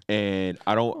 Okay. And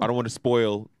I don't want to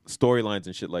spoil storylines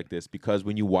and shit like this, because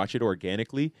when you watch it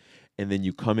organically and then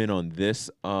you come in on this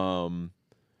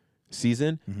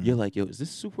season, you're like, yo, is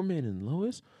this Superman and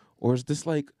Lois? Or is this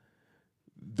like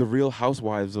the Real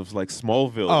Housewives of like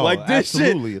Smallville? Oh, like this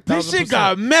absolutely, shit, this shit 1000%.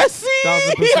 got messy.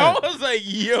 1000%. I was like,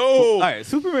 yo. All right,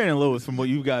 Superman and Lois, from what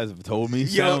you guys have told me,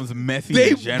 sounds messy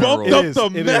They in general. bumped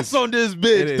up the It mess is. on this It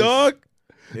bitch, is. dog.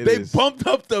 It They is. bumped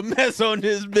up the mess on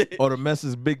this bitch. Oh, the mess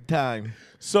is big time.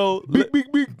 So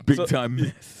big time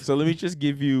mess. So let me just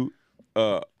give you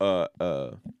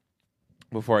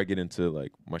before I get into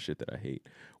like my shit that I hate.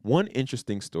 One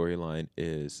interesting storyline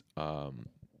is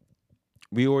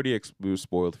we were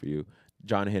spoiled for you.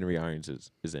 John Henry Irons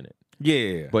is in it.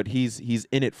 Yeah. But he's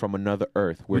in it from another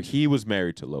Earth where he was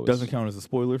married to Lois. Doesn't count as a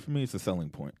spoiler for me. It's a selling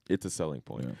point. It's a selling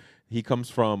point. Yeah. He comes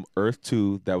from Earth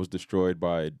 2 that was destroyed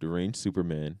by deranged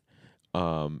Superman.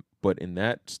 But in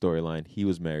that storyline, he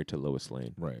was married to Lois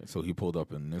Lane. Right. So he pulled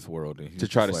up in this world and To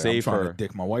try to save I'm trying her. to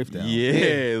dick my wife down. Yeah,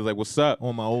 it was like, what's up?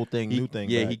 On my old thing, new thing.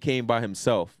 Yeah, back. he came by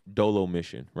himself. Dolo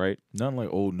mission, right? Nothing like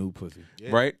old new pussy. Yeah.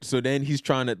 Right? So then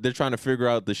they're trying to figure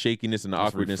out the shakiness and the Just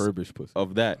awkwardness refurbished pussy.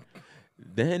 of that.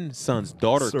 Then son's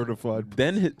daughter certified.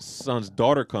 Then his son's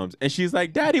daughter comes and she's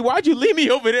like, "Daddy, why'd you leave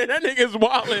me over there? That nigga's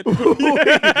wildin'."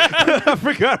 I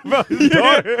forgot about his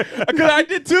daughter. Because I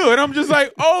did too. And I'm just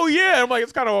like, oh yeah. I'm like,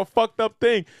 it's kind of a fucked up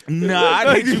thing. Nah,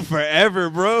 I'd hate you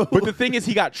forever, bro. But the thing is,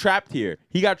 he got trapped here.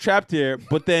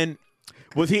 But then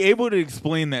Was he able to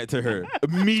explain that to her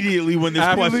immediately when this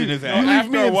After- question is no, You asked? leave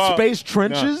after me a in while- space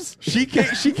trenches? she came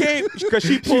because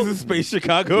she She's pulled in Space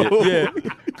Chicago. yeah.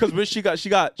 Because when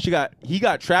he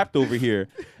got trapped over here.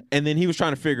 And then he was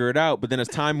trying to figure it out, but then as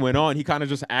time went on, he kind of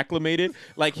just acclimated.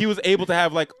 Like he was able to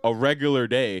have like a regular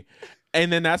day. And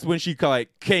then that's when she like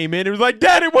came in and was like,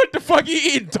 "Daddy, what the fuck? You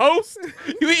eating toast?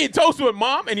 You eating toast with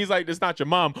mom?" And he's like, "That's not your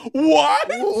mom."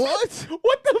 What?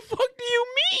 What the fuck do you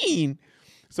mean?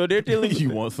 So they're dealing. You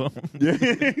want some?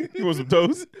 You want some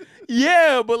toast?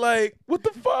 Yeah, but like, what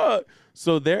the fuck?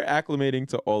 So they're acclimating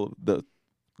to all of the.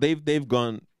 They've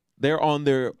gone. They're on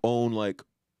their own like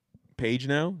page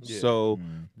now. Yeah. So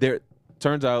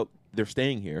turns out they're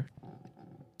staying here,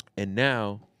 and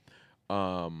now,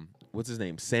 what's his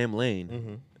name? Sam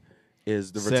Lane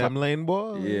is the Sam Lane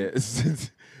boy? Yeah,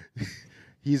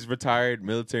 he's retired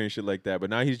military and shit like that. But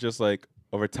now he's just like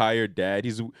a retired dad.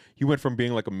 He went from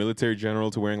being like a military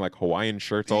general to wearing like Hawaiian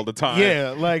shirts all the time.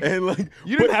 Yeah, like, and like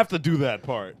you didn't have to do that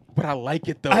part. but I like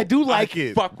it though. I do like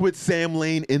it. Fuck with Sam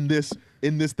Lane in this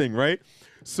thing, right?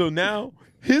 So now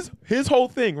his whole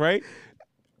thing, right,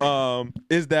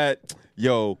 is that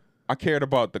I cared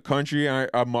about the country.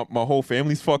 My whole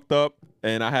family's fucked up,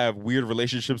 and I have weird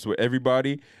relationships with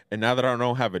everybody. And now that I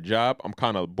don't have a job, I'm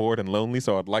kind of bored and lonely.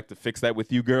 So I'd like to fix that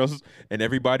with you girls and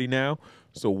everybody now.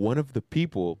 So one of the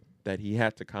people that he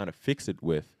had to kind of fix it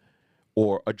with,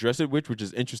 or address it with, which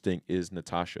is interesting, is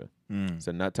Natasha.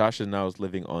 So Natasha now is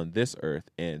living on this earth,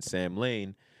 and Sam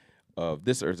Lane of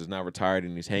this earth is now retired,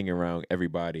 and he's hanging around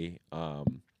everybody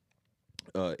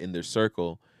in their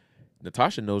circle.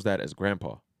 Natasha knows that as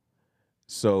grandpa.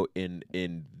 So in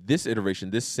this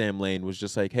iteration, this Sam Lane was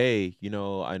just like, hey, he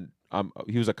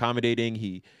was accommodating.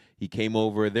 He He came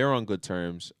over. They're on good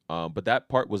terms. But that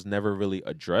part was never really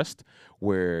addressed,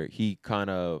 where he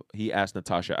asked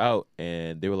Natasha out,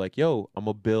 and they were like, "Yo, I'm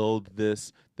gonna build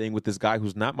this thing with this guy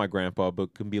who's not my grandpa,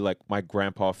 but can be like my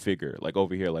grandpa figure, like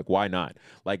over here. Like, why not?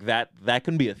 Like that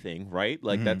can be a thing, right?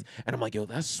 Like that's." And I'm like, "Yo,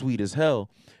 that's sweet as hell."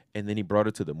 And then he brought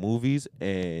her to the movies,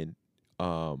 and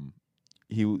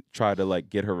he tried to like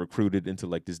get her recruited into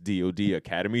like this DOD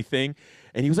academy thing,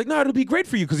 and he was like, "No, it'll be great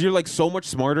for you because you're like so much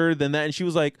smarter than that." And she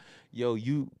was like, "Yo,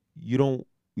 you don't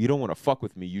want to fuck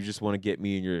with me. You just want to get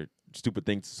me in your stupid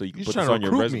things so you can put this on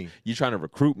your resume. You trying to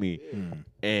recruit me."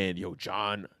 And yo,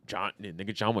 John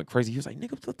went crazy. He was like,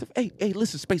 "Nigga, hey,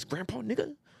 listen, space grandpa,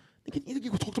 nigga, you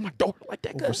gonna talk to my daughter like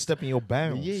that? Overstepping your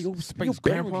bounds. Yeah, you space your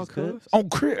grandpa, cuz. On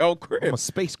crib. I'm a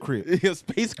space crib. Yeah,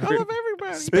 space crib. I love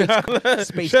everybody.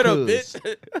 Space Shut up, cuz.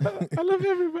 bitch. I love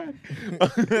everybody.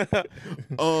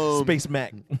 Space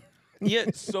Mac. Yeah,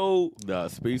 so Nah,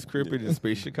 Space Crippin and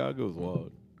Space Chicago is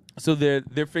wild. so they're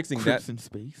fixing Crips that. in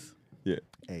space. Yeah.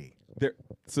 Hey.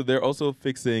 They're also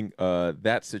fixing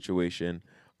that situation.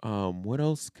 What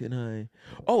else can I?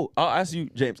 Oh, I'll ask you,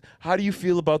 James. How do you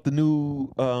feel about the new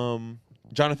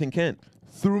Jonathan Kent?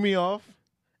 Threw me off.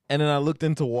 And then I looked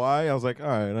into why. I was like, all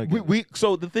right. I get it. We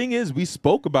so the thing is, we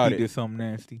spoke about He it. did something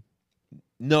nasty.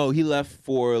 No, he left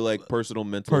for like personal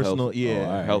mental health,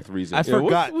 health reasons. I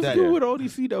forgot What's that. good with all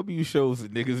these CW shows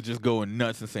and niggas just going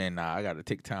nuts and saying, "Nah, I gotta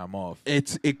take time off."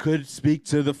 It could speak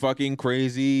to the fucking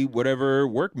crazy whatever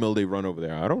work mill they run over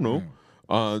there. I don't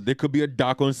know. There could be a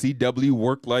doc on CW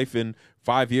work life in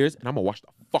 5 years, and I'm gonna watch the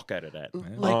fuck out of that.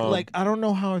 Like I don't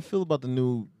know how I feel about the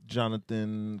new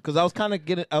Jonathan, because I was kind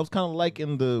of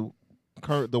liking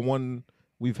the one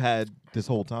we've had this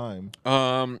whole time.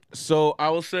 So I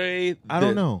will say I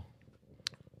don't know.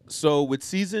 So with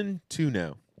season 2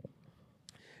 now,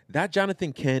 that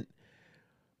Jonathan Kent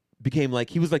became like,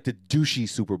 he was like the douchey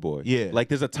Superboy. Yeah. Like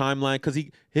there's a timeline, because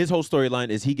his whole storyline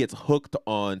is he gets hooked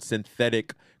on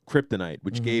synthetic kryptonite,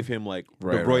 which gave him like the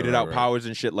roided out powers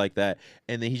and shit like that.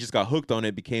 And then he just got hooked on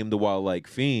it, became the wild like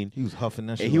fiend. He was huffing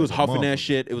that shit. And he was huffing that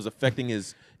shit. It was affecting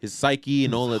his psyche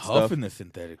and all that stuff. Huffing the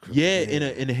synthetic. Yeah, in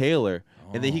an inhaler.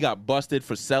 And then he got busted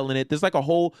for selling it. There's like a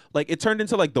whole, like, it turned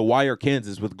into like The Wire,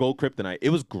 Kansas with gold kryptonite. It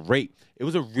was great. It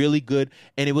was a really good,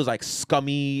 and it was like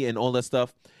scummy and all that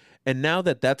stuff. And now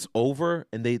that that's over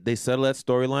and they settle that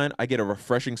storyline, I get a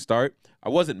refreshing start. I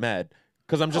wasn't mad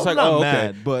because I'm just like, not oh, okay.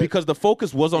 mad, but because the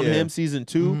focus was on yeah. him season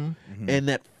 2, and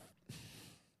that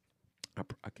I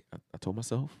told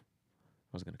myself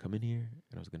I was gonna come in here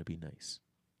and I was gonna be nice.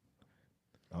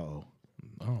 Oh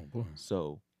boy.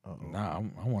 So. Nah,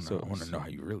 I want to know how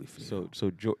you really feel.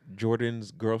 So Jordan's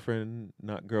girlfriend,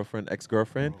 not girlfriend,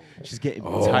 ex-girlfriend, she's getting me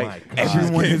Oh tight. my God.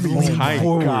 Everyone is Moving tight.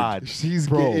 forward. God, She's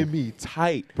Bro. getting me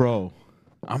tight. bro,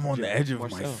 I'm on the edge of my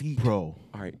Marcell. seat. bro.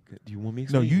 All right, do you want me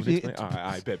to No, explain? you wanna did- explain? All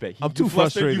right, bet. I'm You too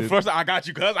flustered, frustrated. You flustered. I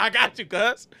got you,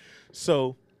 cuz.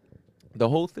 So the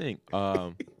whole thing.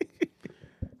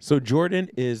 So Jordan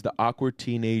is the awkward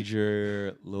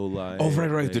teenager, low-life. Oh, right,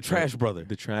 like, the trash brother.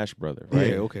 The trash brother, Yeah,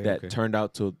 right? okay, That okay. turned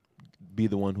out to be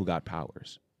the one who got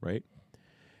powers, right?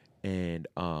 And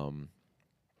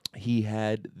he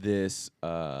had this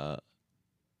love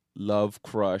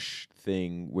crush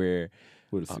thing where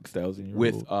With a 6,000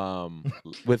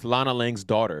 with Lana Lang's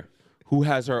daughter, who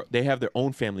has they have their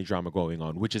own family drama going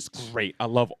on, which is great. I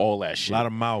love all that A shit. lot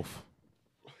of mouth.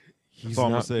 He's all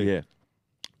I'm not, gonna say. Yeah.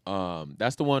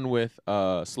 That's the one with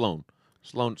Sloan.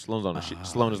 Sloan's on the shit.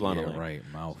 Sloan is Lana Lang. right,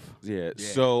 mouth. Yeah.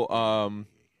 So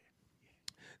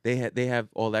they have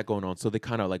all that going on. So they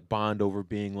kind of like bond over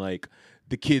being like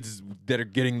the kids that are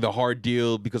getting the hard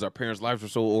deal because our parents' lives are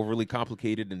so overly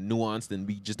complicated and nuanced, and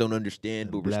we just don't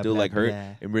understand, but we're Blah, still blah, like hurt,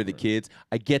 blah. and we're the kids.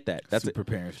 I get that. That's Super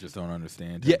parents just don't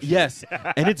understand. yeah, type shit. yes,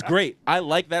 and it's great. I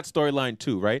like that storyline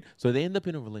too, right? So they end up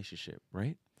in a relationship,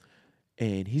 right?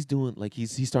 And he's doing like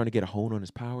he's starting to get a hone on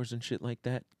his powers and shit like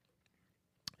that.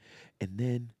 And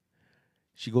then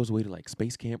she goes away to like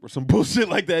space camp or some bullshit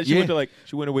like that. She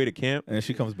went away to camp. And then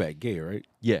she comes back gay, right?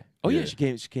 Yeah. Oh yeah, Yeah.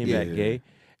 she came Yeah, back yeah. gay,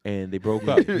 and they broke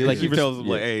up. He tells him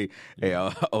like, "Hey,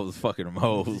 I was fucking them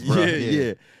hoes, bro."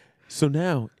 yeah. So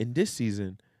now in this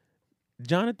season,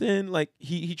 Jonathan like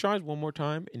he tries one more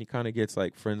time and he kind of gets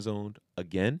like friend zoned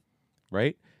again,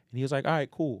 right? And he was like, "All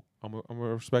right, cool. I'm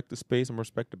gonna respect the space. I'm gonna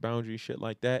respect the boundaries, shit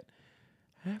like that."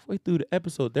 Halfway through the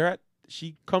episode,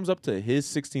 she comes up to his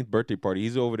 16th birthday party.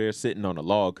 He's over there sitting on a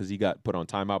log because he got put on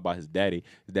timeout by his daddy.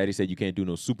 His daddy said you can't do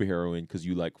no superheroing because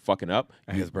you like fucking up.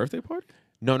 At his birthday party?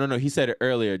 No. He said it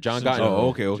earlier. John got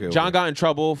okay. John got in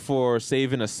trouble for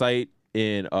saving a site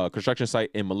in a construction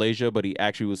site in Malaysia, but he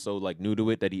actually was so like new to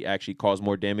it that he actually caused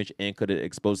more damage and could have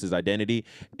exposed his identity.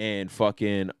 And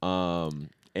fucking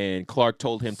and Clark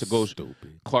told him to go.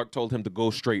 Stupid. Clark told him to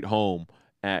go straight home.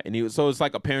 And he was, so it's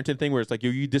like a parenting thing where it's like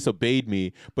you disobeyed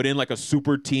me, but in like a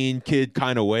super teen kid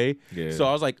kind of way. Yeah. So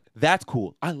I was like, that's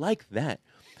cool. I like that.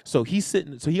 So he's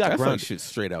sitting. So he got That's like grounded. shit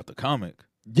straight out the comic.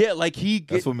 Yeah, like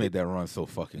That's what made that run so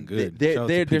fucking good. There's Shout out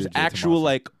to Peter J. actual Tomasi.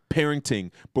 like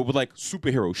parenting, but with like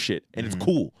superhero shit, and it's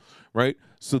cool, right?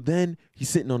 So then he's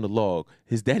sitting on the log.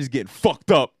 His daddy's getting fucked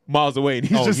up miles away, and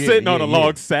he's just sitting on a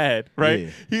log, sad,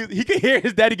 right? Yeah. He can hear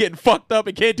his daddy getting fucked up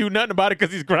and can't do nothing about it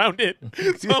because he's grounded.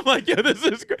 So I'm like, yo, this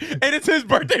is great, and it's his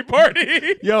birthday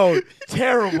party. Yo,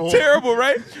 terrible. Terrible,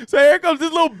 right? So here comes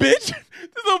this little bitch.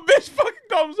 This little bitch fucking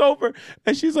comes over,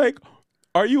 and she's like,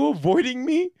 "Are you avoiding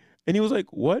me?" And he was like,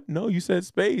 "What? No, you said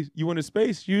space. You wanted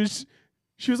space." She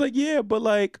was like, "Yeah, but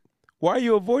like, why are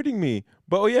you avoiding me?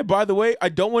 But oh yeah, by the way, I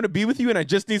don't want to be with you, and I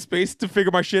just need space to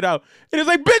figure my shit out." And it's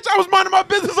like, "Bitch, I was minding my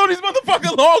business on these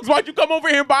motherfucking logs. Why'd you come over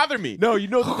here and bother me?" No, you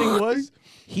know what the thing was?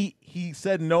 He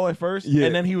said no at first, Yeah.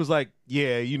 and then he was like,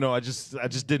 "Yeah, you know, I just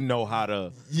didn't know how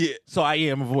to. Yeah. So I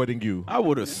am avoiding you." I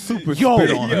would have super Yo,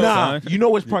 spit on her, nah. son. You know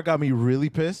what part got me really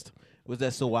pissed? Was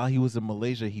that so while he was in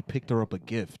Malaysia, he picked her up a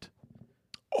gift.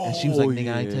 And she was like,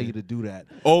 "Nigga, I ain't tell you to do that.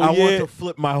 Oh, I yeah. want to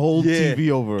flip my whole Yeah. TV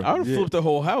over." I would have flipped the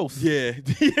whole house. Yeah,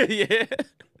 yeah.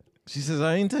 She says,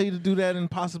 "I ain't tell you to do that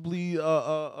and possibly,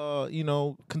 you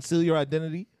know, conceal your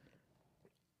identity."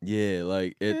 Yeah,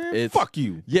 like it's Fuck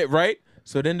you. Yeah, right.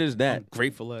 So then there's that,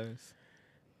 Grateful ass.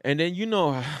 and then you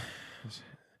know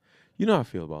how I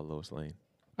feel about Lois Lane.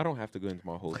 I don't have to go into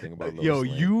my whole thing about Lois Yo,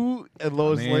 Lane. you and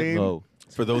Lois Man, Lane. Low.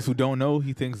 For those who don't know,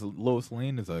 he thinks Lois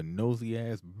Lane is a nosy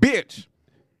ass bitch.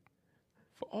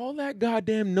 For all that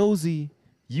goddamn nosy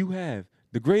you have,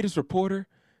 the greatest reporter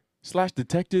 /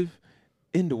 detective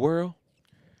in the world,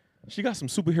 she got some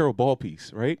superhero ball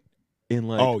piece, right? In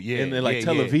like, Oh, yeah, in like yeah,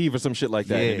 Tel yeah. Aviv or some shit like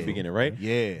that in the Yeah. beginning, right?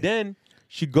 Yeah. Then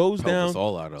she goes Help down. us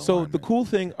all out of So the alignment. cool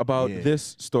thing about Yeah.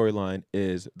 this storyline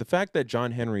is the fact that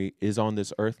John Henry is on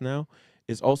this earth now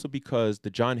is also because the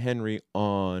John Henry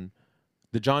on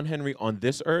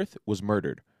this earth was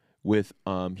murdered. With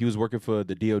he was working for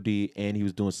the DOD and he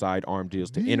was doing side arm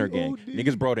deals to Inner Gang.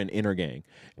 Niggas brought in Inner Gang,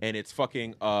 and it's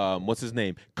fucking what's his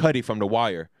name? Cuddy from The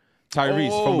Wire,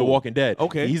 Tyrese from The Walking Dead.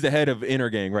 okay. He's the head of Inner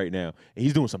Gang right now, and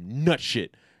he's doing some nut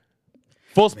shit.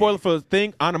 Full spoiler for the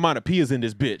thing, Onomatopoeia is in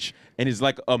this bitch, and is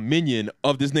like a minion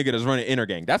of this nigga that's running Inner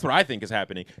Gang. That's what I think is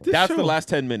happening. That's the show- last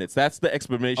 10 minutes. That's the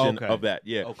explanation Okay. of that.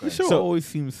 Yeah. Okay. The show So, always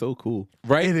seems so cool.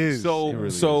 right? It is. So, It really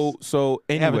so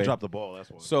They haven't anyway. dropped the ball. That's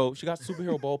why. So she got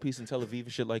superhero ball piece in Tel Aviv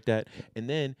and shit like that. And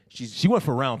then She went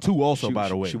for round 2 also, by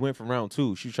the way. She went from round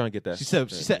 2. She was trying to get that. She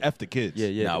said F the kids. Yeah,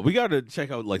 yeah. Nah, we gotta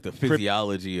check out like the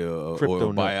physiology or Crypto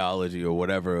nut. biology or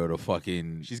whatever of the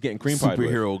fucking She's getting cream pie.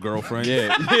 superhero girlfriend.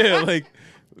 Yeah, yeah, like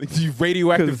you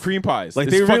radioactive 'Cause, cream pies. like,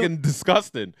 It's they fucking real-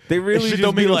 disgusting. They That really shit just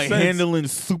don't be make no like sense. handling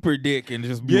super dick and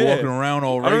just be Yeah. walking around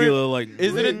all I don't regular. even- Like,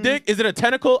 Is it a dick? Is it a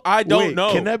tentacle? I don't Wait,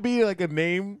 know. Can that be like a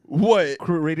name? What?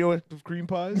 Radioactive cream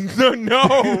pies?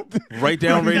 No. Write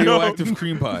down No. radioactive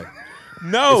cream pie. It's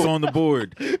No. on the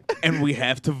board, and we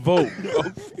have to vote.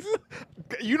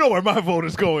 You know where my vote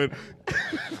is going.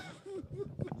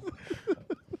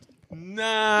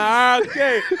 Nah.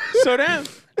 Okay. So then,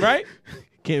 right?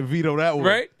 Can't veto that one.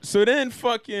 Right? So then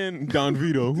fucking Don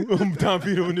Vito. I'm Don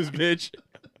Vito in this bitch.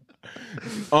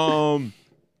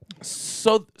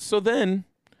 So then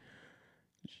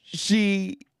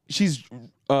she's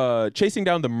chasing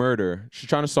down the murder. She's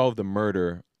trying to solve the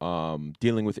murder,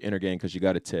 dealing with Inner Gang because she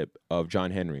got a tip of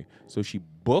John Henry. So she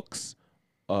books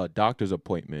a doctor's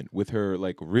appointment with her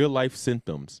like real life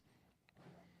symptoms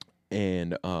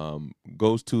and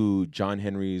goes to John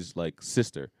Henry's like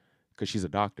sister because she's a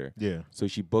doctor. Yeah. So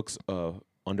she books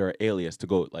under an alias to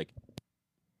go like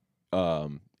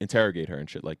interrogate her and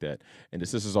shit like that. And the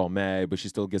sister's all mad, but she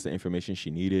still gets the information she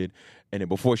needed. And then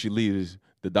before she leaves,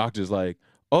 the doctor's like,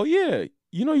 "Oh yeah,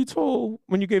 you know,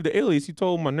 when you gave the alias, you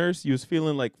told my nurse you was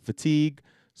feeling like fatigue,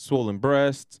 swollen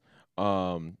breasts,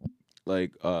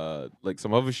 like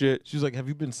some other shit." She's like, "Have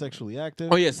you been sexually active?"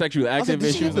 Oh yeah, sexually I was like, active. did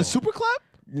And she she have was the super clap?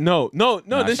 no. Nah,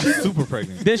 Then she's she's super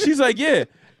pregnant. then she's like, "Yeah,"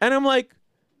 and I'm like,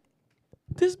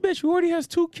 "This bitch who already has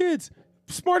 2 kids,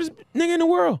 smartest nigga in the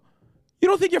world. You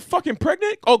don't think you're fucking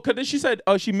pregnant?" Oh, cause then she said,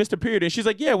 "Oh, she missed her period," and she's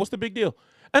like, "Yeah, what's the big deal?"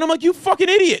 And I'm like, "You fucking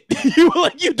idiot! You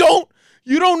like you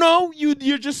don't know.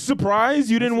 You're just surprised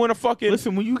you didn't want to fucking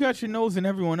Listen, when you got your nose in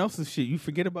everyone else's shit, you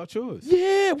forget about yours.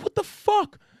 yeah. What the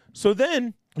fuck?" So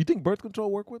then You think birth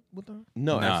control work with her?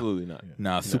 No, Nah. absolutely not.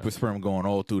 Nah, super sperm going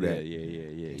all through that.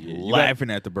 Yeah. Laughing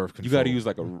at the birth control. You got to use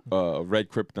like a red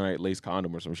kryptonite lace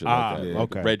condom or some shit like that. yeah. Like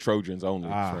Okay. Red Trojans only.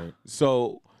 Ah. Right.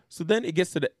 So then it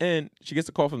gets to the end. She gets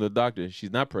a call from the doctor.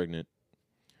 She's not pregnant.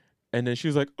 And then she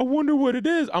was like, I wonder what it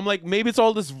is. I'm like, maybe it's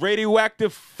all this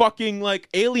radioactive fucking like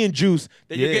alien juice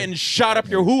that you're Yeah. getting shot up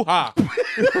your hoo-ha.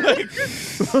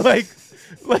 like,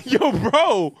 yo,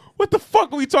 bro, what the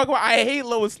fuck are we talking about? I hate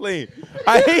Lois Lane.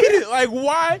 I hate it. Like,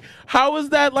 why? How is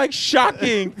that like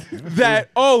shocking that,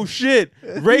 oh shit,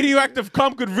 radioactive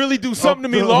cum could really do something to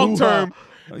me long term?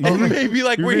 And maybe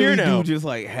like You we're really here now. do just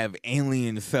like have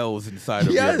alien cells inside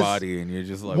of Yes. your body, and you're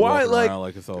just like Why, walking like, around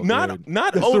like it's all not good.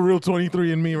 not That's oh, the real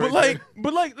 23 in me, right?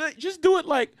 but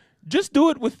just do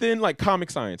it within like comic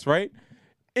science, right?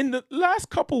 In the last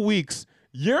couple weeks,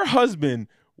 your husband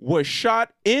was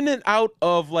shot in and out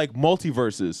of like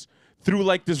multiverses through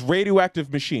like this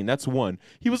radioactive machine. That's one.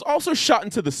 He was also shot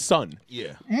into the sun.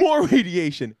 Yeah. More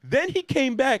radiation. Then he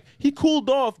came back. He cooled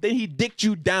off. Then he dicked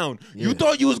you down. You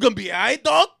thought you was gonna be alright,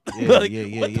 dog? Yeah, What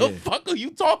yeah. the fuck are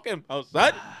you talking about,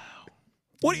 son?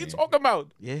 What are you talking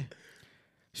about? Yeah.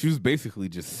 She was basically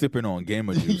just sipping on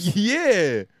gamma juice.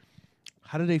 Yeah.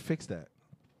 How do they fix that?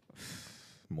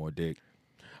 More dick.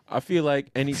 I feel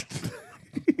like I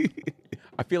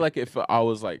feel like if I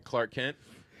was like Clark Kent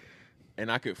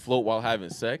and I could float while having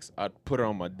sex, I'd put her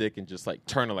on my dick and just like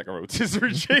turn her like a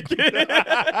rotisserie chicken.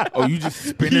 Oh, you just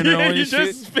spinning her on you your just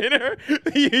shit? spin her.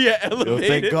 Yeah, elevate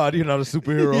Thank it. God you're not a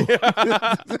superhero.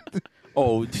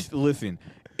 Oh, just listen.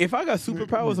 If I got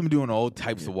superpowers, I'm doing all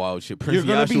types of wild shit. Prince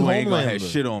You're gonna be Yashua ain't gonna have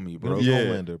Homelander. shit on me, bro. You're Yeah.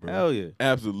 Homelander, bro. Hell yeah.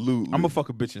 Absolutely. I'm gonna fuck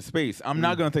a bitch in space. I'm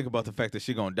not gonna think about the fact that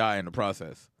she gonna die in the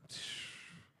process.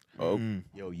 Oh.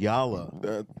 Yo,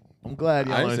 Yala. I'm glad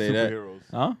y'all I didn't aren't say that. superheroes.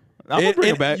 Huh? I'm gonna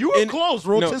bring it back. You were And- close.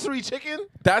 Rotisserie chicken?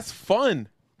 That's fun.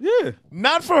 Yeah.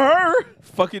 Not for her.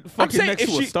 Fuck it next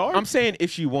to a star. I'm saying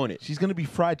if she wanted. She's gonna be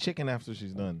fried chicken after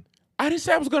she's done. I didn't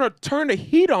say I was gonna turn the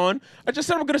heat on. I just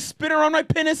said I'm gonna spin her on my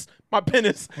penis. My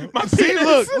penis. My See,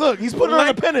 penis. look, he's putting her on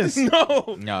a penis.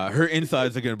 No. Nah, her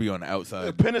insides are gonna be on the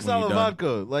outside. Penis when out you of done. vodka.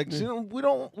 Like we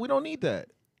don't need that.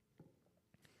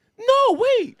 No,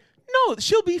 wait. No,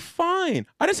 she'll be fine.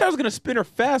 I didn't say I was gonna spin her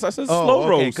fast. I said slow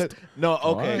roast. No,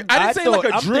 okay. I didn't say like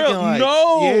a I'm drill. thinking like-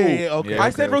 No. Yeah, okay. Yeah. I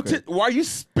said okay. Why are you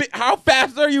spit? How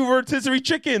fast are you rotisserie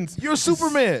chickens? You're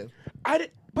Superman. I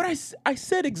did, but I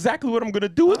said exactly what I'm gonna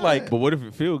do it like. But what if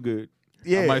it feel good?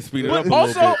 Yeah. I might speed it But up a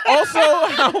little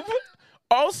bit.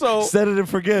 also, Set it and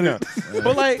forget it.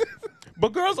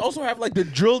 but girls also have like the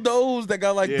dildos that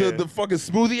got like Yeah. the fucking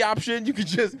smoothie option. You could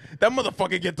just that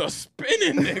motherfucker get the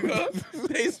spinning, nigga.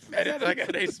 They spinning,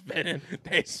 nigga.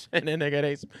 They spinning,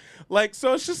 nigga. Like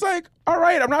so. It's just like, all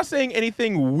right. I'm not saying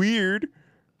anything weird.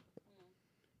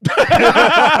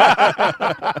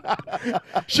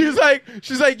 she's like,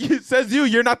 says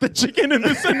you're not the chicken in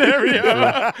this scenario.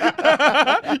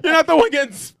 You're not the one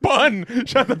getting spun.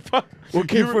 Shut the fuck. What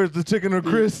came first, the chicken or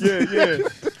Chris? Yeah.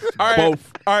 All right,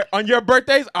 Both. All right. On your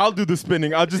birthdays, I'll do the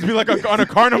spinning. I'll just be like on a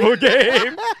carnival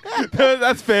game.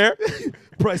 That's fair.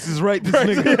 Price is right, this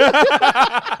nigga.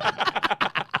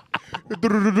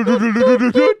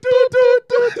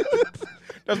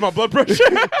 That's my blood pressure.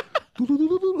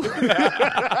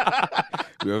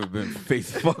 You ever been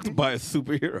face fucked by a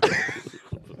superhero?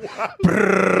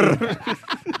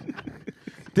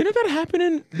 Didn't that happen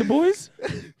in The Boys?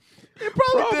 It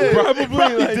probably did. Probably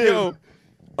like, did.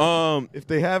 yo. If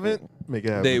they haven't, make it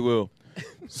happen. They will.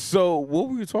 So what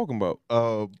were you talking about?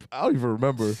 I don't even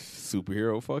remember.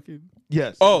 Superhero fucking?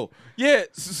 Yes. Oh, yeah,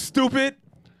 stupid.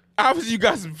 Obviously, you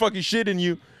got some fucking shit in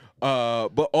you.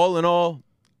 But all in all,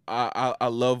 I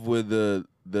love where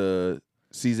the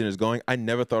season is going. I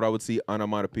never thought I would see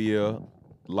Onomatopoeia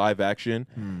live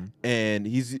action, and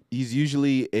he's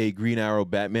usually a Green Arrow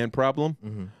Batman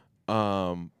problem.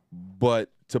 But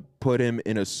to put him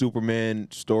in a Superman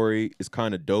story is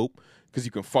kind of dope because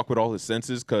you can fuck with all his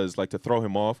senses. Because like to throw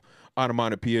him off,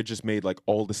 Onomatopoeia just made like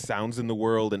all the sounds in the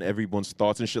world and everyone's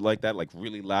thoughts and shit like that like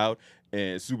really loud.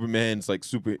 And Superman's like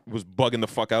was bugging the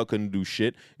fuck out, couldn't do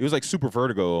shit. It was like Super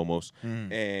Vertigo almost.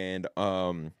 And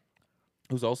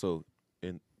it was also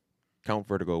in Count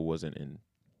Vertigo wasn't in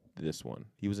this one.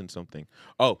 He was in something.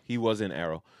 Oh, he was in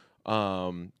Arrow.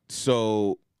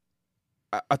 So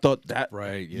I thought that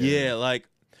Right, yeah, like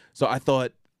so I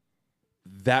thought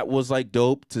that was like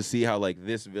dope to see how like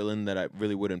this villain that I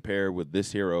really wouldn't pair with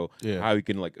this hero, how you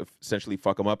can like essentially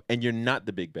fuck him up, and you're not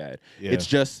the big bad. Yeah.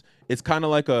 It's kind of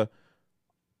like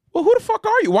well, who the fuck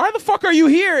are you? Why the fuck are you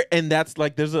here? And that's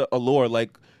like there's a lore.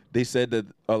 Like they said that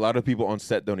a lot of people on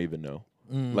set don't even know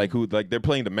Like they're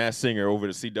playing the Masked Singer over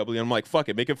the CW. I'm like, fuck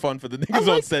it, make it fun for the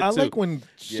niggas on set too. I like when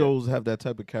shows have that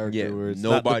type of character where it's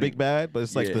not the big bad, but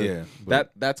it's like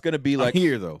that's gonna be like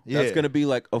here though. That's gonna be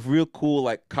like a real cool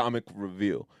like comic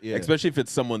reveal, especially if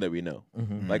it's someone that we know.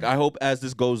 Like I hope as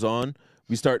this goes on,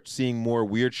 we start seeing more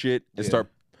weird shit and start.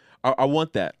 I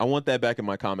want that. I want that back in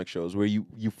my comic shows where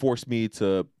you force me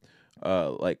to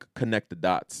like connect the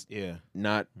dots. Yeah.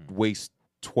 Not waste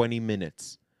 20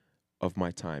 minutes of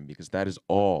my time because that is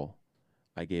all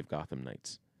I gave Gotham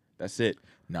Knights. That's it.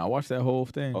 Now I watched that whole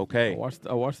thing. Okay.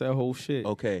 I watched that whole shit.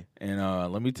 Okay. And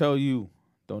let me tell you,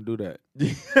 don't do that.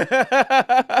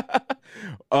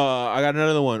 I got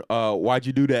another one. Why'd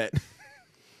you do that?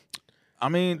 I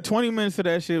mean, 20 minutes of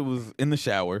that shit was in the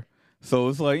shower. So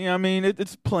it's like, I mean,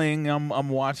 it's playing. I'm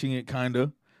watching it kind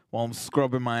of while I'm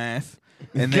scrubbing my ass.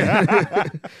 And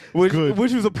then, which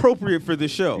was appropriate for the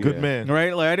show. Good man.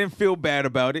 Right? Like, I didn't feel bad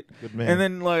about it. Good man. And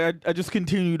then, like, I just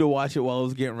continued to watch it while I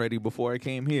was getting ready before I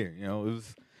came here. You know,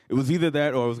 it was either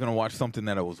that or I was going to watch something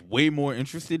that I was way more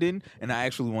interested in, and I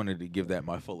actually wanted to give that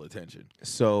my full attention.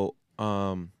 So,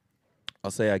 I'll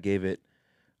say I gave it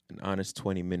an honest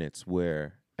 20 minutes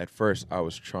where at first I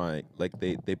was trying, like,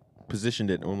 they positioned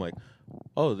it, and I'm like,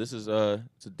 oh, this is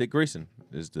it's a Dick Grayson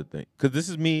is the thing. Because this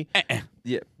is me.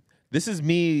 Yeah. This is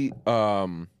me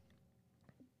not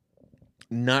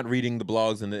reading the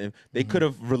blogs, and they could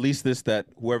have released this that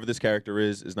whoever this character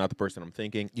is not the person I'm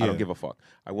thinking. I don't give a fuck.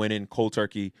 I went in cold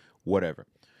turkey, whatever.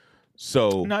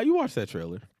 So Nah, you watched that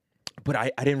trailer. But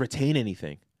I didn't retain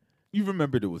anything. You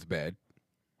remembered it was bad.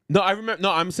 No, I remember.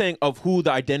 No, I'm saying of who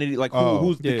the identity, like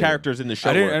who's the characters in the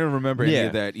show. I didn't remember any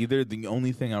of that either. The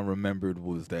only thing I remembered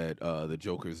was that the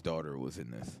Joker's daughter was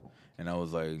in this, and I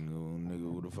was like, oh, "Nigga,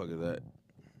 who the fuck is that?"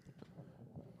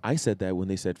 I said that when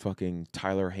they said fucking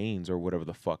Tyler Haynes or whatever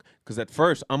the fuck. Because at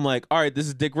first I'm like, all right, this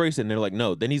is Dick Grayson. And they're like,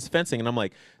 no. Then he's fencing, and I'm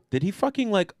like, did he fucking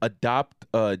like adopt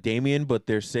Damien? But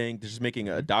they're saying they're just making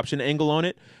an adoption angle on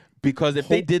it. Because if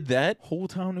they did that, whole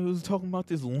time they was talking about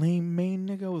this lame main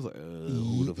nigga. I was like,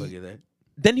 who the fuck is that?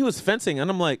 Then he was fencing,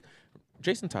 and I'm like,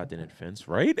 Jason Todd didn't fence,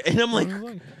 right? And I'm like,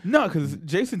 no, because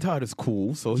Jason Todd is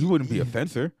cool, so he wouldn't be a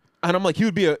fencer. And I'm like, he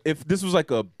would be if this was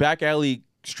like a back alley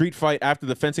street fight after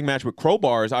the fencing match with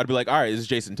crowbars, I'd be like, all right, this is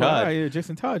Jason Todd. Yeah,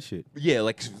 Jason Todd shit. Yeah,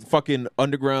 like fucking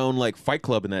underground like Fight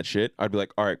Club and that shit. I'd be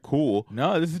like, all right, cool.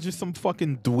 No, this is just some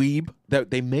fucking dweeb that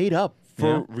they made up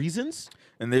for reasons.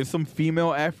 And there's some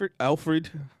female Alfred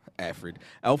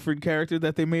character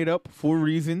that they made up for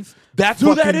reasons. That's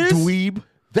who that is? Dweeb.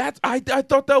 That's I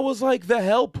thought that was like the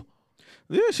Help.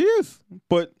 Yeah, she is.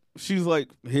 But she's like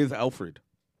his Alfred.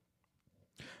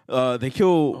 They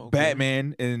kill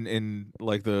Batman in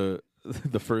like the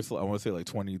first, I want to say like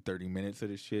 20, 30 minutes of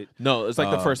this shit. No, it's like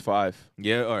the first 5.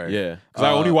 Yeah, all right. Yeah, because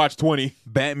I only watched 20.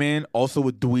 Batman, also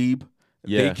a dweeb.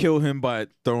 Yeah. They kill him by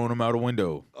throwing him out a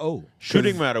window. Oh.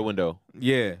 Shooting him out a window.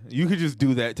 Yeah, you could just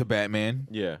do that to Batman.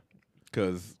 Yeah.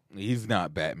 Because he's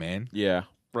not Batman. Yeah.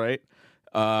 Right?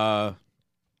 The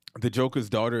Joker's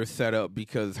daughter is set up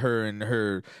because her and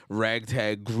her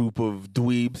ragtag group of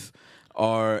dweebs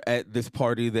are at this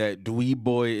party that Dweeb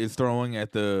Boy is throwing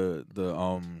at the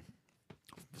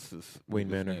Wayne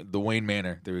Manor. The Wayne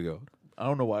Manor. There we go. I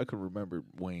don't know why I could remember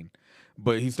Wayne.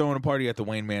 But he's throwing a party at the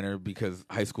Wayne Manor because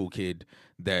high school kid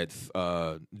that's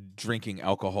drinking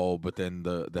alcohol, but then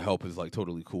the Help is like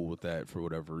totally cool with that for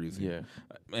whatever reason. Yeah.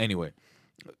 Anyway,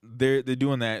 they're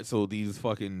doing that, so these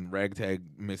fucking ragtag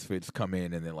misfits come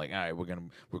in and they're like, all right,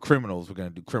 we're criminals, we're gonna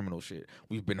do criminal shit.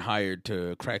 We've been hired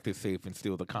to crack this safe and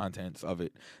steal the contents of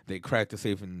it. They crack the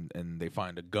safe and they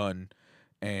find a gun.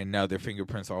 And now their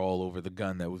fingerprints are all over the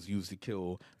gun that was used to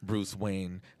kill Bruce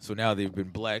Wayne. So now they've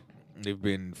been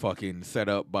fucking set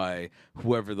up by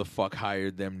whoever the fuck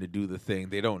hired them to do the thing.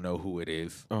 They don't know who it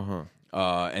is. And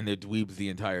they're dweebs the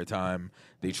entire time.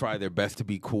 They try their best to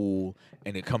be cool,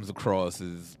 and it comes across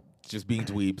as just being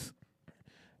dweebs.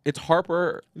 It's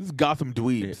Harper. This is Gotham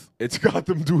dweebs. It's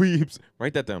Gotham dweebs.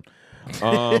 Write that down.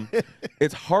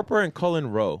 It's Harper and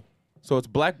Cullen Rowe. So it's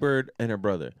Blackbird and her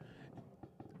brother.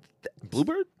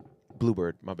 Bluebird,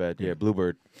 my bad. Yeah,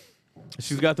 Bluebird.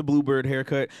 She's got the Bluebird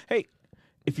haircut. Hey,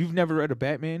 if you've never read a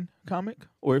Batman comic,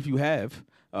 or if you have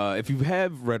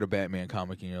read a Batman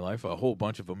comic in your life, a whole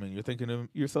bunch of them, and you're thinking to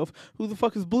yourself, who the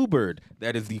fuck is Bluebird?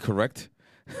 That is the correct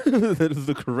that is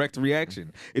the correct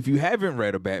reaction. If you haven't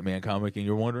read a Batman comic and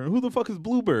you're wondering, who the fuck is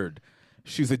Bluebird?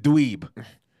 She's a dweeb.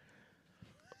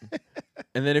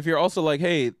 And then if you're also like,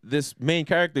 hey, this main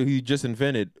character who you just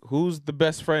invented, who's the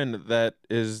best friend that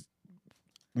is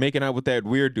making out with that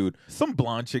weird dude? Some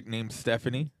blonde chick named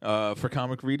Stephanie. For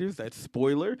comic readers, that's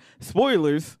spoiler.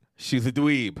 Spoilers, she's a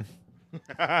dweeb.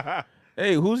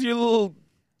 Hey, who's your little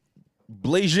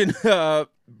Blasian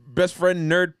best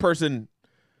friend nerd person?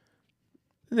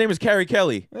 His name is Carrie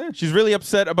Kelly. She's really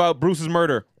upset about Bruce's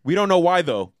murder. We don't know why,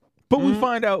 though. But we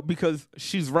find out because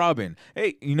she's Robin.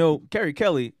 Hey, Carrie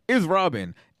Kelly is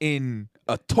Robin in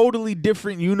a totally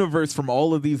different universe from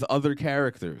all of these other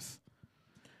characters.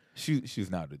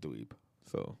 She's not a dweeb,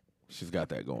 so she's got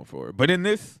that going for her. But in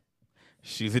this,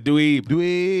 she's a dweeb.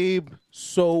 Dweeb.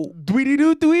 So Dweedy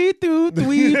doo dweed doo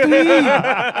dweeb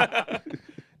dweeb.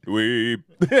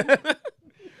 Dweeb.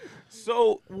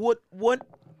 So what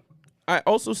I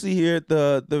also see here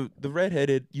the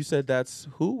redheaded. You said that's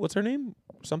who? What's her name?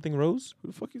 Something Rose. Who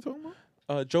the fuck you talking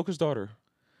about? Joker's daughter.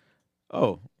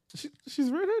 Oh, she's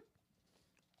redhead.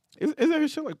 Is that her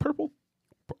shit like purple?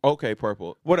 Okay,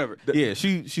 purple. Whatever. Yeah,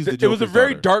 she's the Joker's It was a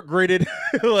very daughter. dark graded.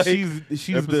 Like, she's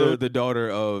episode. the daughter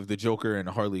of the Joker and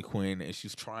Harley Quinn, and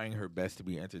she's trying her best to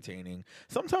be entertaining.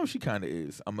 Sometimes she kind of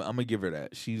is. I'm gonna give her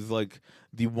that. She's like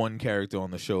the one character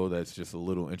on the show that's just a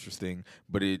little interesting,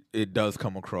 but it does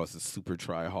come across as super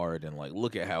try hard and like,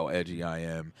 look at how edgy I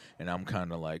am, and I'm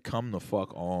kind of like, come the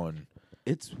fuck on.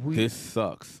 It's weird. This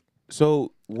sucks.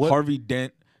 So what? Harvey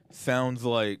Dent sounds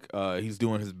like he's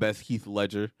doing his best Heath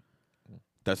Ledger.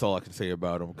 That's all I can say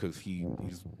about him because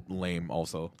he's lame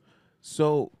also.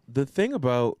 So the thing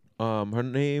about her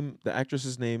name, the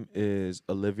actress's name is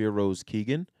Olivia Rose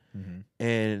Keegan,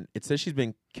 and it says she's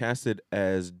been casted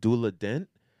as Dula Dent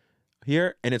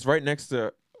here, and it's right next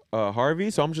to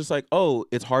Harvey. So I'm just like, oh,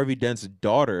 it's Harvey Dent's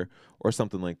daughter or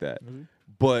something like that.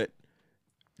 But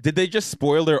did they just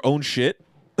spoil their own shit?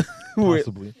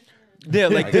 Possibly. Yeah,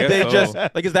 like I did they guess just so.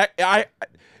 like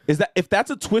is that if that's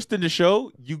a twist in the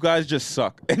show, you guys just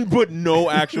suck and put no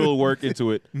actual work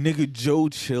into it. Nigga, Joe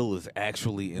Chill is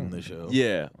actually in the show.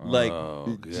 Yeah, like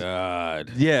oh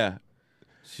god, yeah.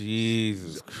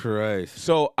 Jesus Christ.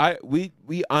 So we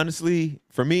honestly,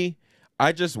 for me,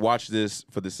 I just watched this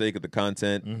for the sake of the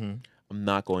content. I'm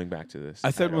not going back to this. I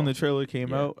said at when all. the trailer came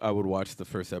Yeah. out, I would watch the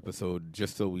first episode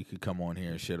just so we could come on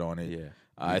here and shit on it. Yeah,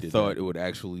 I did thought that. it would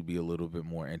actually be a little bit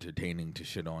more entertaining to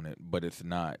shit on it, but it's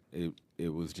not. It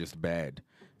was just bad.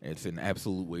 It's an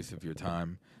absolute waste of your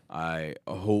time. I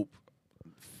hope,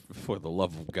 for the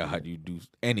love of God, you do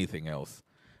anything else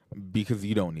because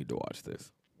you don't need to watch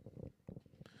this.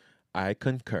 I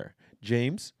concur.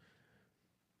 James,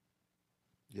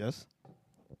 Yes.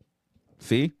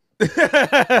 See?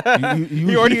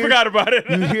 you already forgot about it.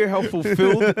 You hear how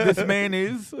fulfilled this man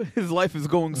is? His life is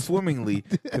going swimmingly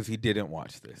because he didn't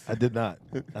watch this. I did not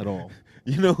at all.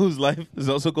 You know whose life is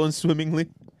also going swimmingly?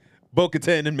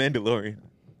 Bo-Katan and Mandalorian.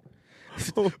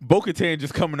 Bo-Katan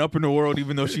just coming up in the world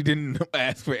even though she didn't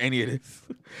ask for any of this.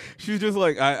 She's just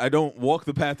like, I don't walk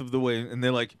the path of the way. And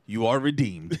they're like, you are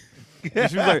redeemed.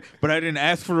 And she was like, but I didn't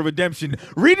ask for a redemption.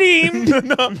 Redeemed!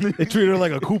 They treated her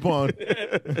like a coupon.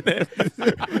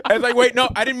 I was like, wait, no,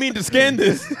 I didn't mean to scan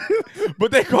this. But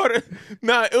they caught her.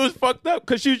 Nah, it was fucked up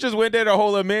because she just went there to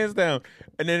hold her mans down.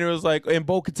 And then it was like, and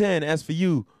Bo-Katan, as for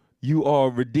you, you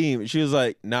are redeemed. She was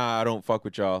like, nah, I don't fuck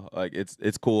with y'all. Like,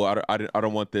 it's cool. I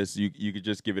don't want this. You could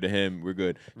just give it to him. We're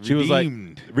good. She was like,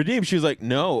 redeemed. She was like,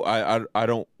 no, I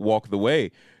don't walk the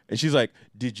way. And she's like,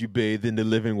 did you bathe in the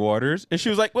living waters? And she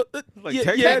was like, well, Like,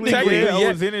 technically, I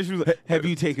was in it. She was like, have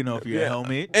you taken off your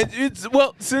helmet? And it's,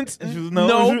 well, since, And she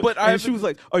was, but she was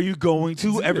like, are you going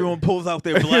to? Everyone pulls out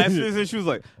their blasters, and she was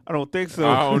like, I don't think so.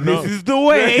 I don't know. This is the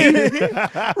way.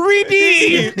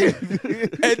 Redeemed.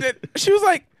 And then she was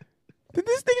like, did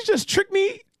this thing just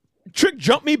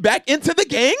jump me back into the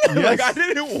gang? Like, I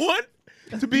didn't want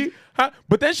to be,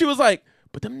 but then she was like,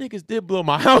 but them niggas did blow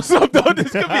my house up, though.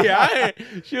 This could be all right.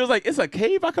 She was like, it's a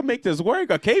cave. I can make this work.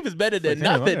 A cave is better than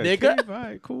nothing, nigga. All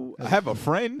right, cool. I have a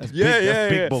friend.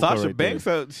 Yeah. Sasha Banks,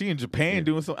 she in Japan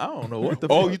doing something. I don't know what the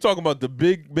Oh, fuck. you talking about the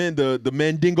big man, the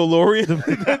Mandalorian?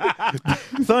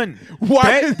 Son,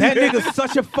 Why? that nigga's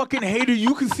such a fucking hater.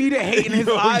 You can see the hate in his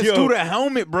eyes yo. through the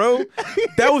helmet, bro.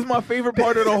 That was my favorite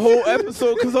part of the whole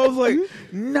episode because I was like,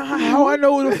 nah, how I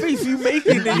know the face you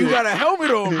making and you got a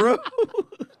helmet on, bro.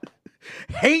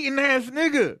 Hating ass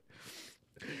nigga.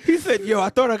 He said, yo, I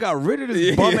thought I got rid of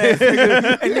this bum ass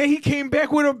nigga. And then he came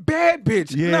back with a bad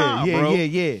bitch. Nah, bro.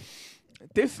 Yeah.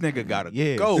 This nigga gotta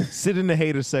Yeah. go. Sit in the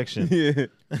hater section. Yeah.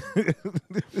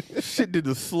 Shit did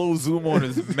the slow zoom on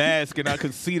his mask and I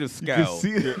could see the scowl.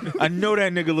 see it. I know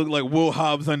that nigga looked like Will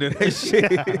Hobbs under that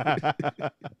shit.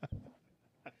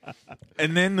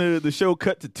 And then the show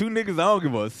cut to two niggas I don't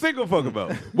give a single fuck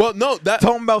about. Well, no, that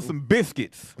Talking about some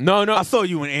biscuits. no. I saw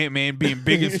you and Ant-Man being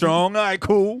big and strong. All right,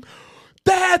 cool.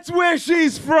 That's where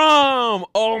she's from.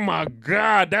 Oh my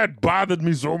God, that bothered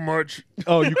me so much.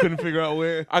 Oh, you couldn't figure out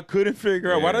where? I couldn't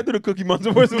figure out. Why did I do the Cookie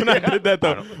Monster voice when I did that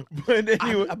though? But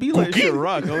anyway, I be like, shit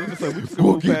rock. I was just like, we just gonna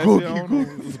move past it. I don't know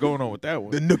what's going on with that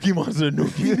one. the Nookie Monster,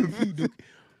 Nookie.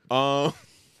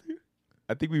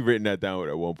 I think we've written that down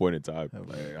at one point in time.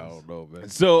 Like, I don't know, man.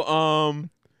 So,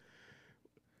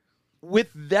 with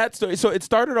that story, so it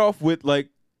started off with like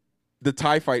the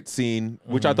TIE fight scene,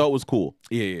 which I thought was cool.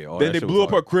 Yeah. Oh, Then they blew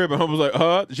up her crib, and I was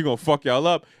like, she gonna fuck y'all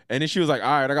up. And then she was like, all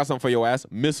right, I got something for your ass.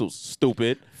 Missiles,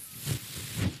 stupid.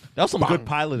 That was some good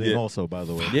piloting also, by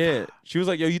the way. Yeah. She was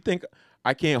like, yo, you think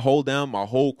I can't hold down my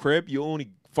whole crib? You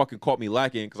only fucking caught me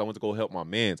lacking because I went to go help my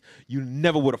mans. You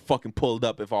never would have fucking pulled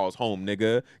up if I was home,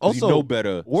 nigga. Also, you know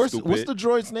better. What's stupid. the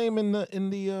droid's name in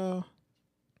the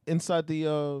inside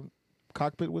the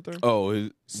cockpit with her? Oh,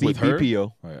 with her?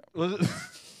 CPPO. Oh, yeah. Was it?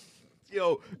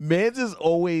 Yo, Mans is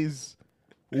always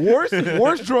worst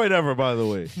droid ever. By the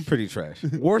way, Pretty trash.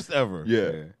 worst ever.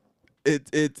 Yeah.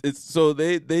 It's so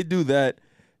they do that,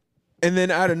 and then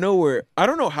out of nowhere, I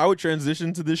don't know how it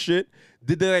transitioned to this shit.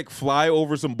 Did they like fly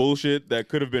over some bullshit that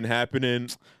could have been happening?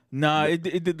 Nah, it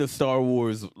did the Star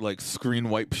Wars like screen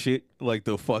wipe shit, like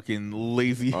the fucking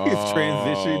laziest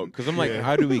transition. Because I'm like,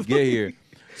 how do we get here?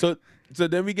 So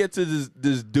then we get to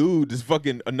this dude, this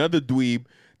fucking another dweeb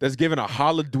that's giving a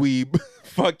holla dweeb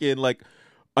fucking like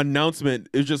announcement.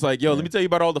 It's just like, yo, let me tell you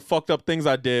about all the fucked up things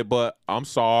I did, but I'm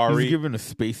sorry. He's giving a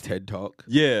space TED talk.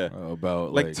 Yeah.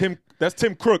 About like Tim. That's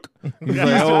Tim Crook. He's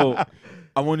like, oh,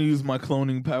 I want to use my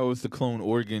cloning powers to clone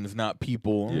organs, not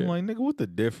people. Yeah. I'm like, nigga, what the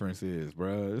difference is,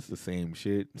 bro? It's the same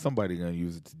shit. Somebody gonna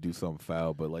use it to do something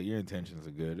foul, but like your intentions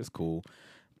are good. It's cool.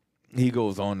 He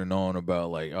goes on and on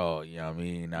about like, oh, yeah, I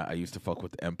mean, I used to fuck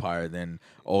with the Empire. Then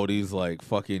all these like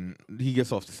fucking, he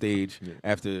gets off the stage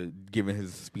after giving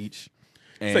his speech.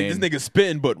 It's like this nigga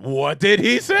spitting, but what did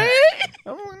he say?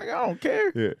 I'm like, nigga, I don't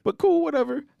care. Yeah. But cool,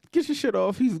 whatever. Get your shit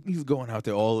off. He's going out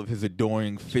there. All of his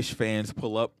adoring fish fans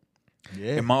pull up.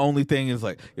 Yeah. And my only thing is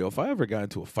like, yo, if I ever got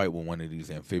into a fight with one of these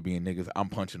amphibian niggas, I'm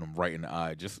punching them right in the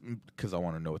eye just because I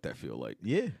want to know what that feel like.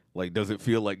 Yeah. Like, does it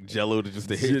feel like Jello to just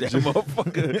to hit that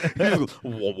motherfucker? He just goes,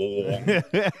 whoa, whoa,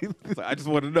 whoa. So I just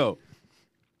want to know.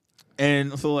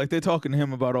 And so like they're talking to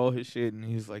him about all his shit, and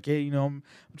he's like, hey, you know, I'm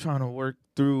trying to work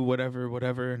through whatever.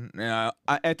 And I,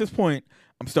 at this point,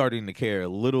 I'm starting to care a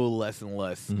little less and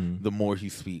less the more he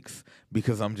speaks,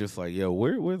 because I'm just like, yo,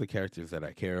 where are the characters that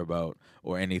I care about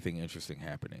or anything interesting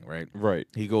happening, right? Right.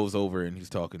 He goes over and he's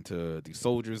talking to the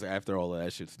soldiers after all of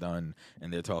that shit's done,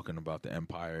 and they're talking about the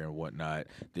Empire and whatnot.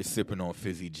 They're sipping on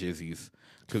fizzy jizzies.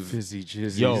 Fizzy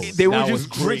jizzy. Yo, They were that just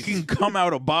was great. drinking come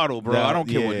out of bottle, bro. That- I don't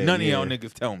care what yeah, none of yeah. y'all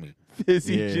niggas tell me.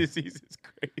 Fizzy Yeah. jizzies is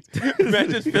crazy.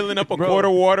 Imagine filling up a quarter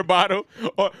water bottle.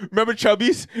 Or remember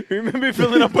Chubbies? Remember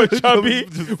filling up a Chubby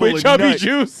Just full with of Chubby nut.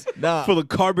 juice? Nah, Full of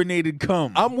carbonated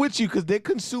cum. I'm with you because they're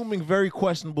consuming very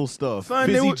questionable stuff. Son,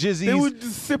 Fizzy they were jizzies,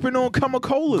 just sipping on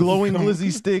Coca-Cola. glowing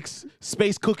glizzy sticks,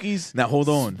 space cookies. Now hold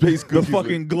on. Space The cookies.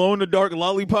 fucking glow in the dark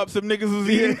lollipops some niggas was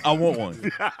eating. I want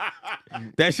one.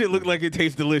 That shit look like it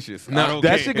tastes delicious. I don't That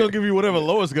care. shit gonna give you whatever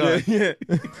Lois got. Yeah.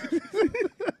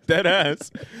 That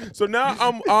ass. So now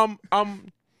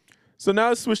so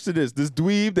now I switch to this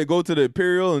dweeb. They go to the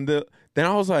Imperial, and then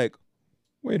I was like,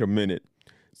 wait a minute.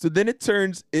 So then it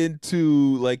turns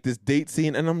into like this date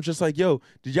scene, and I'm just like, yo,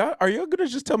 are y'all gonna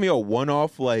just tell me a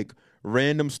one-off like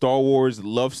random Star Wars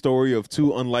love story of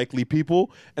two unlikely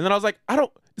people? And then I was like,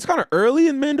 it's kind of early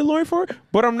in Mandalorian for it,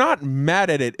 but I'm not mad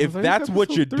at it if like, that's what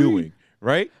you're episode 3. doing,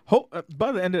 right?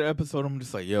 By the end of the episode, I'm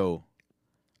just like, yo,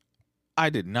 I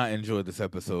did not enjoy this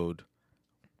episode,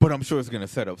 but I'm sure it's going to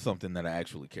set up something that I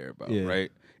actually care about, Yeah.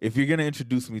 right? If you're going to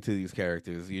introduce me to these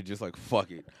characters, you're just like, fuck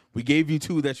it. We gave you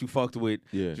 2 that you fucked with.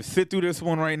 Yeah. Just sit through this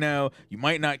one right now. You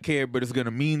might not care, but it's going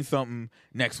to mean something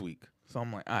next week. So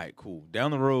I'm like, all right, cool.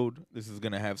 Down the road, this is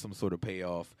going to have some sort of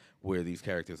payoff where these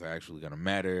characters are actually going to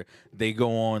matter. They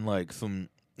go on like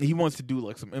he wants to do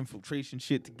like some infiltration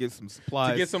shit to get some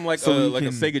supplies. To get some like so he a can-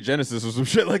 Sega Genesis or some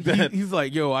shit like that. He's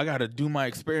like, yo, I gotta do my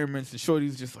experiments, and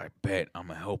Shorty's just like, bet I'm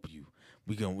gonna help you.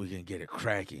 We gonna get it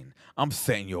cracking. I'm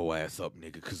setting your ass up,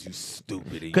 nigga, because you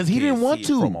stupid. 'Cause he didn't want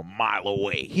to. from a mile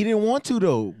away. He didn't want to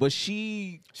though, but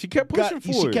she kept pushing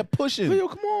for She it. kept pushing. Like, yo,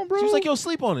 come on, bro. She was like, "Yo,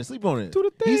 sleep on it, sleep on it." Do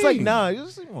the He's like, thing. "Nah, you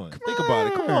sleep on it. Think about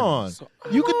it. Come on. on,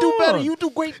 you could do better. You do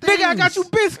great things." nigga, I got you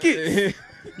biscuits.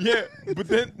 Yeah, but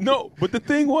the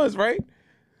thing was, right?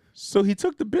 So he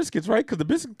took the biscuits, right? Because the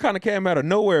biscuit kind of came out of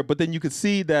nowhere, but then you could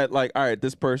see that, like, all right,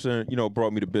 this person,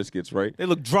 brought me the biscuits, right? They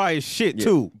look dry as shit Yeah.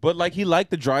 too. But like he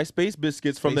liked the dry space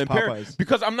biscuits from the Space Imperial. Popeyes.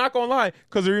 Because I'm not gonna lie,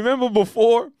 because remember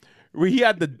before where he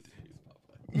had the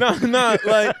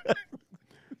like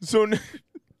So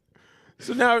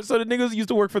now the niggas used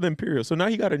to work for the Imperial. So now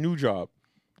he got a new job,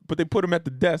 but they put him at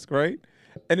the desk, right?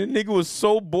 And the nigga was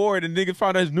so bored, and the nigga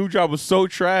found out his new job was so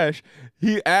trash.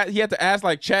 He had to ask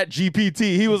like Chat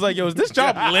GPT. He was like, "Yo, is this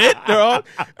job lit, dog?"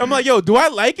 I'm like, "Yo, do I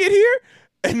like it here?"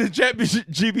 And the Chat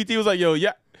GPT was like, "Yo,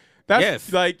 yeah, that's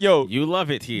Yes. like, yo, You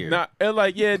love it here. nah," and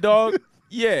like, yeah, dog.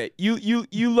 Yeah, you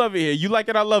love it here. You like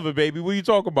it, I love it, baby. What are you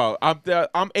talking about? I'm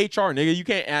HR, nigga. You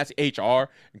can't ask HR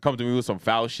and come to me with some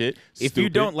foul shit. If you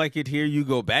don't like it here, you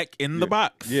go back in the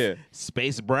box. Yeah.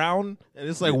 Space Brown, and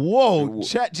it's like, whoa,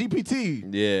 Chat GPT.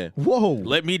 Yeah. Whoa.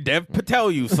 Let me Dev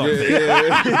Patel you something.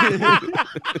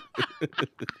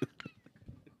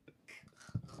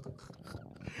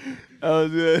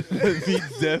 Let me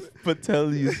Dev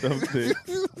Patel you something.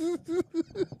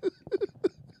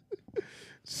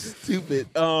 Stupid.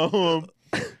 So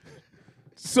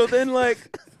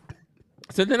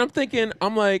then I'm thinking,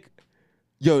 I'm like,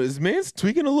 yo, this man's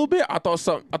tweaking a little bit. I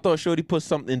thought Shorty put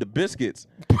something in the biscuits.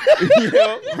 You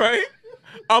know, right?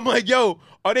 I'm like, yo,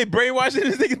 are they brainwashing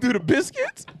this nigga through the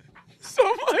biscuits? So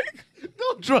I'm like,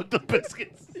 Don't drug the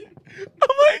biscuits.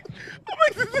 I'm like,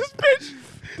 this bitch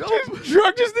just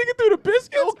drug this nigga through the biscuits?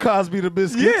 Don't Cosby the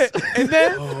biscuits. Yeah. And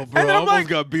then, Oh, and bro, then I I'm like, almost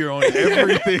got beer on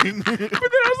everything. but then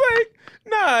I was like,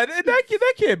 nah,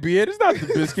 that can't be it. It's not the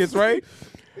biscuits, right?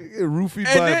 Roofied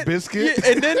And by then, a biscuit.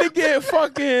 yeah, and then they get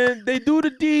fucking, they do the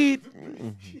deed.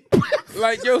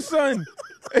 Like, yo, son.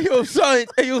 Hey, yo, son.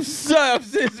 I'm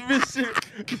saying this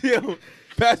bitch. Yo,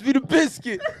 pass me the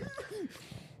biscuit.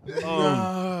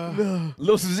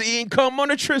 Lois is eating cum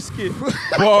on a Trisket.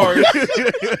 Bars.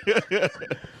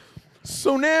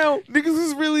 So now, Niggas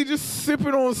is really just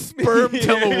sipping on sperm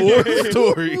telling war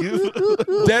stories.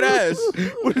 dead ass.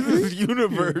 What is this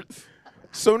universe?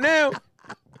 So now,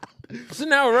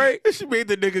 right? She made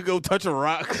the nigga go touch a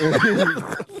rock.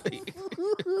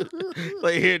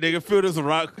 Like, here, nigga, feel this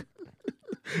rock.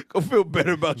 Go feel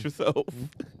better about yourself.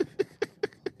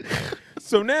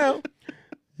 So now,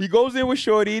 he goes in with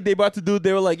Shorty. They about to do.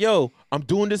 They were like, "Yo, I'm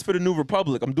doing this for the New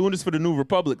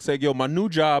Republic. Say, yo, my new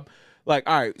job. Like,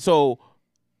 all right. So,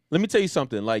 let me tell you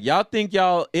something. Like, y'all think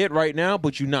y'all it right now,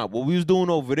 but you not. What we was doing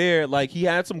over there, like, he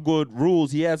had some good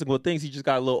rules. He had some good things. He just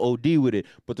got a little OD with it.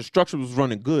 But the structure was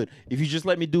running good. If you just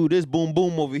let me do this, boom,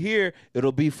 boom, over here,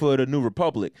 it'll be for the New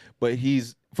Republic. But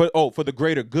for the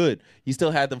greater good. He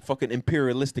still had them fucking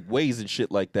imperialistic ways and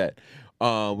shit like that.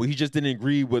 Well, he just didn't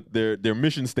agree with their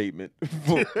mission statement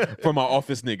for my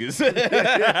office niggas.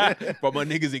 For my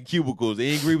niggas in cubicles.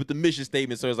 They didn't agree with the mission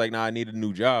statement, so it's like, nah, I need a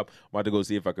new job. I'm about to go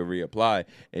see if I could reapply.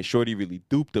 And Shorty really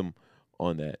duped him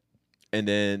on that. And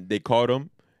then they caught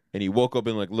him, and he woke up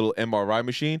in like a little MRI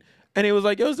machine, and he was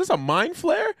like, yo, is this a mind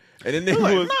flare? And then they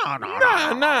was,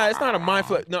 nah, it's not a mind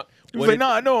flare. No. He was like,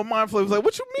 nah, I know a mind flare. Was like,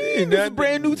 what you mean? This is That-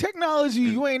 brand new technology.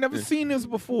 You ain't never seen this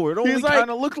before. It only He's like- kind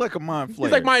of looked like a mind flare.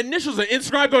 He's like, my initials are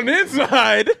inscribed on the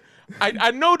inside.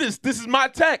 I know this. This is my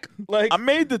tech. Like, I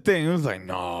made the thing. It was like,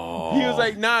 no. he was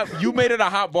like, nah, you made it a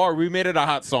hot bar. We made it a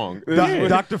hot song.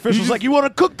 Dr. Fish was like, you want to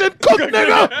cook, then cook,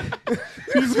 nigga.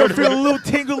 You just gonna feel a little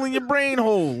tingle in your brain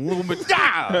hole. A little bit.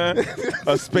 Yeah.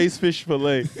 A space fish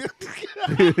fillet.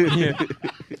 Yeah.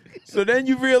 So then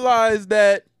you realize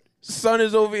that son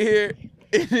is over here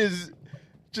in his,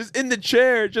 just in the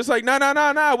chair, just like,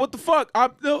 nah, what the fuck?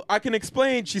 I can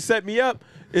explain. She set me up.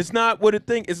 It's not what it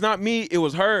think. It's not me. It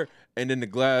was her. And then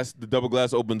the double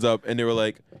glass opens up, and they were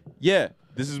like, yeah,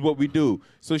 this is what we do.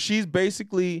 So she's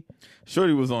basically,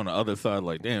 Shorty was on the other side,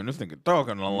 like, damn, this nigga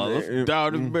talking a lot. Let's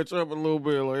dial this bitch up a little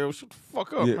bit. Like, yo, shut the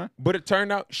fuck up, man. But it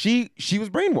turned out she was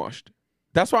brainwashed.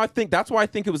 That's why I think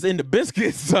it was in the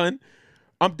biscuits, son.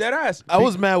 I'm dead ass. I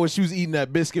was mad when she was eating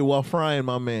that biscuit while frying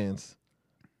my man's.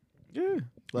 Yeah.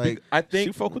 Like, I think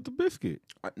She fuck with the biscuit.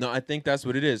 no, I think that's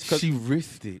what it is. 'Cause- She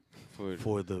risked it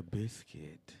for the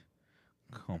biscuit.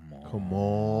 Come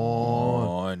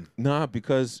on. Nah,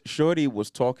 because Shorty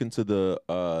was talking to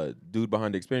the dude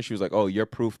behind the experience. She was like, "Oh, you're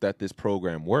proof that this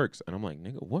program works." And I'm like,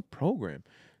 "Nigga, what program?"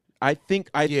 I think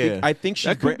she's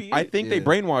That could be I it. think they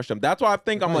brainwashed him. That's why I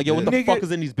think I'm like, yo, what the Nigga, fuck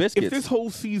is in these biscuits? If this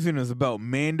whole season is about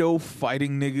Mando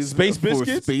fighting niggas Space for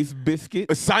biscuits? space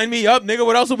biscuits, Sign me up, nigga.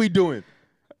 What else are we doing?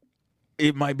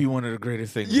 it might be one of the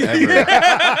greatest things Yeah.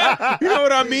 ever. You know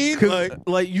what I mean?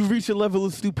 Like you reach a level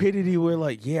of stupidity where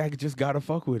like, yeah, I just gotta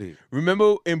fuck with it.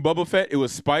 Remember in Boba Fett, it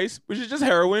was spice, which is just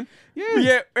heroin.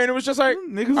 Yeah. And it was just like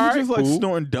Niggas all were right, just like cool.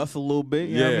 snorting dust a little bit.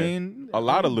 You know what I mean? a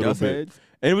lot of little Dust bit. heads.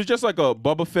 And it was just like a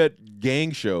Boba Fett gang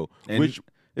show, And which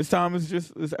this time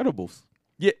it's edibles.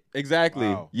 yeah, exactly.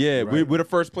 Wow. Yeah, Right. we're the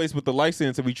first place with the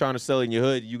license, and we trying to sell in your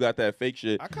hood. You got that fake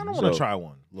shit. I kind of want to So- try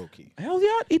one, low key. Hell yeah,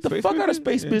 I'd eat the Space fuck out of biscuit?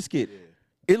 space Yeah. biscuit.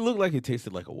 It looked like it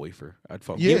tasted like a wafer. I'd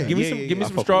fuck. Yeah, with Give me that. some, give me I some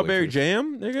fuck with strawberry wafers.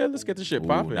 jam, nigga. Let's get the shit Ooh,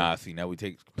 popping. nah, see, now we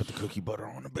put the cookie butter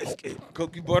on the biscuit.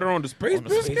 Cookie butter on the space On the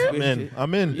space biscuit. biscuit.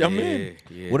 I'm in. Yeah, I'm in.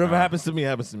 Yeah, Whatever nah. happens to me,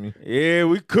 happens to me. Yeah,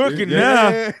 we cooking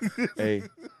Yeah. now. Hey,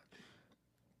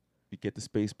 we get the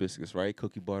space biscuits, right?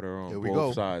 Cookie butter on Here we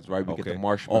both go. sides, right? We get Okay. the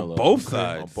marshmallow On both Okay.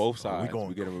 sides? On both Oh, sides. we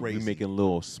going We crazy. making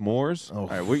little s'mores. Oh. All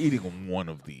right, we're eating one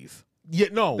of these. Yeah,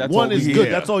 no, That's one all is we good.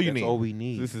 need. That's all you That's need. all we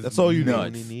need. This is That's all you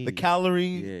nuts. need. The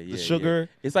calorie, the sugar.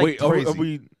 It's like Wait, are crazy.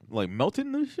 we like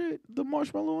melting the shit, the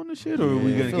marshmallow on the shit, or are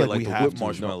we Yeah. I gonna feel get like we like the have whipped to.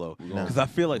 marshmallow? No. Because I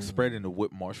feel like spreading the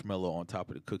whipped marshmallow on top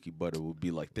of the cookie butter would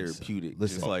be like therapeutic.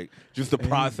 Listen. Just the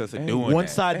process of hey, doing One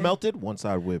that. side melted, one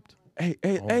side whipped. hey,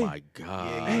 Oh my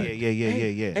god! Yeah.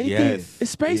 Anything, Yes.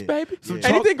 it's space, Yeah. baby. Some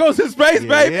Anything goes in space, Yeah,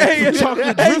 baby. yeah. Hey, Some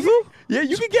chocolate hey, drizzle? Yeah,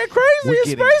 you can get crazy We're in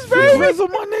getting space, filled. baby. Drizzle,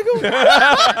 my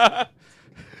nigga.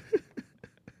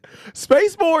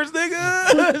 Space boards,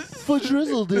 nigga. For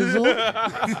drizzle dizzle.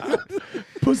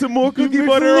 Put some more cookie mix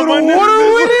butter a on my little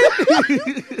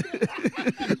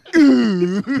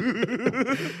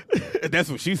water. That's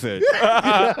what she said.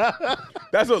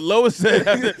 That's what Lois said.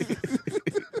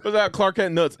 What's that? Clark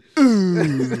Kent nuts.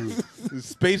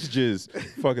 Space jizz.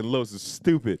 Fucking Lois is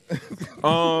stupid.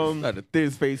 Not a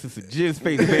thin face, it's a jizz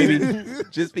face, baby.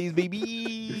 Jizz face,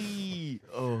 baby.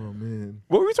 Oh man.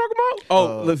 What were we talking about?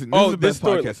 Oh, listen, this is the best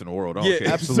story. podcast in the world. I Yeah, don't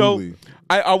care. Absolutely. So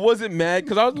I wasn't mad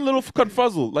because I was a little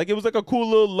confuzzled. Like it was like a cool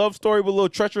little love story with a little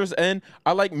treacherous end.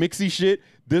 I like mixy shit.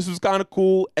 This was kind of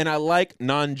cool, and I like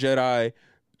non-Jedi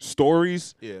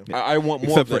stories. Yeah. I want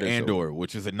more Except of for that in show. Andor,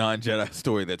 which is a non-Jedi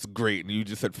story that's great, and you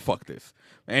just said fuck this.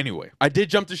 Anyway, I did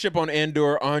jump the ship on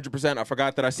Andor 100%. I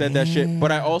forgot that I said that shit,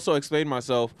 but I also explained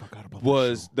myself.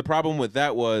 Was the problem with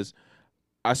that was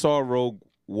I saw Rogue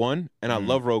One, and I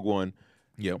love Rogue One.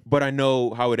 yeah, But I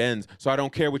know how it ends, so I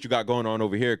don't care what you got going on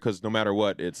over here because no matter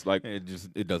what, it's like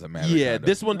it doesn't matter. yeah. kinda.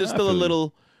 This one, there's I still a feel you.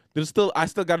 little. I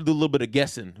still got to do a little bit of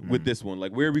guessing with this one.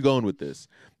 Like, where are we going with this?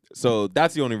 So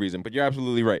that's the only reason. But you're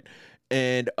absolutely right.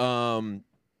 And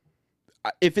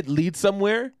if it leads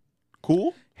somewhere,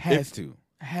 cool. Has to.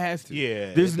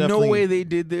 Yeah, There's it no definitely- way they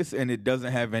did this, and it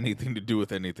doesn't have anything to do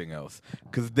with anything else.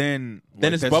 Because then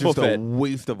It's that's Boba just Fett. a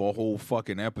waste of a whole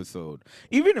fucking episode.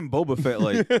 Even in Boba Fett,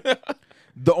 like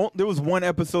there was one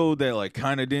episode that like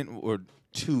kind of didn't, or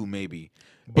two maybe,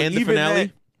 but And the even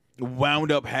finale? that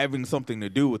wound up having something to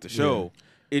do with the show.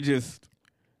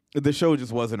 The show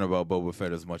just wasn't about Boba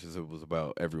Fett as much as it was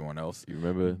about everyone else. You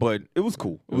remember? But it was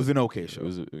cool. It was an okay show.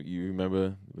 You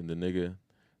remember when the nigga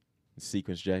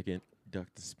sequence jacket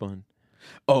ducked the spun?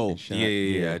 Oh, and shot?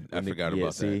 yeah. I And the- forgot yeah,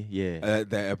 about see? that. Yeah.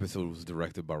 That episode was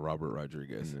directed by Robert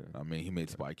Rodriguez. Yeah. I mean, he made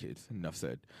Spy Kids. Enough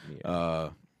said. Yeah.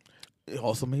 It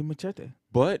also made Machete.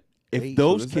 But if Hey,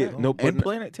 those so does kids, that. no, And but,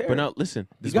 Planet Terror. but now listen,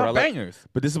 You this is what I got like. bangers.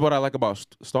 But this is what I like about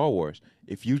Star Wars.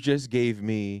 If you just gave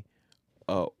me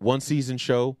a one season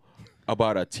show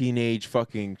about a teenage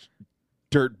fucking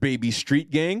dirt baby street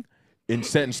gang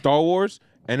set in Star Wars,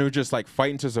 and it was just like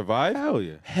fighting to survive. Hell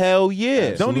yeah. Hell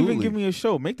yeah! Don't even Absolutely. give me a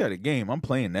show. Make that a game. I'm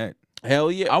playing that.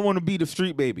 Hell yeah! I want to be the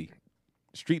Street Baby.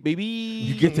 Street baby.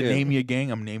 You get to name your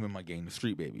gang. I'm naming my gang the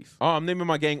Street Babies. Oh, I'm naming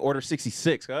my gang Order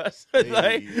 66. Huh?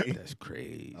 Like, That's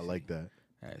crazy. I like that.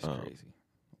 That's crazy.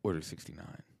 Order 69.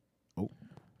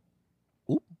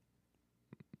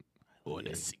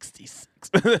 Order 66.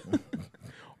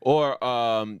 Or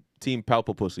Team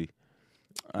Palpa Pussy.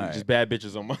 All right. Just bad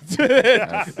bitches on my.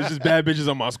 It's just bad bitches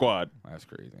on my squad. That's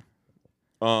crazy.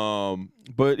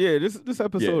 But yeah, this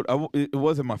episode, it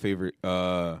wasn't my favorite.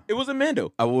 it was a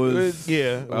Mando. I was, It was-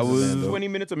 Yeah, I was, 20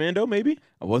 minutes of Mando, maybe.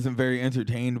 I wasn't very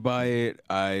entertained by it.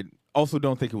 I also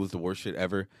don't think it was the worst shit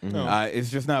ever. It's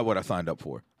just not what I signed up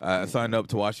for. I signed up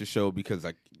to watch the show because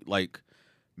I like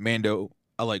Mando.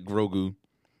 I like Grogu,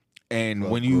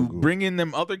 and when you bring in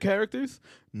them other characters,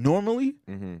 normally,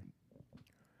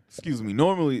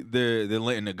 normally they're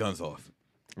letting the guns off.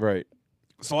 Right.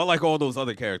 So I like all those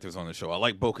other characters on the show. I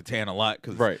like Bo-Katan a lot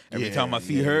because every Yeah, time I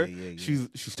see yeah, her, yeah.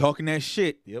 she's talking that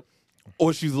shit. Yep.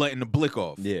 Or she's letting the blick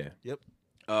off. Yeah.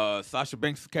 Sasha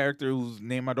Banks' character, whose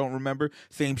name I don't remember,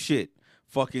 same shit.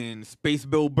 Fucking Space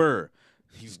Bill Burr.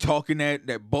 He's talking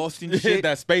that Boston shit,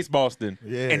 That Space Boston.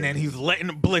 Yeah. and then he's letting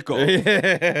the blick off.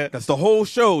 Yeah. That's the whole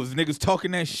show. Is niggas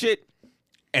talking that shit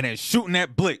and then shooting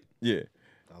that blick. Yeah.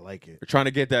 I like it. We're trying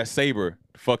to get that saber.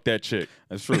 Fuck that chick.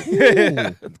 That's true.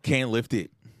 Can't lift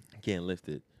it. Can't lift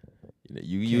it.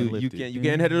 lift it. You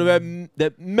can't handle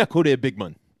that mecco there, big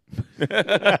man.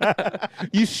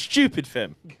 You stupid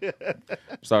femme.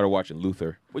 Started watching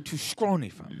Luther. Way too scrawny,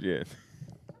 fam. Yeah.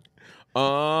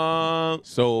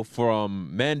 So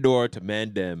from Mandor to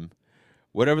Mandem,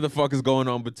 whatever the fuck is going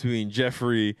on between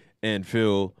Jeffrey and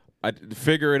Phil, I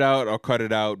figure it out or cut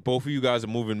it out. Both of you guys are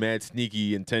moving mad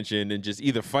sneaky intention and just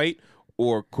either fight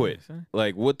or quit.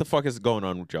 Like, what the fuck is going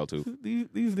on with y'all two?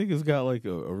 These niggas got like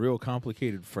a real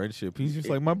complicated friendship. He's just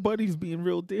like, my buddy's being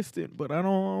real distant, but I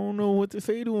don't know what to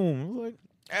say to him. I was like,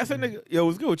 ask that nigga, yo,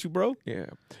 what's good with you, bro? Yeah,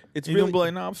 it's You really gonna be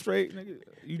like, nah, I'm straight, nigga.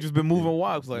 You just been moving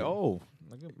wild. It's like, oh,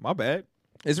 nigga, my bad.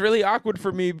 It's really awkward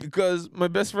for me because my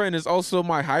best friend is also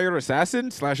my hired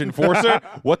assassin / enforcer.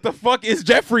 What the fuck is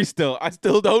Jeffrey still? I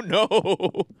still don't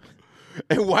know.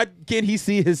 And why can't he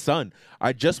see his son?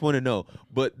 I just want to know.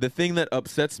 But the thing that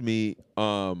upsets me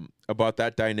about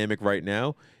that dynamic right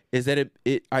now is that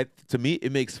to me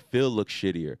it makes Phil look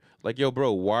shittier. Like, yo,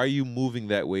 bro, why are you moving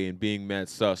that way and being mad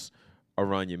sus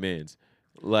around your mans?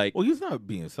 Like, Well, he's not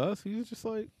being sus. He's just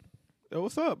like, yo,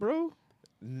 what's up, bro?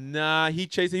 nah, he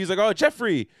chased. He's like, oh,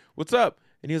 Jeffrey, what's up?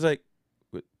 And he was like,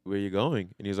 where you going?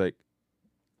 And he was like,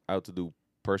 out to do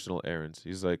personal errands.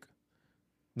 He's like,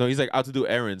 no, he's like out to do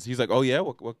errands. He's like, oh yeah,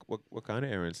 what kind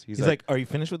of errands? He's like, are you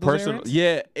finished with those personal. errands?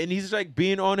 Yeah, and he's like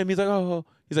being on him. He's like, oh,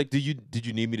 he's like, did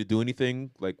you need me to do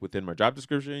anything like within my job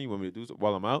description? You want me to do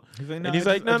while I'm out? He's like, And he's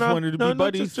like, no, wanted to be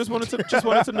buddies. just wanted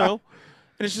to know.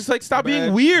 And it's just like, stop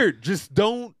being weird. Just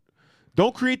don't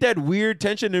create that weird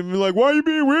tension and be like, why are you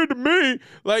being weird to me?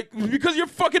 Like, because you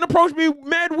fucking approached me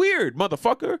mad weird,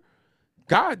 motherfucker.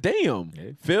 God damn,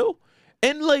 Phil.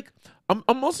 And like,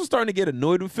 I'm also starting to get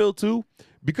annoyed with Phil too,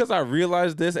 because I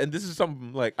realized this, and this is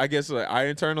something like I guess like I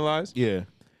internalized. Yeah.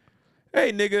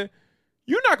 Hey, nigga,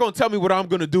 you're not gonna tell me what I'm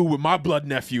gonna do with my blood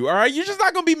nephew, all right? You're just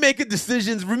not gonna be making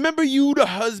decisions. Remember, you the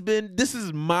husband. This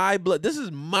is my blood. This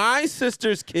is my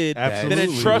sister's kid that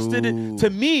Absolutely. entrusted it to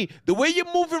me. The way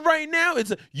you're moving right now,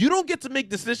 you don't get to make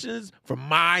decisions for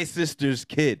my sister's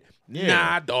kid. Yeah.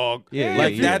 Nah, dog. Yeah,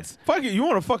 like yeah. that's Fuck it. You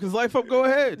want to fuck his life up? Go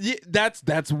ahead. yeah, that's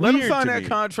weird. Let him sign to that me.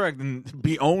 contract and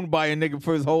be owned by a nigga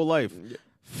for his whole life.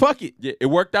 Fuck it. Yeah, it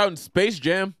worked out in Space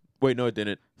Jam. Wait, no, it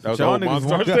didn't. That was Y'all all niggas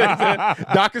Monster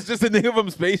want- Doc is just a nigga from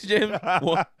Space Jam.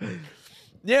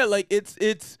 Yeah, like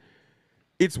it's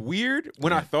weird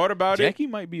when I thought about Jackie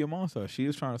might be a monster. She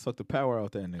is trying to suck the power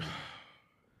out that nigga.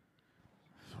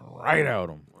 Right out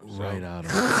him. Right out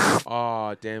of it.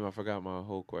 Oh, damn, I forgot my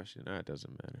whole question. That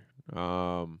doesn't matter.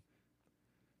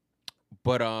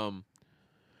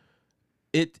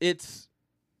 It's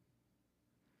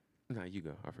nah, you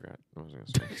go. I forgot. I was gonna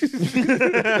say.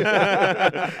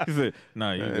 He said,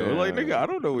 nah, you go. Like, nigga, I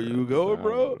don't know where you going,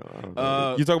 bro. I don't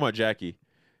know. You're talking about Jackie.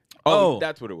 Oh,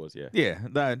 that's what it was. Yeah. Yeah,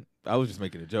 that I was just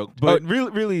making a joke. But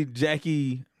really,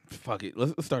 Jackie, fuck it.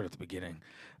 Let's start at the beginning.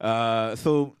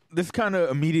 So this kind of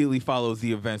immediately follows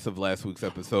the events of last week's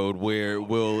episode where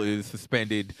Will is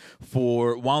suspended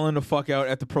for wilding the fuck out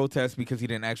at the protest because he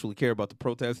didn't actually care about the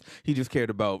protest. He just cared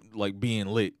about like being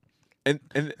lit. And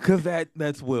because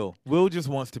that's Will. Will just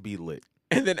wants to be lit.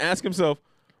 And then ask himself,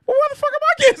 well, why the fuck am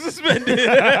I getting suspended?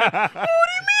 What do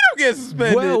you mean I'm getting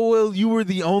suspended? Well, Will, you were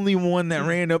the only one that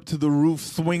ran up to the roof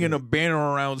swinging a banner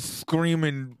around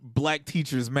screaming Black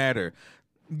Teachers Matter.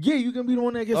 Yeah, you're going to be the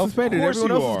one that gets suspended. course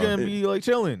Everyone you else is are. going to be like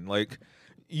chilling. Like,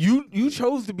 you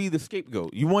chose to be the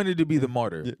scapegoat. You wanted to be the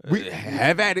martyr.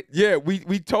 Have at it. Yeah,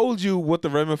 we told you what the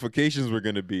ramifications were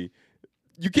going to be.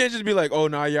 You can't just be like, oh,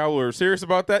 nah, y'all were serious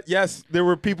about that? Yes, there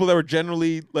were people that were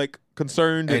generally like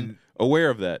concerned and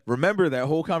aware of that. Remember that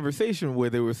whole conversation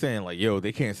where they were saying like, yo,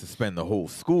 they can't suspend the whole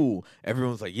school.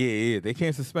 Everyone's like, yeah, they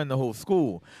can't suspend the whole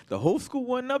school. The whole school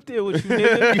wasn't up there with you,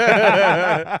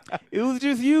 nigga. It was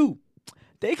just you.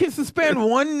 They can suspend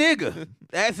one nigga.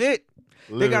 That's it.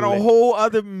 They got a whole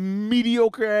other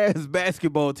mediocre ass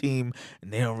basketball team,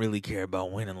 and they don't really care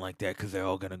about winning like that because they're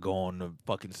all gonna go on the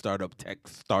fucking tech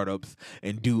startups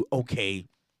and do okay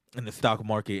in the stock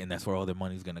market, and that's where all their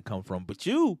money's gonna come from. But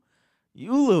you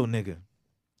little nigga,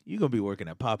 you gonna be working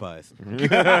at Popeyes,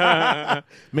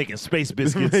 making space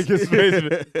biscuits.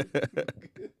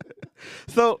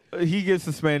 So he gets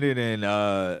suspended,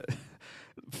 and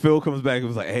Phil comes back and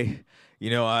was like, hey. You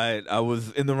know, I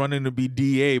was in the running to be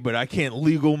DA, but I can't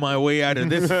legal my way out of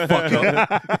this fuck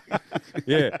up.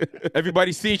 Yeah.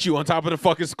 Everybody sees you on top of the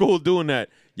fucking school doing that.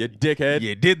 You dickhead.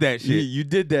 You did that shit. You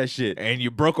did that shit. And you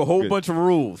broke a whole bunch of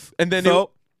rules. And then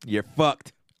you're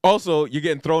fucked. Also, you're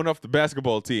getting thrown off the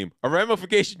basketball team. A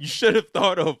ramification you should have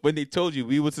thought of when they told you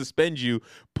we would suspend you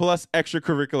plus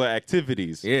extracurricular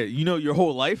activities. Yeah, you know your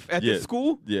whole life at the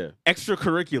school? Yeah.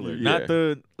 Extracurricular. Yeah. Not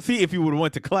the... See, if you would have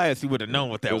went to class, you would have known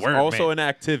what that It was word also meant. an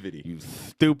activity. You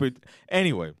stupid...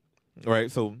 Anyway,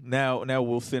 Right, so now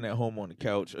we'll sit at home on the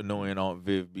couch annoying Aunt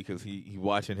Viv because he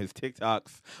watching his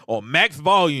TikToks on max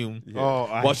volume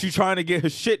while she's trying to get her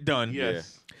shit done.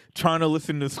 Yes. Trying to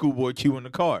listen to Schoolboy Q in the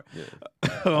car.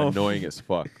 Yeah. Annoying as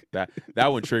fuck. That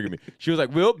one triggered me. She was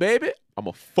like, "Will, baby, I'm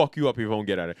gonna fuck you up if you don't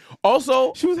get at it."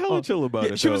 Also, She was hella chill about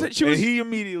it. she was. And he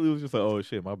immediately was just like, "Oh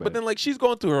shit, my bad." But then, like, she's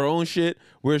going through her own shit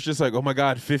where it's just like, "Oh my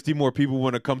god, 50 more people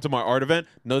want to come to my art event."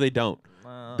 No, they don't.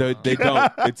 They don't.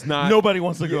 It's not. Nobody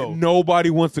wants to go.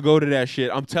 Nobody wants to go to that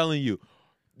shit. I'm telling you,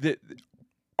 the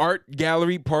art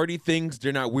gallery party things,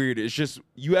 they're not weird. It's just,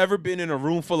 you ever been in a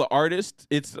room full of artists?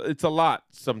 It's a lot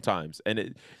sometimes,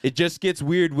 and it just gets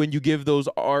weird when you give those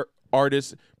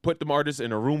artists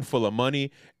in a room full of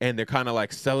money, and they're kind of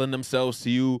like selling themselves to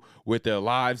you with their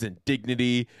lives and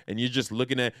dignity, and you're just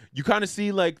looking at, you kind of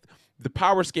see like the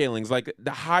power scalings, like the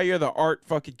higher the art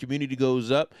fucking community goes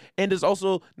up. And there's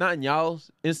also, not in y'all's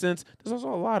instance, there's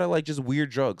also a lot of like just weird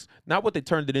drugs. Not what they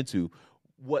turned it into.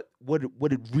 What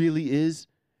it really is,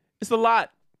 it's a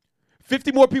lot.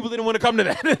 50 more people didn't want to come to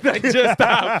that. Like, just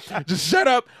stop. Just shut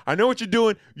up. I know what you're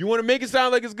doing. You want to make it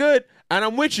sound like it's good, and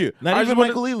I'm with you. Not even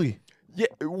Michael Ealy. Yeah,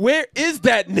 where is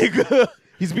that nigga?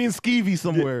 He's being skeevy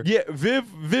somewhere. Yeah,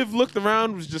 Viv looked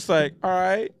around, was just like, all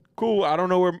right, cool. I don't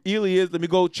know where Ely is. Let me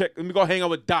go check. Let me go hang out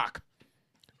with Doc.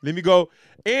 Let me go.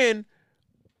 And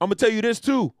I'm going to tell you this,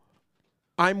 too.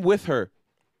 I'm with her.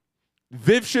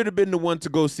 Viv should have been the one to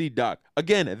go see Doc.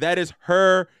 Again, that is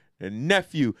her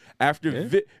nephew. After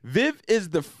Viv is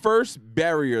the first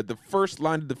barrier, the first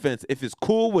line of defense. If it's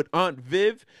cool with Aunt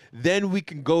Viv, then we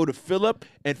can go to Philip.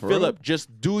 And Philip,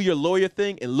 just do your lawyer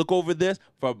thing and look over this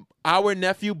from our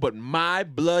nephew, but my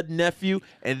blood nephew,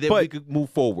 and then we could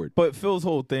move forward. But Phil's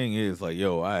whole thing is like,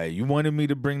 yo, you wanted me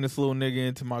to bring this little nigga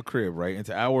into my crib, right?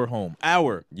 Into our home.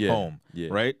 Home,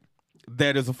 right?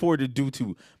 That is afforded due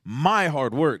to my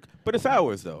hard work. But it's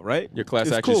ours, though, right? Your class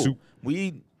it's action cool. suit.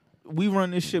 We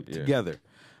run this ship together.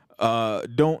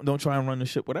 Don't try and run the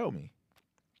ship without me.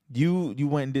 You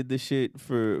went and did this shit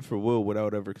for Will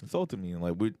without ever consulting me, and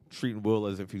like we're treating Will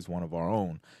as if he's one of our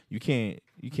own. You can't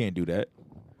do that.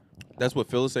 That's what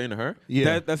Phil is saying to her?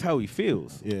 Yeah. That's how he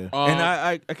feels. Yeah. And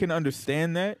I can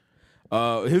understand that.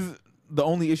 The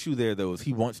only issue there though is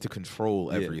he wants to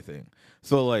control everything.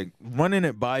 So like running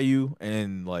it by you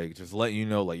and like just letting you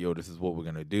know like, yo, this is what we're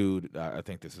gonna do. I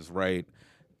think this is right.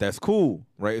 That's cool,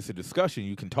 right? It's a discussion.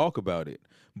 You can talk about it.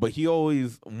 But he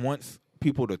always wants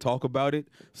people to talk about it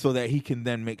so that he can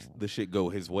then make the shit go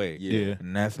his way. Yeah.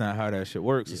 And that's not how that shit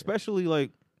works. Especially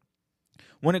like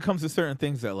when it comes to certain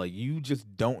things that like you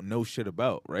just don't know shit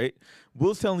about, right?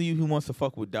 Will's telling you he wants to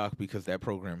fuck with Doc because that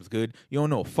program is good. You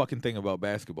don't know a fucking thing about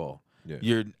basketball. Yeah.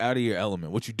 You're out of your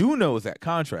element. What you do know is that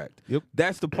contract. Yep.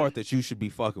 That's the part that you should be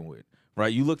fucking with.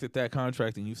 Right, you looked at that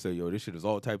contract and you said, "Yo, this shit is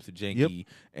all types of janky,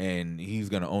 and he's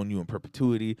gonna own you in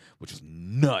perpetuity," which is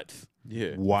nuts.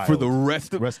 Yeah, wild. For the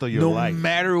rest of your life. No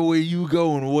matter where you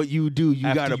go and what you do,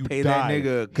 you gotta pay that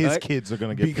nigga a cut. His kids are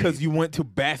gonna get because paid. You went to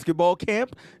basketball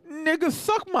camp. Nigga,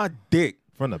 suck my dick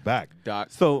from the back. Doc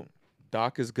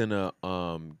is gonna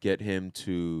get him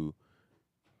to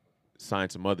sign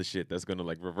some other shit that's gonna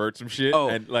like revert some shit,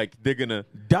 and like they're gonna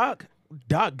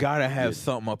Doc gotta have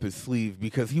something up his sleeve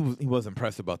because he was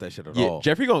impressed about that shit at all.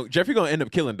 Jeffrey gonna end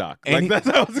up killing Doc. And like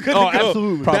that's how it's gonna go.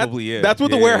 Absolutely, probably. That's what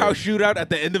the warehouse shootout at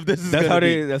the end of this is.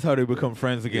 That's how they become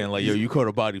friends again. Like, yo, you caught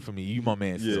a body from me. You my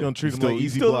man. He's gonna treat him like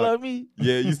easy block. block. Love me?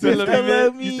 Yeah, you still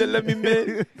love me. You still love me,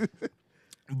 man.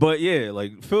 But yeah,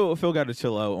 like Phil got to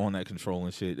chill out on that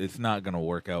controlling shit. It's not gonna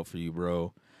work out for you,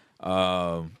 bro.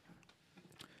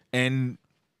 And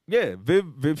yeah,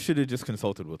 Viv should have just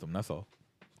consulted with him. That's all.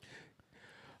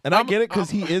 And I get it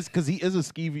because he is a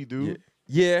skeevy dude.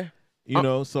 Yeah. You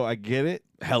know, so I get it.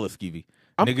 Hella skeevy.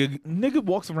 Nigga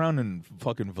walks around in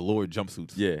fucking velour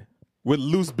jumpsuits. Yeah. With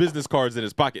loose business cards in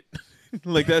his pocket.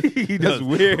 Like that. He does.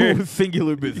 Weird.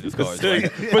 Singular business cards.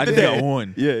 Like, I just got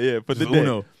one. Yeah. For the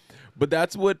day. But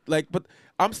that's what, like, but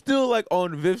I'm still, like,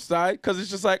 on Viv's side because it's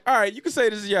just like, all right, you can say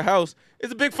this is your house.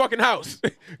 It's a big fucking house.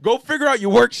 Go figure out your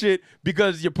work shit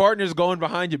because your partner's going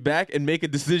behind your back and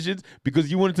making decisions because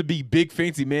you want it to be big,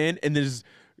 fancy man. And there's,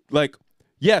 like,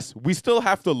 yes, we still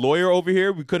have to lawyer over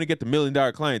here. We couldn't get the $1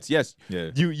 million clients. Yes.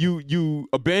 Yeah. You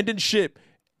abandon ship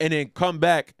and then come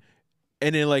back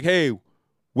and then, like, hey,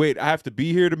 wait, I have to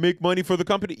be here to make money for the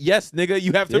company? Yes, nigga,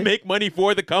 you have to make money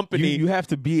for the company. You have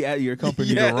to be at your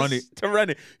company to run it. To run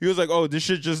it. He was like, oh, this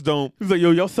shit just don't. He's like,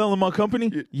 yo, y'all selling my company?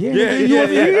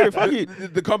 Yeah. Fuck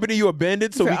it. The company you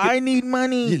abandoned. So I need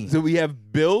money. So we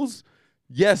have bills?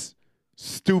 Yes.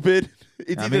 Stupid.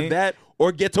 It's either that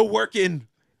or get to working.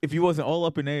 If you wasn't all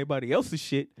up in everybody else's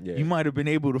shit, you might have been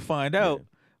able to find out,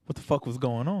 what the fuck was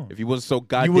going on? If he wasn't so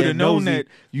goddamn You would have known nosy that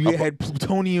you had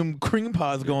plutonium cream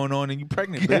pies going on and you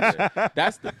pregnant, bitch.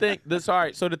 That's the thing. That's all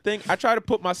right. So the thing, I try to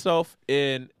put myself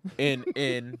in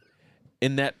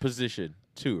that position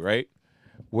too, right?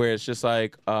 Where it's just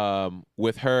like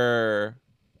with her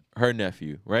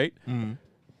nephew, right? Mhm.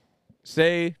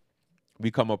 Say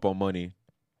we come up on money,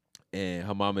 and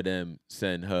her mom and them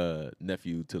send her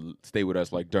nephew to stay with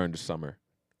us like during the summer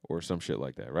or some shit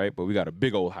like that, right? But we got a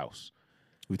big old house.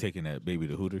 We taking that baby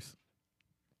to Hooters.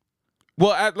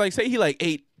 Well, like say he like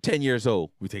 8, 10 years old.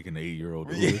 We taking the 8-year-old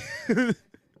to Hooters.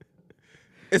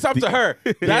 It's up to her.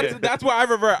 That's why I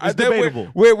revert. It's debatable.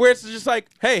 Where it's just like,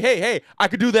 hey, I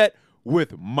could do that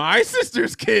with my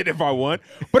sister's kid if I want,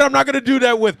 but I'm not gonna do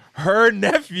that with her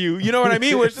nephew. You know what I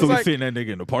mean? Where it's So just we like, sitting that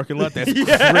nigga in the parking lot? That's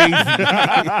Yeah.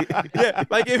 crazy. yeah,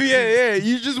 like if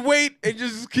you just wait and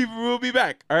just we'll be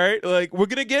back. All right, like we're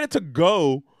gonna get it to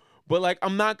go, but like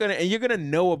I'm not gonna, and you're gonna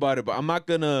know about it, but I'm not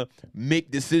gonna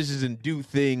make decisions and do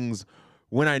things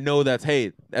when I know that's,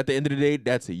 hey, at the end of the day,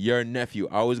 that's your nephew.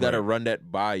 I always gotta run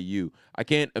that by you. I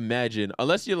can't imagine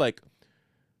unless you're like,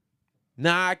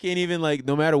 nah, I can't even, like,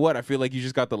 no matter what, I feel like you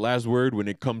just got the last word when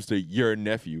it comes to your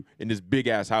nephew in this big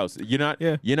ass house. You're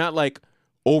not like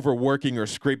overworking or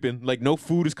scraping, like no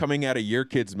food is coming out of your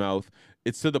kid's mouth.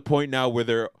 It's to the point now where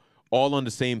they're all on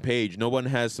the same page. No one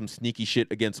has some sneaky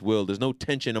shit against Will. There's no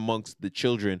tension amongst the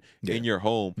children in your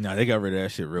home. Nah, they got rid of that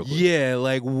shit real quick. Yeah,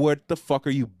 like what the fuck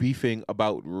are you beefing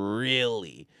about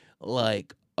really?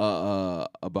 Like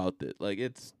about this. Like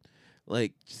it's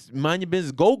like, just mind your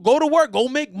business. Go to work. Go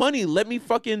make money. Let me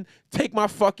fucking take my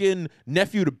fucking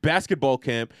nephew to basketball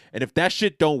camp. And if that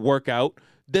shit don't work out,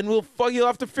 then you'll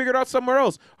have to figure it out somewhere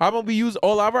else. How about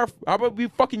we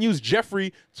fucking use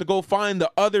Jeffrey to go find the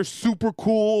other super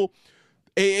cool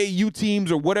AAU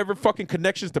teams or whatever fucking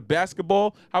connections to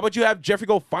basketball? How about you have Jeffrey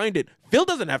go find it? Phil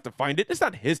doesn't have to find it. It's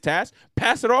not his task.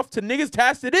 Pass it off to niggas'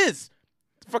 task it is.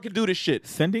 Fucking do this shit.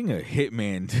 Sending a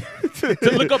hitman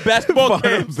To look up basketball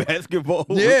camps. Basketball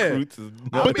Yeah. recruits is nuts.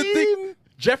 But the thing,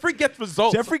 Jeffrey gets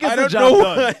results. Jeffrey gets I the don't job know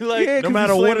done. why, like, Yeah, no 'cause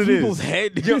matter he what slams it is. people's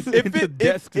head Yo, into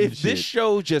desk and if shit. this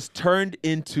show just turned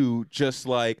into just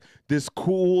like this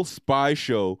cool spy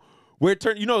show where it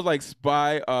turned, you know, like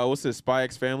Spy, what's this, Spy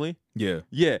X Family? Yeah.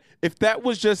 Yeah. If that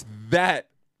was just that,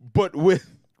 but with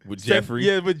Jeffrey.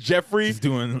 Yeah, with Jeffrey. He's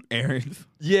doing errands.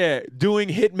 Yeah, doing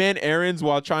hitman errands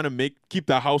while trying to keep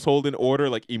the household in order,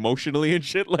 like emotionally and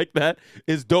shit like that,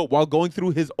 is dope. While going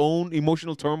through his own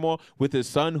emotional turmoil with his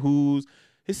son,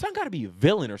 his son got to be a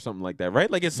villain or something like that,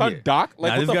 right? Like his son Doc.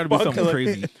 Like Nah, what there's the got to be fuck? something Like,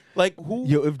 crazy. Like who?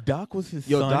 Yo, if Doc was his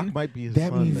son, Doc might be his that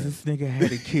son, means man. this nigga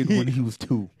had a kid when he was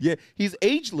 2. Yeah, he's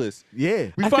ageless. Yeah.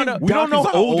 We I found think out. Doc We don't know is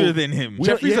how older old than him.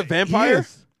 Jeffrey's Yeah, a vampire. he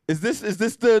is. Is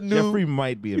this the new? Jeffrey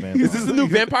might be a vampire. Is this the new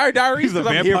Vampire Diaries? He's a 'Cause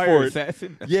I'm here vampire for it.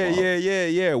 assassin. That's Yeah, wild.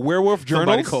 yeah. Werewolf Somebody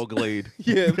Journals. called Glade.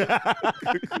 Yeah.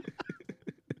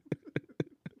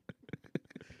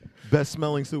 Best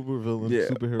smelling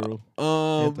superhero.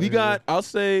 We got. I'll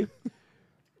say.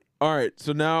 All right,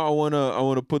 so now I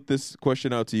wanna put this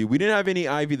question out to you. We didn't have any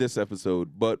Ivy this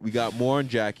episode, but we got more on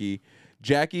Jackie.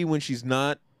 Jackie, when she's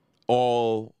not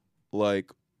all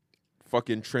like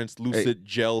fucking translucent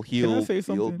gel Can I say healed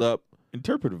something? up.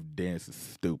 Interpretive dance is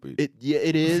stupid. It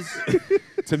is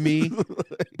to me,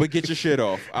 but get your shit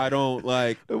off. I don't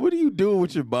like. What are you doing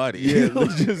with your body? Yeah,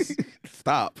 just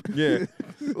stop. Yeah,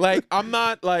 like I'm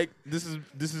not like this is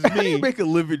How do you me. make a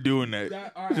living doing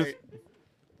that? All right.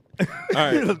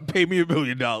 All right. Pay me $1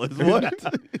 million. What?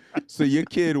 So your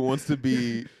kid wants to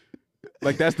be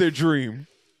like that's their dream.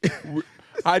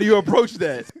 How do you approach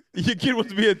that? Your kid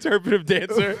wants to be an interpretive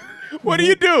dancer. What do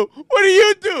you do? What do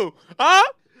you do? Huh?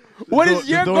 What is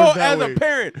your the goal door's that as a way.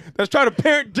 parent that's trying to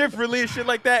parent differently and shit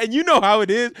like that? And you know how it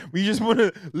is. When you just want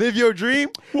to live your dream.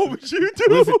 What would you do?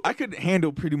 Listen, I could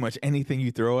handle pretty much anything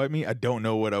you throw at me. I don't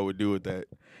know what I would do with that.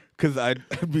 Because I'd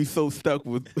be so stuck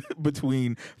with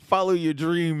between follow your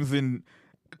dreams and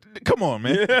come on,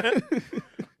 man.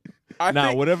 I Nah,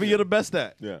 think- whatever you're the best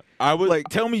at. Yeah, I would Like,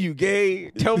 tell me you gay.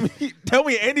 Tell me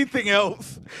anything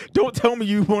else. Don't tell me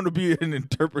you want to be an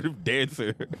interpretive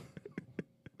dancer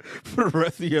for the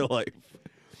rest of your life.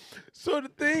 So the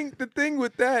thing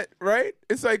with that, right?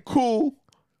 It's like cool.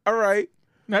 All right.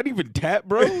 Not even tap,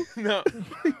 bro. No.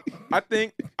 I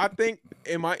think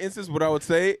in my instance what I would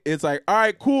say is like, all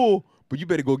right, cool, but you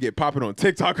better go get popping on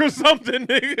TikTok or something,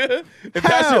 nigga.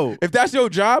 If that's your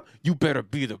job, you better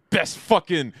be the best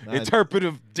fucking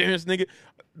interpretive dance, nigga.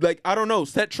 Like, I don't know,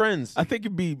 set trends. I think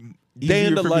it'd be Day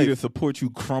in easier the for me to life. support you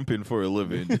crumping for a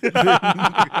living.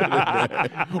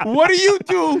 What do you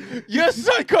do?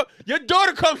 Your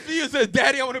daughter comes to you and says,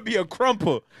 "Daddy, I want to be a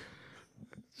crumper."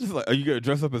 She's like, are you gonna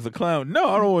dress up as a clown? No,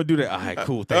 I don't want to do that. All right,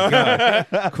 cool, thank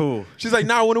God. Cool. She's like,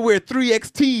 nah, I want to wear 3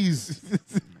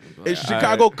 XTs. It's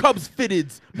Chicago Cubs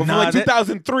fitteds. But from like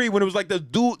 2003 when it was like the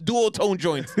dual tone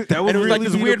joints. That was and it was like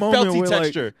really this weird moment felty where,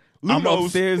 texture. I'm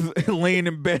upstairs laying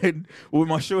in bed with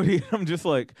my shorty, and I'm just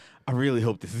like, I really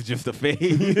hope this is just a phase.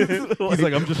 He's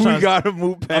like, I'm just we trying to- gotta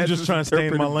move past. I'm just trying to stay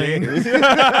in my lane.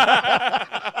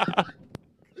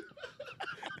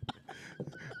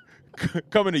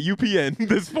 Coming to UPN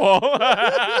this fall.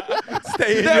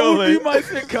 Stay in That your would lane. be my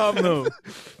sitcom though.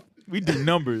 We do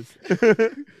numbers.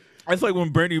 It's like when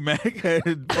Bernie Mac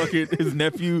had fucking his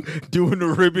nephew doing the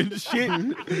ribbon shit.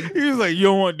 He was like, "You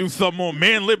don't want to do something more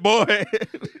manly, boy."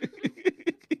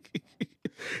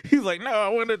 He's like, "No, I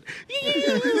want to."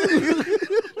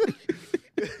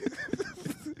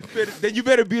 Then you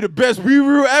better be the best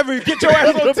Ruru ever. Get your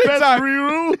ass on TikTok. I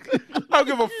don't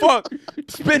give a fuck.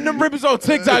 Spin them ribbons on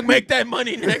TikTok. Make that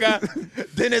money,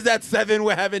 nigga. Then is at 7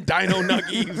 we're having dino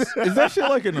nuggies. Is that shit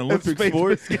like an Olympic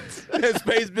sport?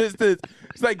 Space business.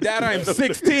 It's like, Dad, I am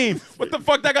 16. What the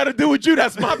fuck that got to do with you?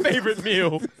 That's my favorite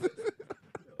meal.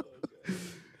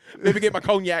 Maybe get my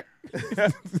cognac.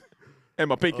 And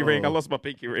my pinky ring. I lost my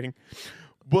pinky ring.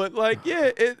 But like, yeah,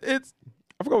 it's...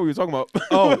 I forgot what we were talking about.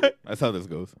 Oh, That's how this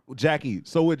goes. Jackie.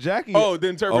 So with Jackie, the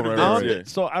interpretive. right.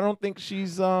 so I don't think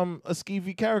she's a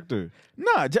skeevy character.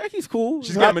 Nah, Jackie's cool.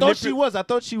 She's I got thought she was. I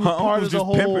thought she was Her part uncle's of the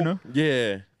just pimping whole.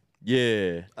 her.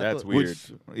 Yeah. That's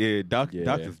weird. Doc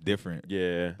Yeah. is different.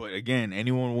 Yeah. But again,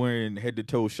 anyone wearing head to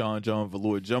toe Sean John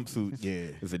velour jumpsuits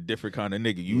is a different kind of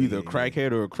nigga. You either a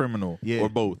crackhead or a criminal or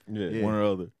both. Yeah. One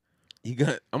or the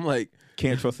other. I'm like,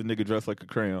 Can't trust a nigga dressed like a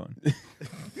crayon.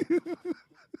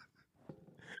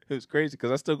 it was crazy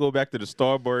because I still go back to the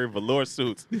Starburst velour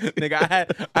suits.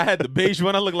 Nigga, I had the beige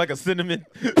one. I look like a cinnamon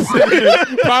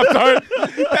Pop-Tart.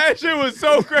 That shit was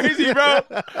so crazy, bro.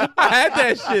 I had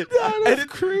that shit. That's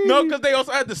crazy. No, because they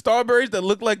also had the Starburst that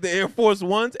looked like the Air Force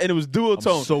Ones, and it was dual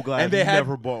tone. so glad and they you had,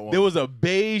 never bought one. There was a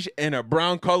beige and a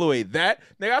brown colorway. Nigga,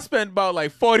 I spent about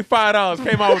like $45.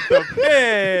 Came out with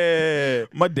the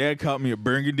My dad caught me a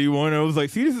burgundy one. I was like,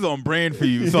 see, this is on brand for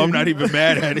you, so I'm not even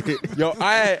mad at it. Yo,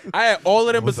 I had all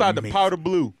of them was beside the amazing. powder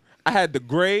blue. I had the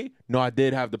gray. No, I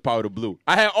did have the powder blue.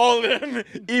 I had all of them,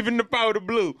 even the powder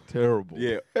blue. Terrible.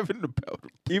 Yeah, Having the powder.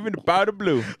 even the powder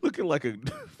blue. Looking like a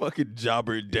fucking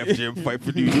jobber in Def Jam fight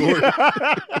for New York.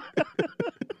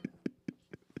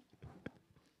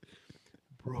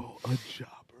 Bro, a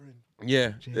jobber.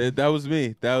 Yeah, that was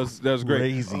me. That was great.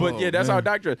 Crazy. But yeah, that's man. our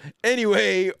doctor.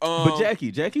 Anyway, But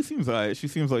Jackie seems like she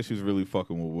seems like she's really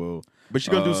fucking with Will. but she's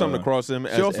gonna do something across him.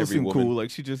 She as also every seemed woman. cool.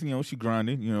 Like she just, she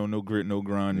grinding. No grit, no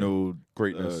grind, no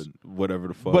Greatness. whatever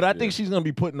the fuck. But I think she's gonna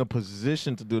be put in a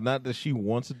position to do it. Not that she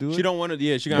wants to do it. She don't want to.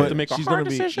 Yeah, she's gonna have to make a she's hard gonna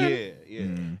be, decision.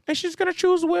 Yeah. And she's gonna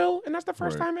choose Will, and that's the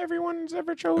first Right. time everyone's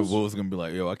ever And chose. Will's gonna be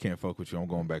like, yo, I can't fuck with you. I'm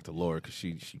going back to Laura because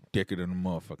she dicker than a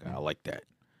motherfucker. I like that.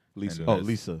 Lisa. And Oh, that's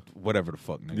Lisa. Whatever the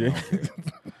fuck, nigga. I don't care.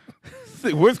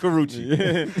 Where's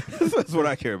Karuchi? That's what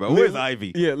I care about. Where's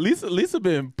Ivy? Yeah, Lisa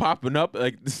been popping up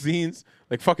like the scenes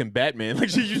like fucking Batman.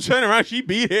 Like you turn around, she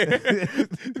be there.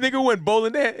 Nigga went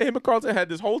bowling there. Him and Carlton had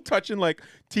this whole touching like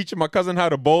teaching my cousin how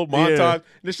to bowl montage. Yeah.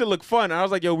 This shit look fun. And I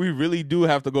was like, yo, we really do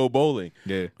have to go bowling.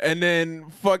 Yeah. And then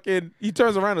fucking he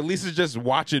turns around and Lisa's just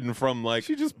watching from like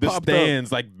She just the popped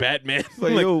stands like Batman.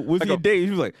 Like, yo, what's like your a- date? She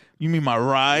was like, you mean my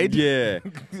ride? Yeah.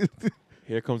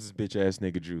 Here comes this bitch ass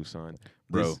nigga Drew, son.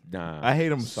 Bro. This- nah. I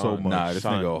hate him so Son. much. Nah, this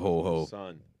Son. nigga a ho-ho.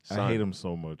 Son. I hate him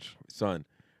so much. Son.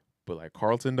 But like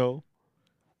Carlton though,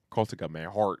 Carlton got mad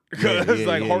heart. Yeah, It's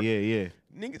like heart. yeah.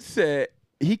 Nigga said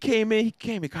he came in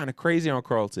kind of crazy on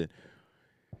Carlton.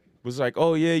 Was like,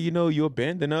 oh yeah, you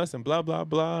abandoned us and blah blah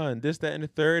blah and this, that, and the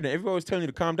third. And everybody was telling you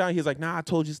to calm down. He was like, nah, I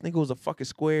told you this nigga was a fucking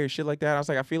square and shit like that. I was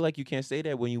like, I feel like you can't say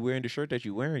that when you wearing the shirt that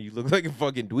you wearing. You look like a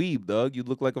fucking dweeb, dog. You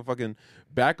look like a fucking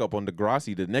backup on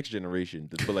Degrassi, the next generation,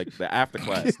 but like the after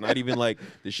class, not even like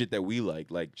the shit that we like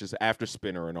just after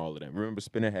Spinner and all of them. Remember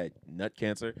Spinner had nut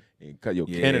cancer and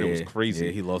Canada was crazy.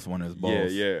 Yeah, he lost one of his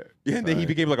balls. Yeah. And then he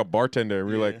became like a bartender, and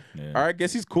we were like, Yeah. all right,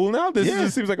 guess he's cool now.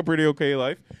 This seems like a pretty okay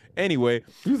life. Anyway,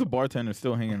 He was a bartender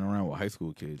still hanging around with high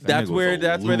school kids. That that's nigga was where a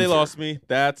they loser. lost me.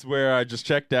 That's where I just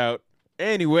checked out.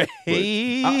 Anyway,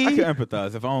 I can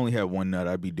empathize. If I only had one nut,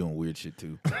 I'd be doing weird shit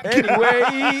too.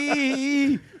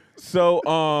 anyway, so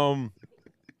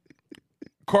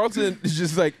Carlton is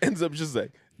just like ends up just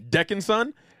like decking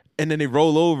son, and then they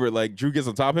roll over like Drew gets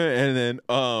on top of him, and then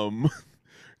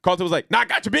Carlton was like, "Nah, I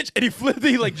got you, bitch," and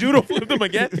he like judo flipped him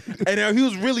again, and he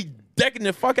was really decking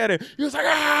the fuck out of him. He was like,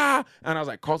 ah! And I was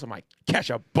like, Carlton might catch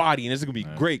a body, and this is going to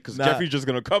be great because Jeffrey's just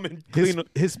going to come and clean up.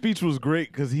 His speech was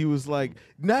great because he was like,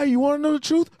 now you want to know the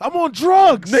truth? I'm on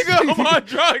drugs. Nigga, I'm on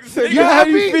drugs. Nigga. Yeah, how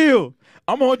do you feel?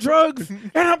 I'm on drugs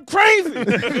and I'm crazy.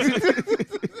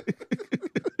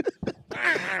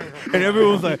 And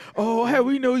everyone's like, "Oh, had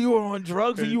we know you were on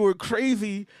drugs and you were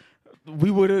crazy,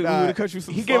 we would have cut you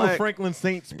some He slack." gave a Franklin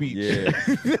Saint speech. Yeah.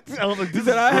 I was like, He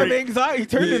said, "I have anxiety." He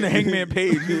turned into Hangman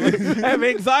Page. He was like, I have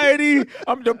anxiety.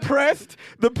 I'm depressed.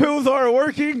 The pills aren't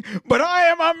working, but I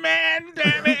am a man.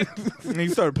 Damn it! And he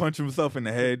started punching himself in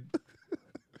the head.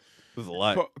 It was a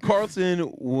lot.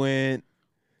 Carlton went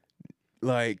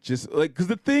because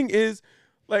the thing is,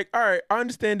 like, all right, I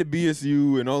understand the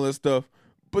BSU and all that stuff.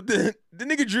 But the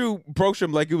nigga Drew approached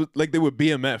him like it was like they were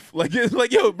BMF. Like it's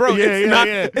like, yo, bro,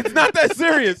 it's not that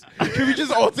serious. Can we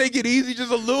just all take it easy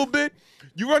just a little bit?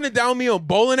 You running down me on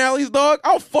bowling alleys, dog?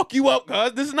 I'll fuck you up,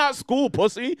 cuz. This is not school,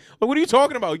 pussy. Like, what are you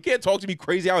talking about? You can't talk to me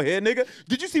crazy out here, nigga.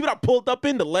 Did you see what I pulled up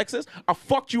in the Lexus? I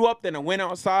fucked you up, then I went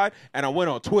outside, and I went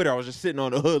on Twitter. I was just sitting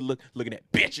on the hood looking at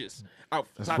bitches.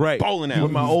 Outside right. bowling alleys.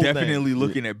 With my He's old definitely name.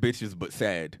 looking at bitches, but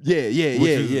sad. Yeah, Which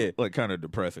is, yeah. like kind of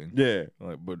depressing. Yeah.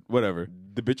 Like, but whatever.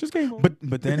 The bitches came home.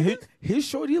 But then his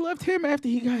shorty left him after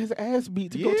he got his ass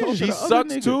beat to go Yeah, talk to she the other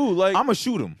sucks nigga. too, like- I'ma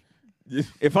shoot him.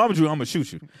 If I'm Drew, I'm gonna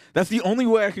shoot you. That's the only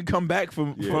way I can come back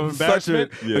from such a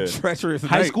treacherous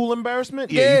High night. school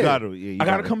embarrassment? Yeah. You gotta. Yeah, I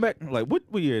gotta come back. Like, what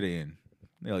year are they in?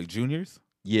 They're like juniors.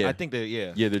 yeah. I think that,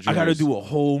 yeah. Yeah, the I gotta juniors. do a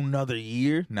whole nother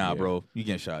year. Nah, Yeah. bro, you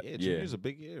getting shot. Yeah, junior's a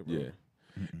big year, bro. Yeah.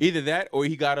 Either that or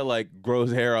he gotta like grow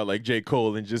his hair out like J.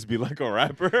 Cole and just be like a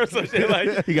rapper or something.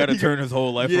 Like He gotta turn his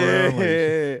whole life around. Like,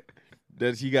 yeah.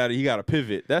 That's he gotta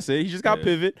pivot. That's it. He just got to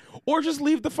pivot. Or just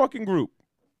leave the fucking group.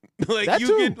 Like That you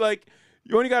too. can like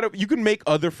you can make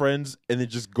other friends and then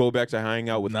just go back to hanging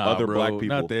out with nah, other bro, black people.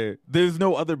 Not there. There's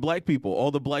no other black people. All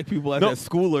the black people at No. that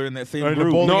school are in that same Or in the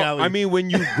group. bowling No, alley. I mean when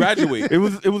you graduate. It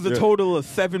was a total of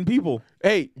 7 people.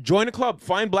 Hey, join a club.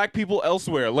 Find black people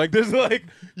elsewhere. Like there's like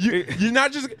you're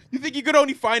not just you think you could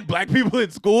only find black people in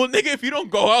school, nigga, if you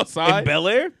don't go outside. In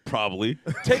Bel-Air? Probably.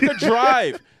 Take a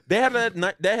drive. They had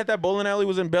that bowling alley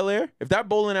was in Bel-Air. If that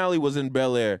bowling alley was in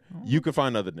Bel-Air, you could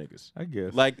find other niggas. I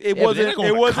guess. Like it Yeah, but they're wasn't going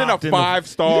it to wasn't a Compton to-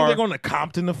 5-star. You think they're going to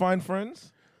Compton to find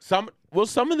friends? Some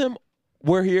of them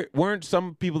weren't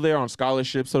some people there on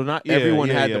scholarship, so not Yeah, everyone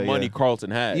yeah, had yeah, the money yeah.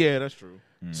 Carlton had. Yeah, that's true.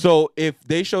 So if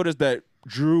they showed us that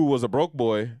Drew was a broke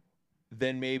boy,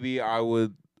 then maybe I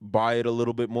would buy it a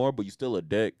little bit more, but you still a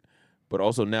dick. But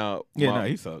also now,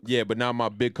 he sucks. yeah, but now my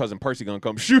big cousin Percy gonna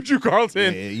come shoot you,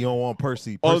 Carlton. Yeah, you don't want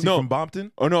Percy. Oh, Percy no. from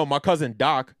Bompton? Oh no, my cousin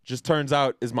Doc just turns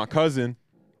out is my cousin,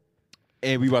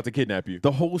 and we about to kidnap you.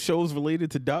 The whole show's related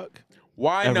to Doc.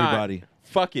 Why Everybody. not?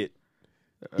 Fuck it.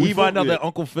 We find out yeah. that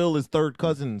Uncle Phil is third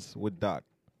cousins with Doc.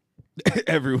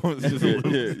 Everyone's just Yeah,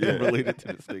 yeah. related to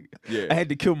this thing. Yeah. I had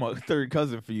to kill my third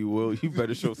cousin for you, Will. You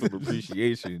better show some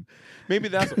appreciation. Maybe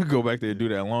that's Go back there and do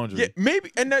that laundry. yeah.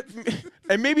 Maybe and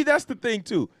maybe that's the thing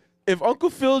too. If Uncle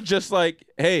Phil just like,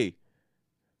 hey,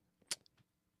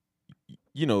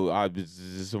 you know, this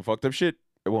is some fucked up shit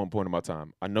at one point in my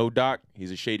time. I know Doc.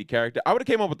 He's a shady character. I would have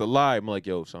came up with a lie. I'm like,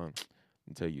 yo, son.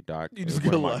 I'll tell you, Doc. You just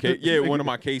one of gonna my lie. one of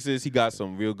my cases, he got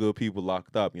some real good people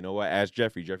locked up. You know what? Ask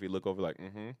Jeffrey. Jeffrey look over like,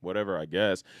 whatever, I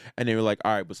guess. And they were like,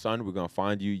 all right, but son, we're gonna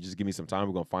find you. Just give me some time.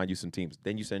 We're gonna find you some teams.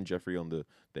 Then you send Jeffrey on the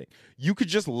thing. You could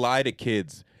just lie to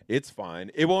kids. It's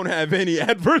fine. It won't have any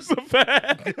adverse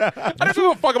effect. I don't give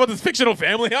a fuck about this fictional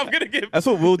family. I'm gonna give. That's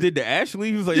what Will did to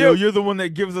Ashley. He was like, Yeah. yo, you're the one that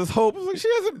gives us hope. I was like, she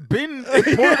hasn't been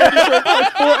important on the show for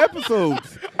like 4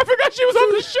 episodes. I forgot she was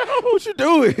on the show. What you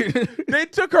doing? They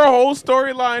took her whole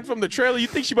storyline from the trailer. You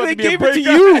think she about They to be a gave it to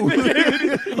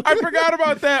breakup? you. I forgot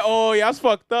about that. Oh, yeah, that's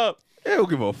fucked up. They don't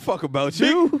give a fuck about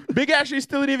you. Big Ashley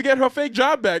still didn't even get her fake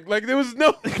job back. Like there was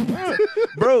no.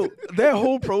 Bro, that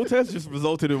whole protest just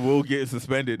resulted in Will getting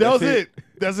suspended. That was That's it.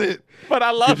 That's it. But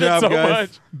I love Good job, it so guys.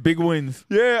 much. Big wins.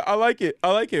 Yeah, I like it.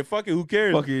 I like it. Fuck it. Who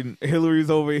cares? Fucking Hillary's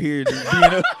over here just being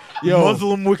a Yo.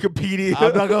 Muslim Wikipedia.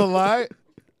 I'm not gonna lie.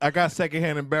 I got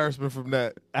secondhand embarrassment from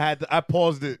that. I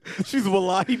paused it. She's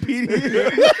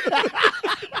Wallahipedia.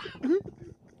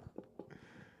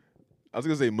 I was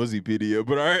gonna say Muzzypedia,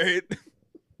 but all right.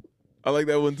 I like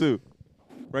that one too.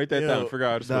 Write that Yo, down.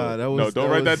 Forgot how to spell nah, it. that No, was- don't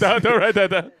that write that was- down. Don't write that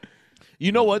down.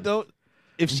 You know what though?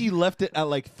 If she left it at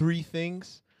like 3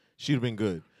 things, she'd have been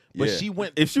good. But Yeah. she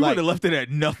went. If she like, would have left it at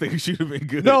nothing, she'd have been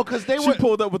good. No, 'cause they she were-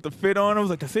 pulled up with the fit on. I was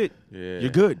like, that's it. Yeah. You're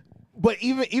good. But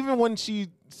even when she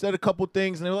said a couple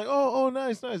things and they were like, oh,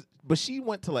 nice. But she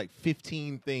went to like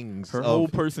 15 things. Her whole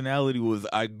personality was,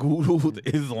 I Googled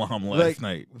Islam last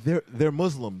night. They're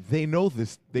Muslim. They know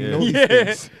this. They know these Yeah.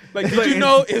 things. Like, did you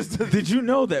know? Did you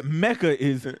know that Mecca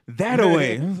is that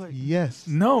away? I was like, Yes.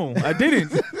 no, I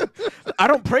didn't. I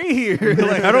don't pray here.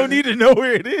 Like, I don't need to know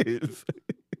where it is.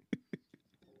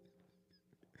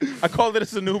 I called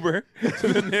it an Uber to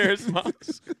the nearest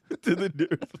mosque. To the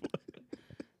nearest one.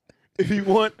 If you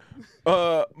want,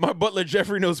 my butler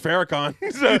Jeffrey knows Farrakhan.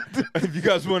 So if you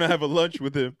guys want to have a lunch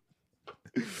with him,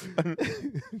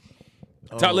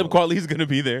 Talib Kweli's gonna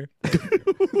be there.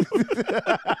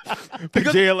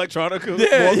 Because Jay Electronica.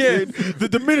 Yeah. The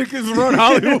Dominicans run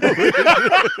Hollywood.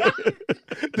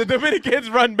 The Dominicans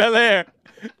run Bel-Air.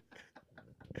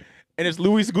 And it's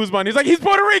Luis Guzman. He's like, he's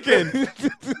Puerto Rican.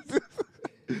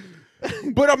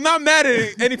 But I'm not mad at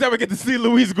it anytime I get to see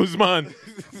Luis Guzman.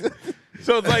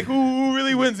 So it's like, who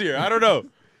really wins here? I don't know.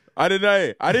 I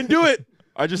didn't do it.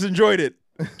 I just enjoyed it.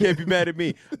 Can't be mad at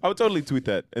me. I would totally tweet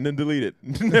that and then delete it.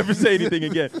 Never say anything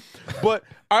again. But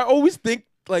I always think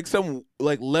like some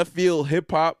like left field hip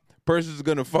hop person is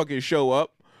gonna fucking show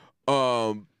up.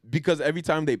 Because every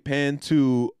time they pan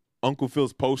to Uncle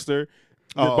Phil's poster,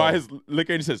 by his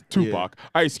liquor, and he says Tupac,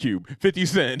 Ice Cube, 50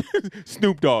 Cent,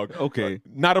 Snoop Dogg. Okay.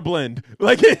 Not a blend.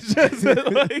 Like it's just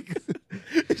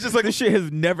like This shit has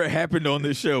never happened on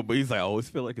this show, but he's like, I always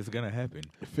feel like it's gonna happen.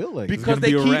 I feel like Because He's gonna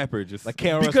they be a keep- rapper. Just like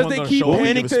KRS because One's they gonna keep show up and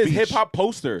panning give to a his speech. hip hop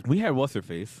poster. we had what's her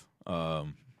face.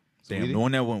 Damn, the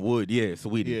one that went Wood. Yeah,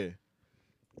 Sweetie. Yeah.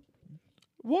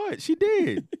 What? She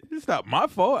did. It's not my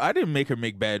fault. I didn't make her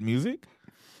make bad music.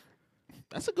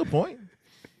 That's a good point.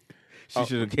 She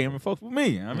should have came and fucked with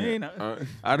me. I mean,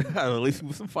 I'd at least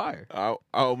with some fire. I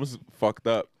almost fucked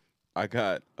up. I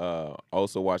got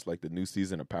also watched like the new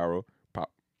season of Power.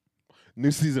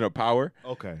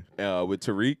 Okay. With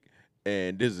Tariq,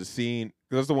 and there's a scene.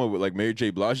 That's the one with like Mary J.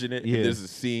 Blige in it. Yeah. And there's a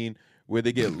scene where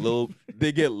they get Lil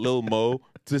Mo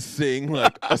to sing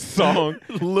like a song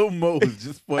Lil Mo is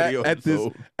just funny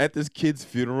at this kid's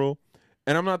funeral.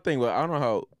 And I'm not thinking, well, I don't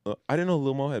know how. I didn't know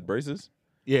Lil Mo had braces.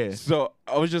 Yeah. So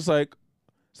I was just like,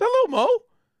 is that Lil Mo?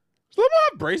 Does Lil Mo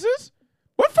have braces?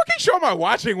 What fucking show am I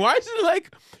watching? Why is it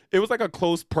like, it was like a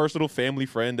close personal family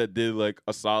friend that did like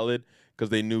a solid because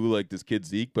they knew like this kid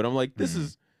Zeke. But I'm like, this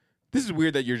is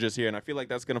weird that you're just here. And I feel like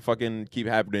that's going to fucking keep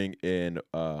happening in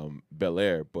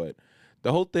Bel-Air. But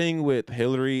the whole thing with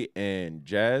Hillary and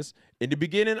Jazz, in the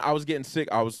beginning, I was getting sick.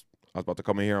 I was about to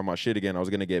come in here on my shit again. I was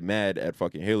going to get mad at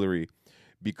fucking Hillary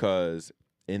because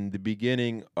in the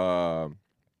beginning,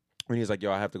 when he's like,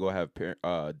 yo, I have to go have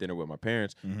dinner with my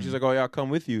parents. She's like, oh, yeah, I'll come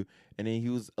with you. And then he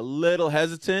was a little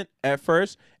hesitant at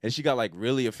first, and she got like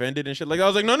really offended and shit. Like I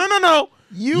was like, no.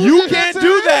 You can't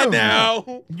do that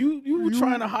now. You were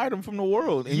trying to hide him from the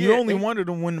world, and you only wanted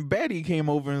him when the baddie came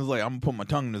over and was like, I'm gonna put my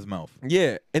tongue in his mouth.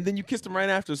 Yeah, and then you kissed him right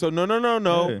after. So no.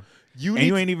 Yeah. You And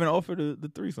you ain't even offered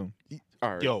the threesome.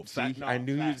 All right. Yo, see, no, I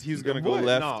knew facts. he was gonna go What?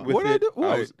 left No. with What I it. do?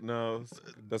 What? No,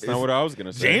 that's not what I was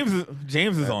gonna say.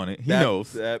 James is on it. He That-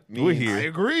 knows. that We're means- here. I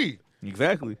agree.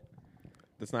 Exactly.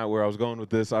 That's not where I was going with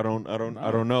this. I don't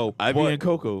know. Ivy But- and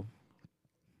Coco.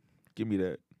 Give me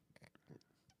that.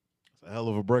 It's a hell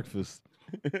of a breakfast.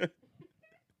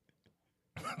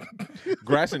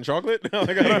 Grass and chocolate? Like,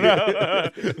 I don't know.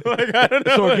 Like, I don't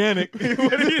know. It's organic.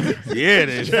 What is it? Yeah, it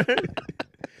is.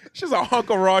 It's just a hunk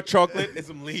of raw chocolate and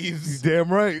some leaves.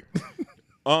 Damn right.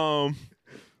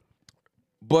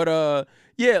 But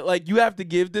yeah, like you have to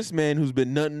give this man who's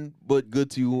been nothing but good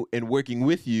to you and working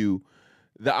with you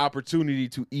the opportunity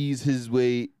to ease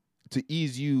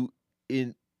you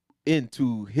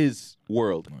into his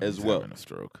world as He's well. having a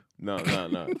stroke. No.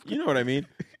 You know what I mean?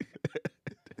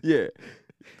 Yeah.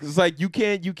 It's like you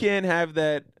can't have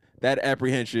that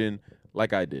apprehension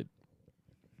like I did.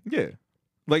 Yeah.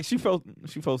 Like she felt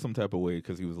some type of way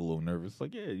because he was a little nervous.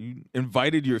 Like, yeah, you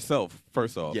invited yourself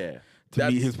first off. Yeah. To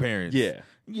meet his parents. Yeah.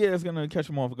 Yeah, it's gonna catch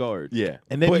him off guard. Yeah.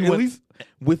 And then But you at went, least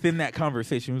within that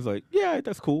conversation, he was like, yeah,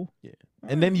 that's cool. Yeah.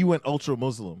 and then you went ultra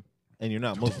Muslim, and you're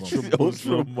not Muslim.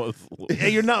 Ultra Muslim. Hey,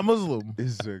 you're not Muslim.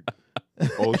 Is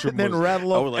ultra And then Muslim.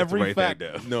 rattle I off would like to every write fact.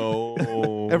 that down.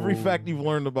 No. Every fact you've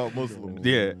learned about Muslims.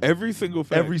 Yeah, every single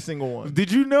fact. Every single one.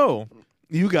 Did you know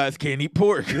you guys can't eat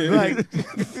pork? Like,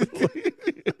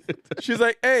 She's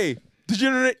like, hey, did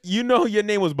you know your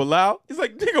name was Bilal? He's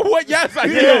like, nigga, what? Yes, I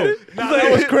Yo, did.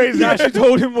 that was crazy. Nah, she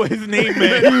told him what his name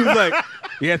meant. He was like,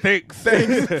 yeah, thanks.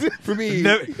 For me.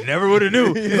 Never would have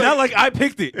knew. It's not like I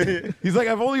picked it. he's like,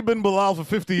 I've only been Bilal for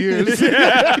 50 years.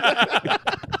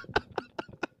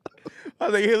 I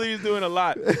was like, Hillary's doing a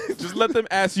lot. Just let them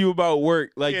ask you about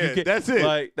work. Like, Yeah, you can, that's it.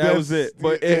 Like, that was it.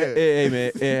 But yeah. hey,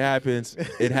 man, it happens.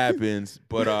 It happens.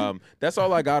 But that's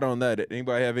all I got on that.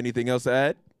 Anybody have anything else to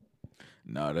add?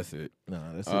 Nah, that's it.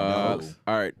 Nah, that's it.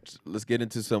 All right, let's get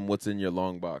into some what's in your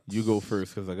long box. You go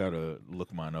first because I gotta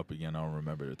look mine up again. I don't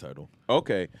remember the title.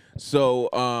 Okay,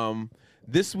 so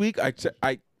this week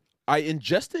I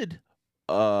ingested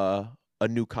a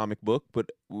new comic book,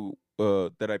 but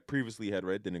that I previously had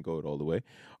read, didn't go it all the way,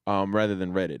 rather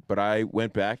than read it. But I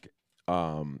went back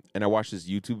and I watched this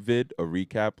YouTube vid, a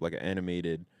recap, like an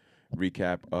animated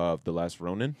recap of The Last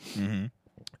Ronin,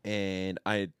 and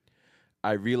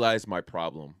I realized my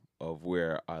problem of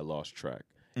where I lost track.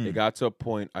 It got to a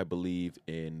point, I believe,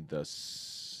 in the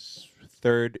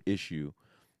third issue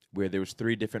where there was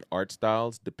 3 different art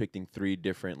styles depicting 3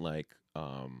 different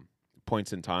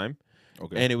points in time.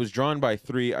 Okay. And it was drawn by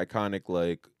 3 iconic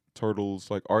like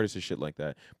turtles, like artists and shit like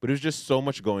that. But it was just so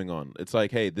much going on. It's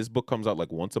like, hey, this book comes out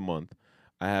like once a month.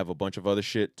 I have a bunch of other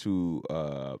shit to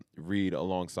read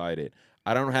alongside it.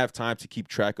 I don't have time to keep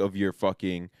track of your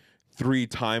fucking 3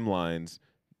 timelines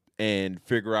and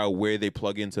figure out where they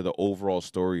plug into the overall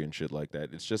story and shit like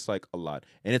that. It's just like a lot.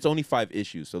 And it's only 5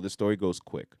 issues, so the story goes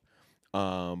quick.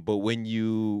 But when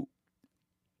you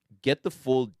get the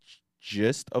full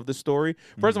gist of the story,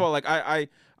 first of all, like I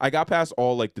got past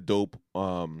all like the dope.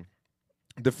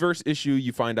 The first issue,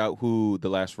 you find out who the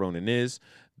last Ronin is.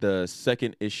 The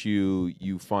second issue,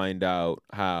 you find out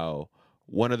how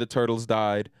one of the turtles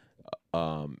died.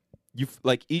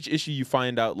 Each issue, you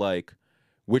find out like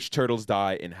which turtles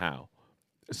die and how.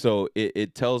 So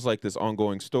it tells like this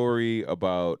ongoing story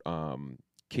about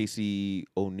Casey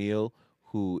O'Neill,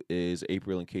 who is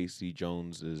April and Casey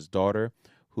Jones's daughter,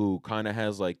 who kind of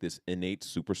has like this innate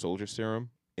super soldier serum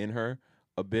in her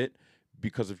a bit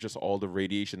because of just all the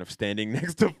radiation of standing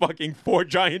next to fucking 4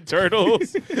 giant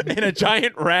turtles and a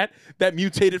giant rat that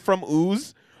mutated from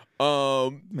ooze.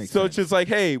 So sense. It's just like,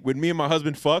 hey, when me and my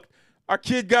husband fucked, our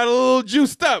kid got a little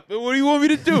juiced up. What do you want me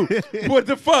to do? What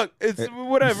the fuck? It's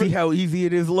whatever. You see how easy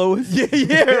it is, Lois?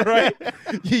 Yeah, right.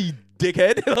 You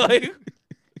dickhead. Like,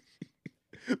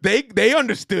 they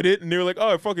understood it and they were like,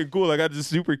 oh, fucking cool. I got this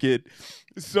super kid.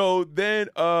 So then,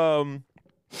 and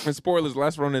spoilers,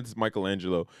 Last Ronin's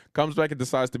Michelangelo comes back and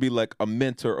decides to be like a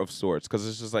mentor of sorts, because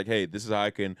it's just like, hey, this is how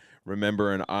I can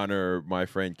remember and honor my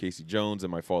friend Casey Jones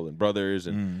and my fallen brothers,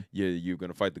 and you're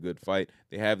gonna fight the good fight.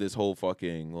 They have this whole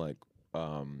fucking like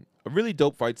a really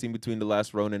dope fight scene between the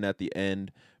Last Ronin at the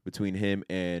end, between him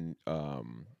and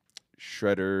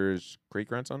Shredder's great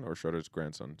grandson or Shredder's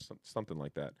grandson, something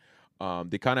like that.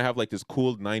 They kind of have like this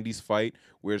cool 90s fight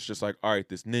where it's just like, all right,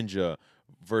 this ninja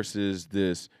versus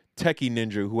this techie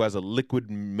ninja who has a liquid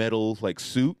metal like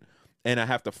suit, and I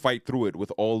have to fight through it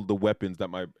with all the weapons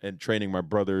that training my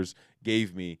brothers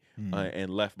gave me and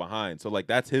left behind. So like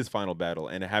that's his final battle,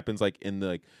 and it happens like in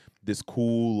the this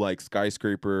cool like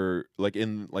skyscraper, like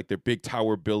in like their big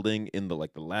tower building in the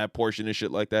like the lab portion and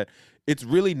shit like that. It's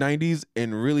really 90s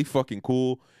and really fucking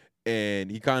cool.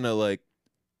 And he kind of like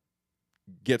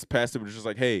gets past it, but it's just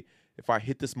like, hey, if I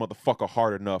hit this motherfucker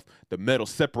hard enough, the metal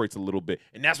separates a little bit,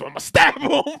 and that's when I'm gonna stab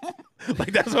him.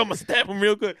 Like that's when I'm gonna stab him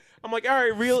real good. I'm like, all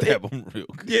right, Stab him real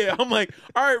good. Yeah, I'm like,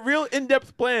 all right, real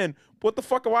in-depth plan. What the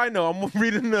fuck do I know? I'm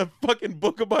reading a fucking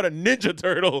book about a Ninja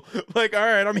Turtle. Like, all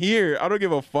right, I'm here. I don't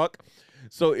give a fuck.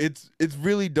 So it's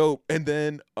really dope. And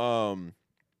then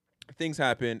things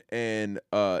happen, and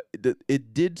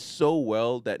it did so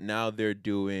well that now they're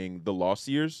doing the Lost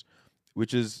Years,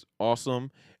 which is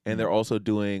awesome. And they're also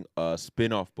doing a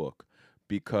spin-off book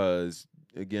because,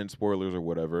 again, spoilers or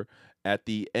whatever, at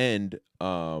the end,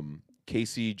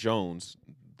 Casey Jones,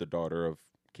 the daughter of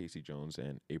Casey Jones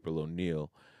and April O'Neil,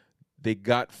 they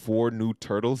got 4 new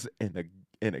turtles in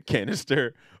a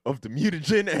canister of the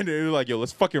mutagen, and they're like, yo,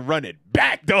 let's fucking run it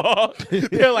back, dog.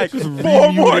 They're like,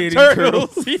 4 more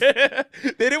turtles. Yeah.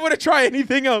 They didn't want to try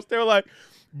anything else. They're like,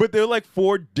 but they're like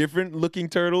 4 different looking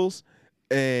turtles.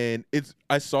 And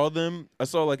I saw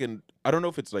like I don't know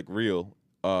if it's like real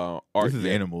art. This is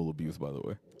animal abuse, by the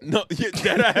way. No, yeah,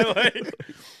 that I like.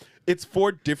 It's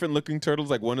 4 different looking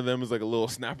turtles. Like one of them is like a little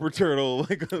snapper turtle.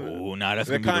 Like, oh, nah, that's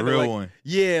gonna be the real like, one.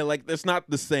 Yeah, like that's not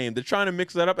the same. They're trying to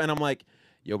mix that up, and I'm like,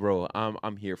 yo, bro,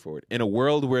 I'm here for it. In a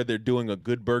world where they're doing a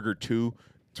Good Burger 2,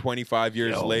 25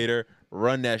 years later,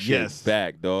 run that shit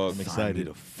back, dog. I'm excited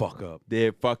to fuck up.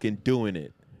 They're fucking doing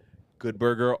it. Good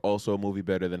Burger, also a movie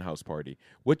better than House Party.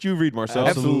 What you read, Marcell?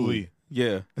 Absolutely.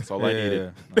 Yeah. That's all I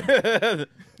needed. No.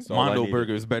 Mondo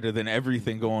Burger is better than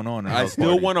everything going on. I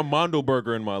still want a Mondo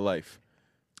Burger in my life.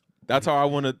 That's how I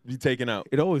want to be taken out.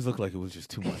 It always looked like it was just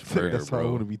too much burger, That's how I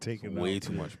bro. want to be taken Way out.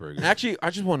 too much burger. Actually, I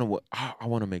just want to. I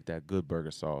want to make that good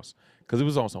burger sauce because it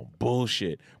was on some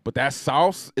bullshit. But that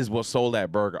sauce is what sold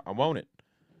that burger. I want it.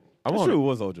 I I'm want sure it. it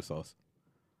was all just sauce.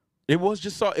 It was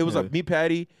just sauce. It was Yeah. like meat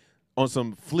patty on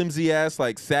some flimsy ass,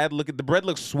 like sad looking. The bread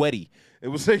looks sweaty. It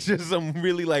was like just some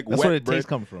really like That's wet where the bread. taste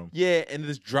comes from. Yeah, and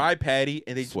this dry patty,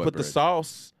 and they just Sweat put bread.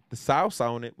 the sauce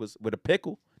on it was with a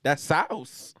pickle. That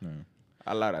sauce. Yeah.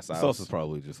 I love that The sauce. sauce is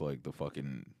probably just like the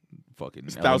fucking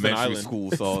Thousand elementary Island.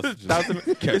 school sauce. It's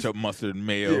Just ketchup, mustard, and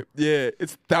mayo. Yeah,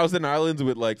 it's Thousand Islands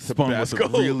with like Spun with Tabasco,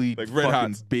 a really like red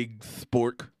fucking hot. big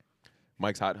spork.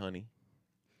 Mike's Hot Honey.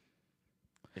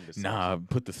 In the sauce. Nah,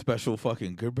 put the special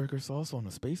fucking Good Burger sauce on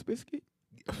a space biscuit?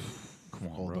 Come on,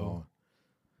 Hold bro. on.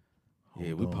 Yeah,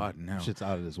 Hold we on. potting now. Shit's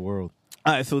out of this world.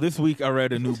 All right, so this week I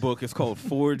read a new book. It's called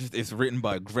Forged. It's written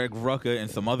by Greg Rucka and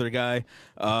some other guy.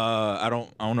 I don't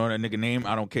know that nigga name.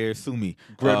 I don't care. Sue me.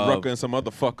 Greg Rucka and some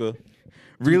other fucker.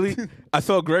 Really? I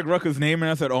saw Greg Rucka's name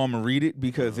and I said, "Oh, I'm gonna read it,"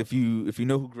 because if you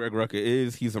know who Greg Rucka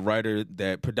is, he's a writer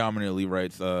that predominantly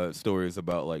writes stories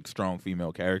about like strong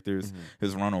female characters.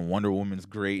 His run on Wonder Woman's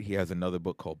great. He has another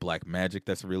book called Black Magic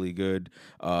that's really good.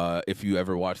 If you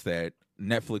ever watched that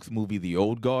Netflix movie The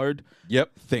Old Guard,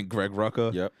 Yep. think Greg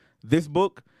Rucka. Yep. This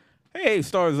book, hey,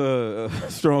 stars a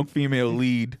strong female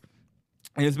lead,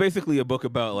 and it's basically a book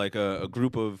about like a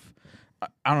group of,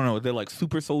 I don't know, they're like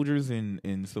super soldiers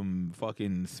in some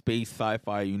fucking space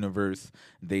sci-fi universe.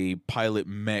 They pilot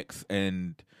mechs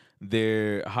and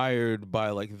they're hired by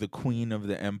like the queen of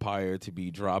the empire to be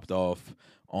dropped off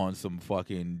on some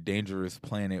fucking dangerous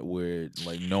planet where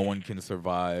like no one can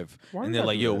survive. Why And you they're gotta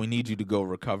like, do yo, that? we need you to go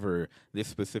recover this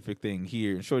specific thing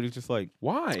here. And Shorty's just like,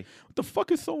 Why? what the fuck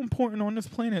is so important on this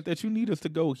planet that you need us to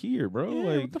go here, bro? Yeah,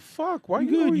 like, what the fuck? Why you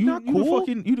you good? you not you cool?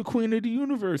 you the queen of the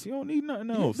universe. You don't need nothing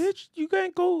Yeah, else. bitch, you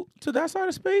can't go to that side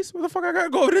of space. What the fuck? I gotta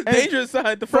go to the Hey, dangerous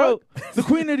side. The Bro, fuck? the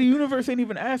queen of the universe ain't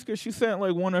even ask her. She sent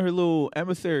like one of her little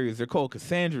emissaries. They're called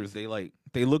Cassandras.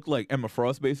 They look like Emma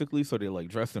Frost basically, so they're like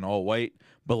dressed in all white,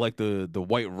 but like the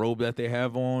white robe that they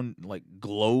have on like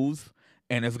glows,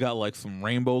 and it's got like some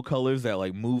rainbow colors that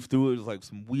like move through it. It's like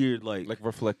some weird like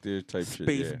reflective type shit.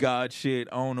 space Yeah. god shit.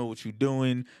 I don't know what you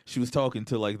doing. She was talking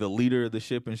to like the leader of the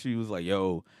ship, and she was like,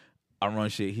 "Yo, I run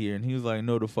shit here," and he was like,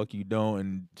 "No, the fuck you don't."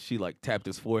 And she like tapped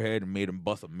his forehead and made him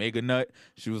bust a mega nut.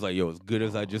 She was like, "Yo, as good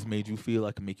as I just made you feel,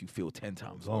 I can make you feel 10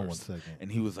 times Hold on 1 worse." second. And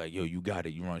he was like, "Yo, you got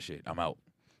it. You run shit. I'm out."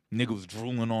 Nigga was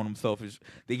drooling on himself.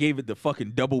 They gave it the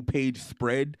fucking double page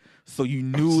spread, so you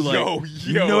knew like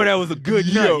you know that was a good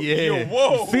nut. yeah.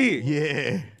 whoa. See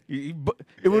it. Yeah.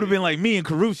 It would have been like me and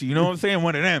Carucci. You know what I'm saying?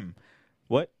 One of them.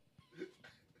 What?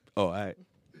 Oh, all right.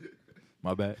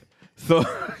 My bad. So,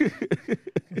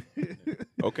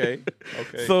 Okay.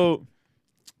 so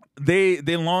they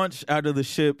launch out of the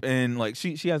ship, and like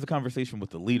she has a conversation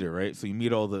with the leader, right? So you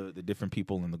meet all the different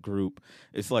people in the group.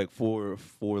 It's like four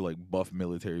like buff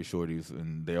military shorties,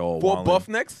 and they all Four wildin'. buff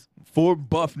necks. 4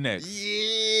 buff necks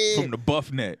Yeah. from the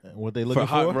buff net What they for looking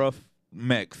hot for? rough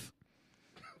mechs.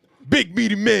 Big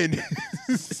meaty men.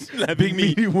 Big Slapping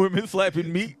meat. meaty women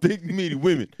slapping meat. Big meaty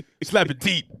women. Slapping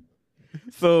teeth.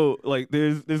 So like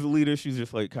there's a leader. She's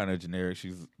just like kind of generic.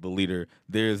 She's the leader.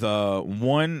 There's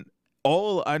one.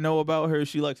 All I know about her,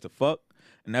 she likes to fuck,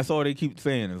 and that's all they keep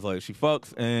saying is like she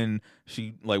fucks, and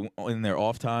she like in their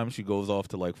off time she goes off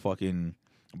to like fucking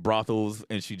brothels,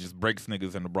 and she just breaks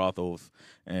niggas in the brothels,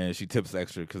 and she tips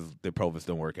extra because their pelvis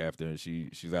don't work after, and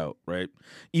she's out, right?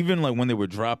 Even like when they were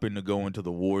dropping to go into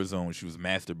the war zone, she was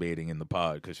masturbating in the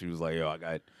pod because she was like, "Yo,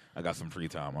 I got some free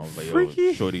time." I was like, "Yo,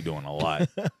 Freaky. shorty doing a lot."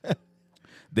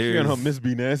 She got her Miss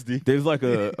Be Nasty. There's like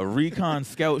a recon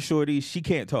scout shorty. She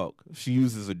can't talk. She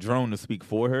uses a drone to speak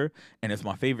for her, and it's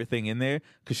my favorite thing in there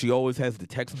because she always has the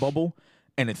text bubble,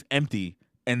 and it's empty,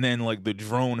 and then like the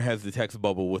drone has the text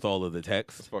bubble with all of the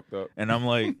text, Fucked up. and I'm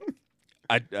like,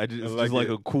 it's like just like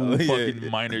it. a cool Yeah. fucking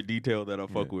minor detail that I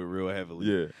fuck with real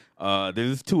heavily. Yeah.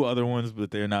 There's 2 other ones, but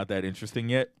they're not that interesting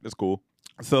yet. That's cool.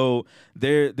 So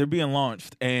they're being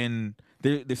launched, and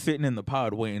they're sitting in the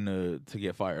pod waiting to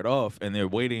get fired off, and they're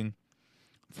waiting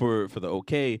for the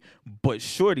okay. But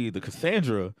Shorty, the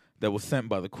Cassandra that was sent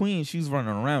by the queen, she's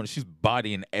running around, she's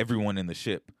bodying everyone in the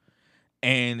ship.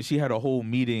 And she had a whole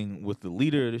meeting with the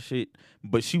leader of the shit,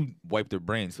 but she wiped her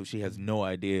brain, so she has no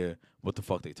idea what the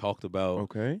fuck they talked about.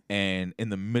 Okay. And in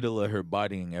the middle of her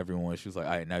bodying everyone, she was like,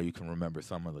 "All right, now you can remember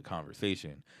some of the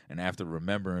conversation." And after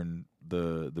remembering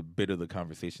the bit of the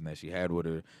conversation that she had with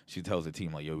her, she tells the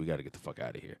team like, "Yo, we got to get the fuck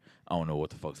out of here. I don't know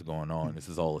what the fuck's going on. This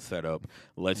is all a setup.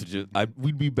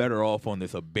 We'd be better off on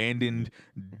this abandoned,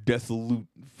 desolate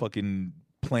fucking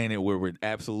planet where we're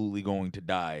absolutely going to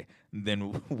die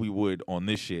than we would on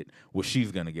this shit where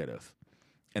she's gonna get us,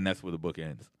 and that's where the book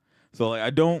ends. So like, I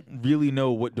don't really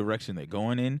know what direction they're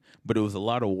going in, but it was a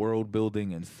lot of world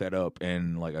building and setup,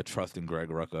 and like I trust in Greg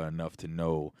Rucka enough to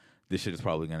know this shit is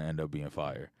probably gonna end up being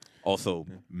fire. Also,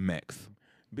 mechs.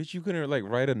 Bitch, you couldn't like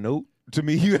write a note to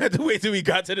me. You had to wait till we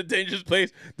got to the dangerous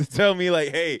place to tell me like,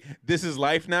 hey, this is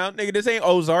life now. Nigga, this ain't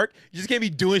Ozark. You just can't be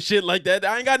doing shit like that.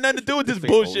 I ain't got nothing to do with this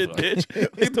bullshit, bitch.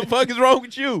 What the fuck is wrong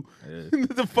with you?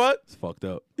 What the fuck? It's fucked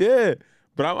up. Yeah.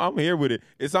 But I'm here with it.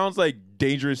 It sounds like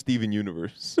Dangerous Steven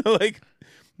Universe. like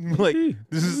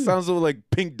sounds like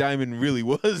Pink Diamond really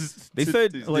was. They to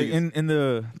said these like niggas. in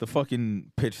the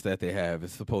fucking pitch that they have,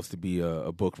 it's supposed to be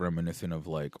a book reminiscent of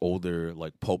like older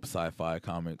like pulp sci-fi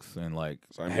comics and like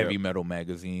Sign me heavy up. metal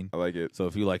magazine. I like it. So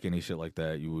if you like any shit like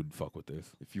that, you would fuck with this.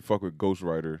 If you fuck with Ghost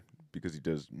Rider because he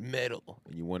does metal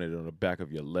and you want it on the back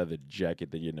of your leather jacket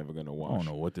that you're never gonna I wash. don't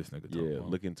know what this nigga talking Yeah, about.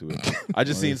 look into it. I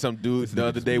just seen some dude This the nigga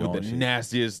other just day be with on the shit.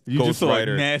 nastiest You Ghost just saw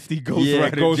Rider. a nasty Ghost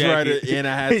Rider Ghost jacket. Rider, and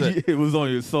I had to. It was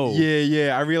on your soul.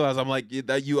 Yeah. I realized I'm like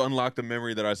that. You unlocked the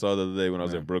memory that I saw the other day when I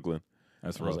was Man. in Brooklyn.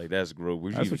 That's I was rough. like, that's gross.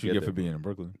 Where'd That's even what you get that for from? being in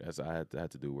Brooklyn. I had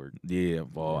to do work. Yeah,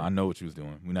 well, I know what you was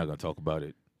doing. We're not gonna talk about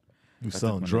it. You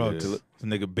selling That's drugs. This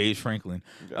nigga Beige Franklin.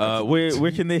 Yeah, Where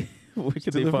can they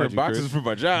Delivering find you, boxes Chris? for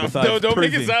my job. Besides Don't make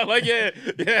it prison. sound like I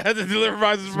had to deliver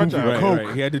boxes for my job. Right, Coke.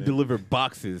 right. He had to deliver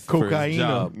boxes for his Cocaine.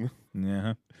 job.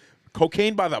 Yeah.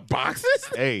 Cocaine by the boxes?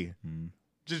 Hey,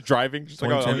 Just driving, just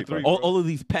like 2023. All of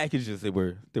these packages, they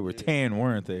were tan,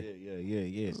 weren't they?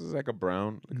 yeah. This is like a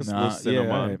brown, like a Nah, little cinnamon.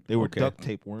 yeah, right. They were Okay. duct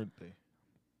tape, weren't they?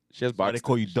 She has Why box. they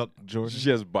call you Duck Jordan? She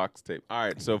has box tape. All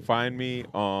right, so find me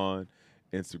on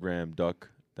Instagram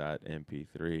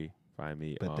duck.mp3. Find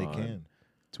me Bet on they can.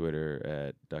 Twitter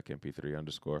at duckmp3_.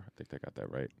 I think I got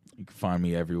that right. You can find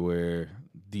me everywhere,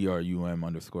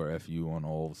 DRUM_FU on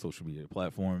all social media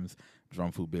platforms.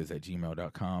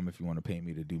 Drumfoodbiz@gmail.com if you want to pay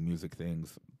me to do music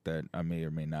things that I may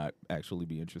or may not actually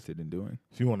be interested in doing.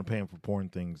 If you want to pay him for porn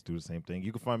things, do the same thing.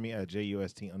 You can find me at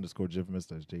JUST_Jivmes.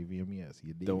 That's JVMES.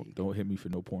 You dig? Don't hit me for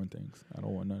no porn things. I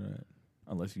don't want none of that.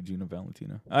 Unless you Gina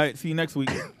Valentina. All right, see you next week.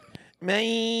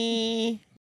 Bye.